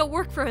thinks I still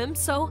work for him,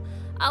 so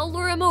I'll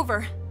lure him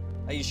over.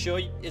 Are you sure?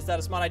 Is that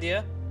a smart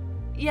idea?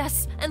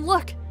 Yes, and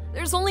look,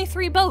 there's only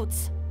 3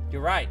 boats.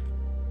 You're right.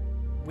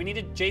 We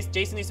needed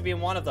Jason needs to be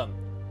in one of them.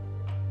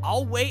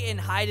 I'll wait and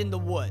hide in the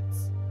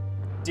woods.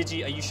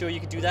 Digi, are you sure you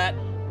could do that?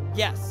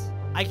 Yes,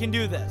 I can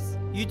do this.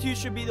 You two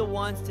should be the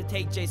ones to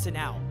take Jason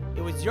out.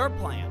 It was your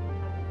plan.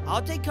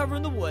 I'll take cover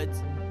in the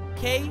woods.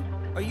 Kay,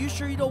 are you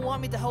sure you don't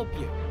want me to help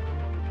you?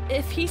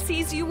 If he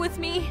sees you with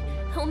me,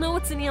 he'll know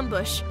it's an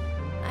ambush.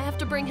 I have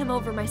to bring him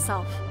over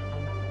myself.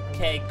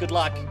 Okay, good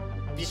luck.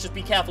 Just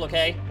be careful,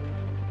 okay?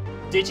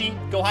 Digi,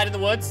 go hide in the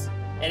woods.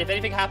 And if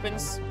anything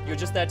happens, you're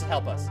just there to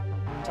help us.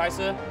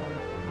 Tycer,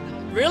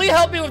 really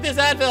help me with this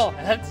anvil.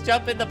 Let's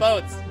jump in the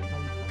boats.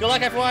 Good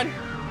luck, everyone.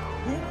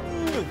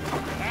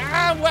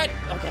 I'm wet.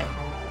 Okay.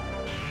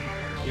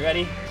 You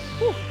ready?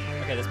 Whew.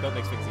 Okay, this boat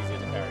makes things easier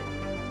to carry.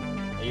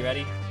 Are you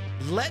ready?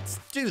 Let's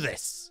do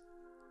this.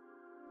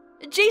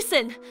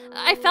 Jason!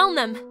 I found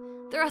them.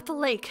 They're at the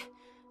lake.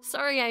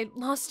 Sorry I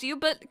lost you,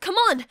 but come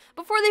on,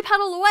 before they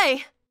paddle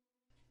away.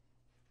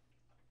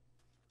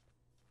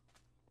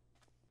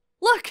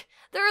 Look,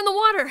 they're in the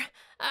water.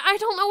 I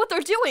don't know what they're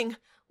doing.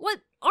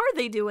 What are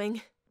they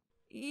doing?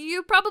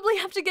 You probably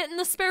have to get in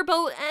the spare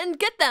boat and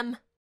get them.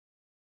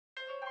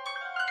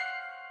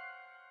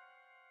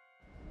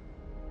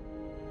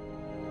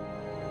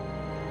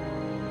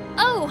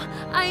 Oh,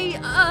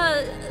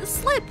 I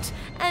slipped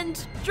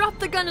and dropped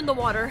the gun in the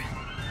water.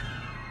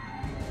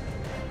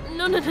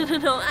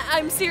 No,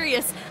 I'm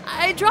serious.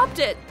 I dropped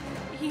it.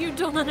 You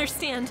don't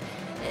understand.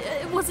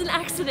 It was an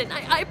accident,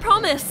 I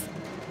promise.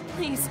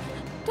 Please,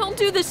 don't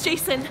do this,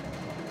 Jason.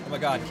 Oh my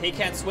god, Kay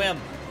can't swim.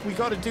 We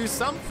gotta do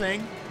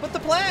something. What's the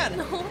plan?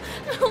 No,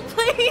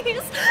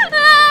 please.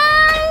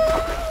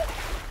 Ah!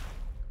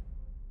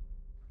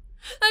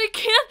 I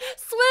can't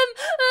swim.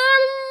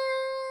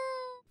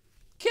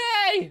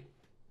 Kay!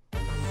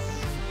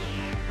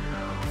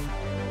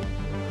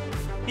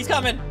 He's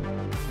coming.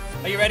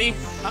 Are you ready?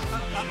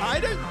 I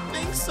don't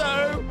think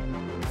so.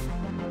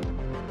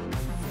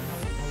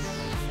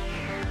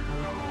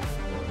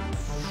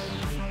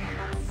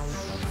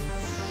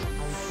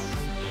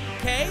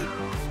 Kay?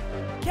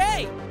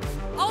 Kay!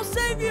 I'll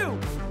save you!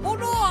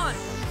 Hold on!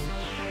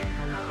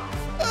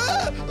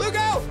 Look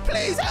out!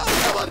 Please help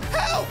someone!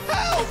 Help!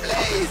 Help!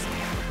 Please!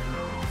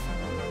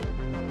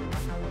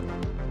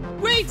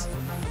 Wait!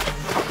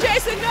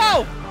 Jason,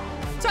 no!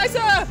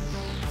 Tycer!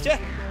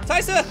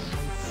 Tycer!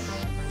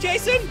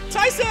 Jason!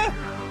 Tycer!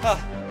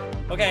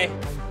 Okay.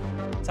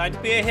 Time to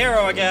be a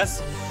hero, I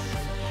guess.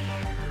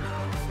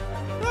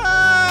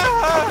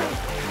 Ah!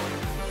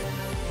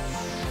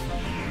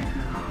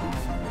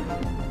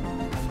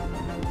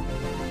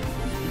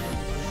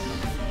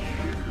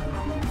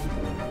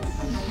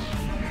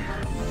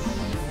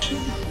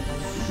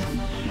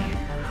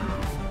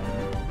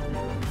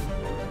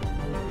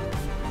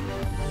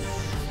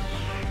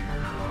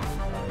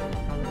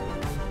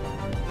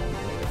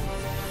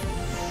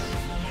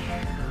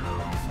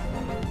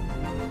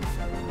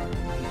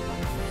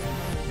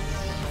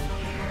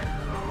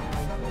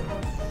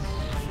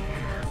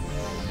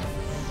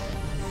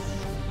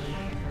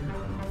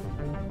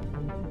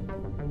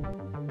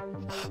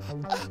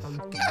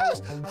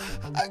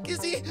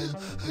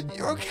 Gizzy,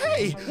 you're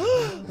okay.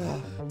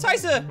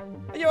 Tycer,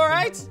 are you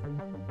alright?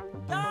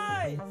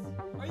 Guys!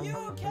 Are you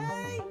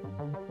okay?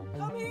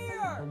 Come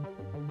here!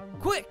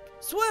 Quick,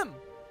 swim!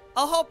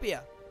 I'll help you.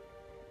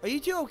 Are you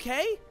two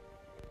okay?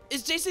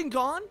 Is Jason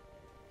gone?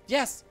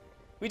 Yes,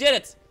 we did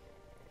it.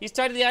 He's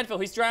tied to the anvil,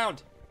 he's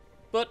drowned.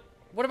 But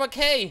what about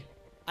Kay?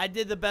 I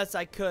did the best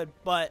I could,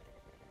 but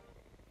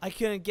I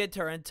couldn't get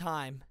to her in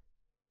time.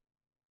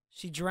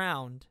 She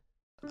drowned.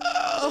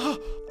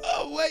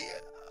 Oh wait.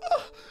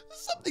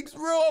 Something's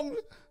wrong.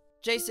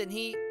 Jason,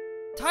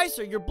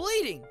 Tycer, you're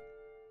bleeding.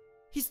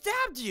 He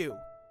stabbed you.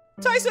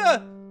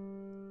 Tycer!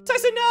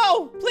 Tycer,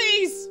 no!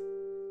 Please!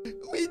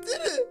 We did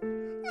it.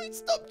 We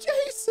stopped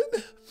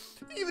Jason.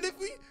 Even if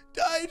we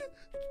died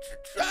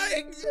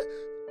trying.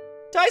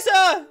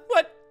 Tycer!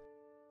 What?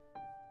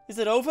 Is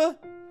it over?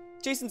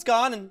 Jason's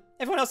gone and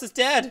everyone else is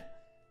dead.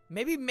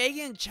 Maybe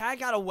Megan and Chad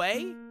got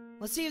away?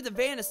 Let's see if the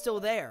van is still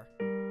there.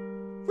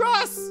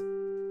 Ross!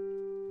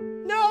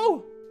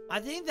 No! I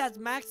think that's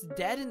Max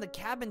dead in the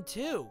cabin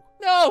too.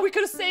 No, we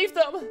could have saved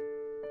them!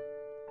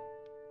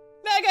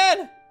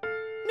 Megan!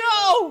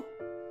 No!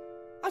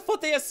 I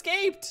thought they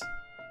escaped!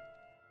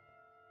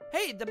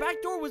 Hey, the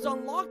back door was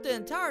unlocked the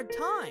entire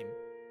time.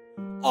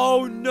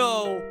 Oh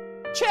no!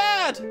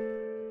 Chad!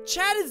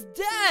 Chad is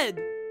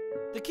dead!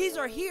 The keys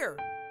are here,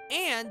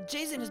 and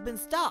Jason has been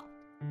stopped.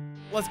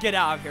 Let's get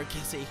out of here,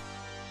 Gizzy.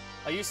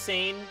 Are you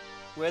saying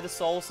we're the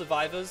sole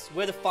survivors?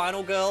 We're the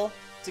final girl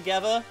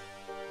together?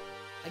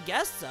 I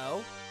guess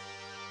so.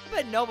 I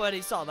bet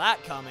nobody saw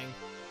that coming.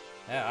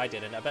 Yeah, I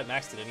didn't. I bet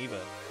Max didn't either.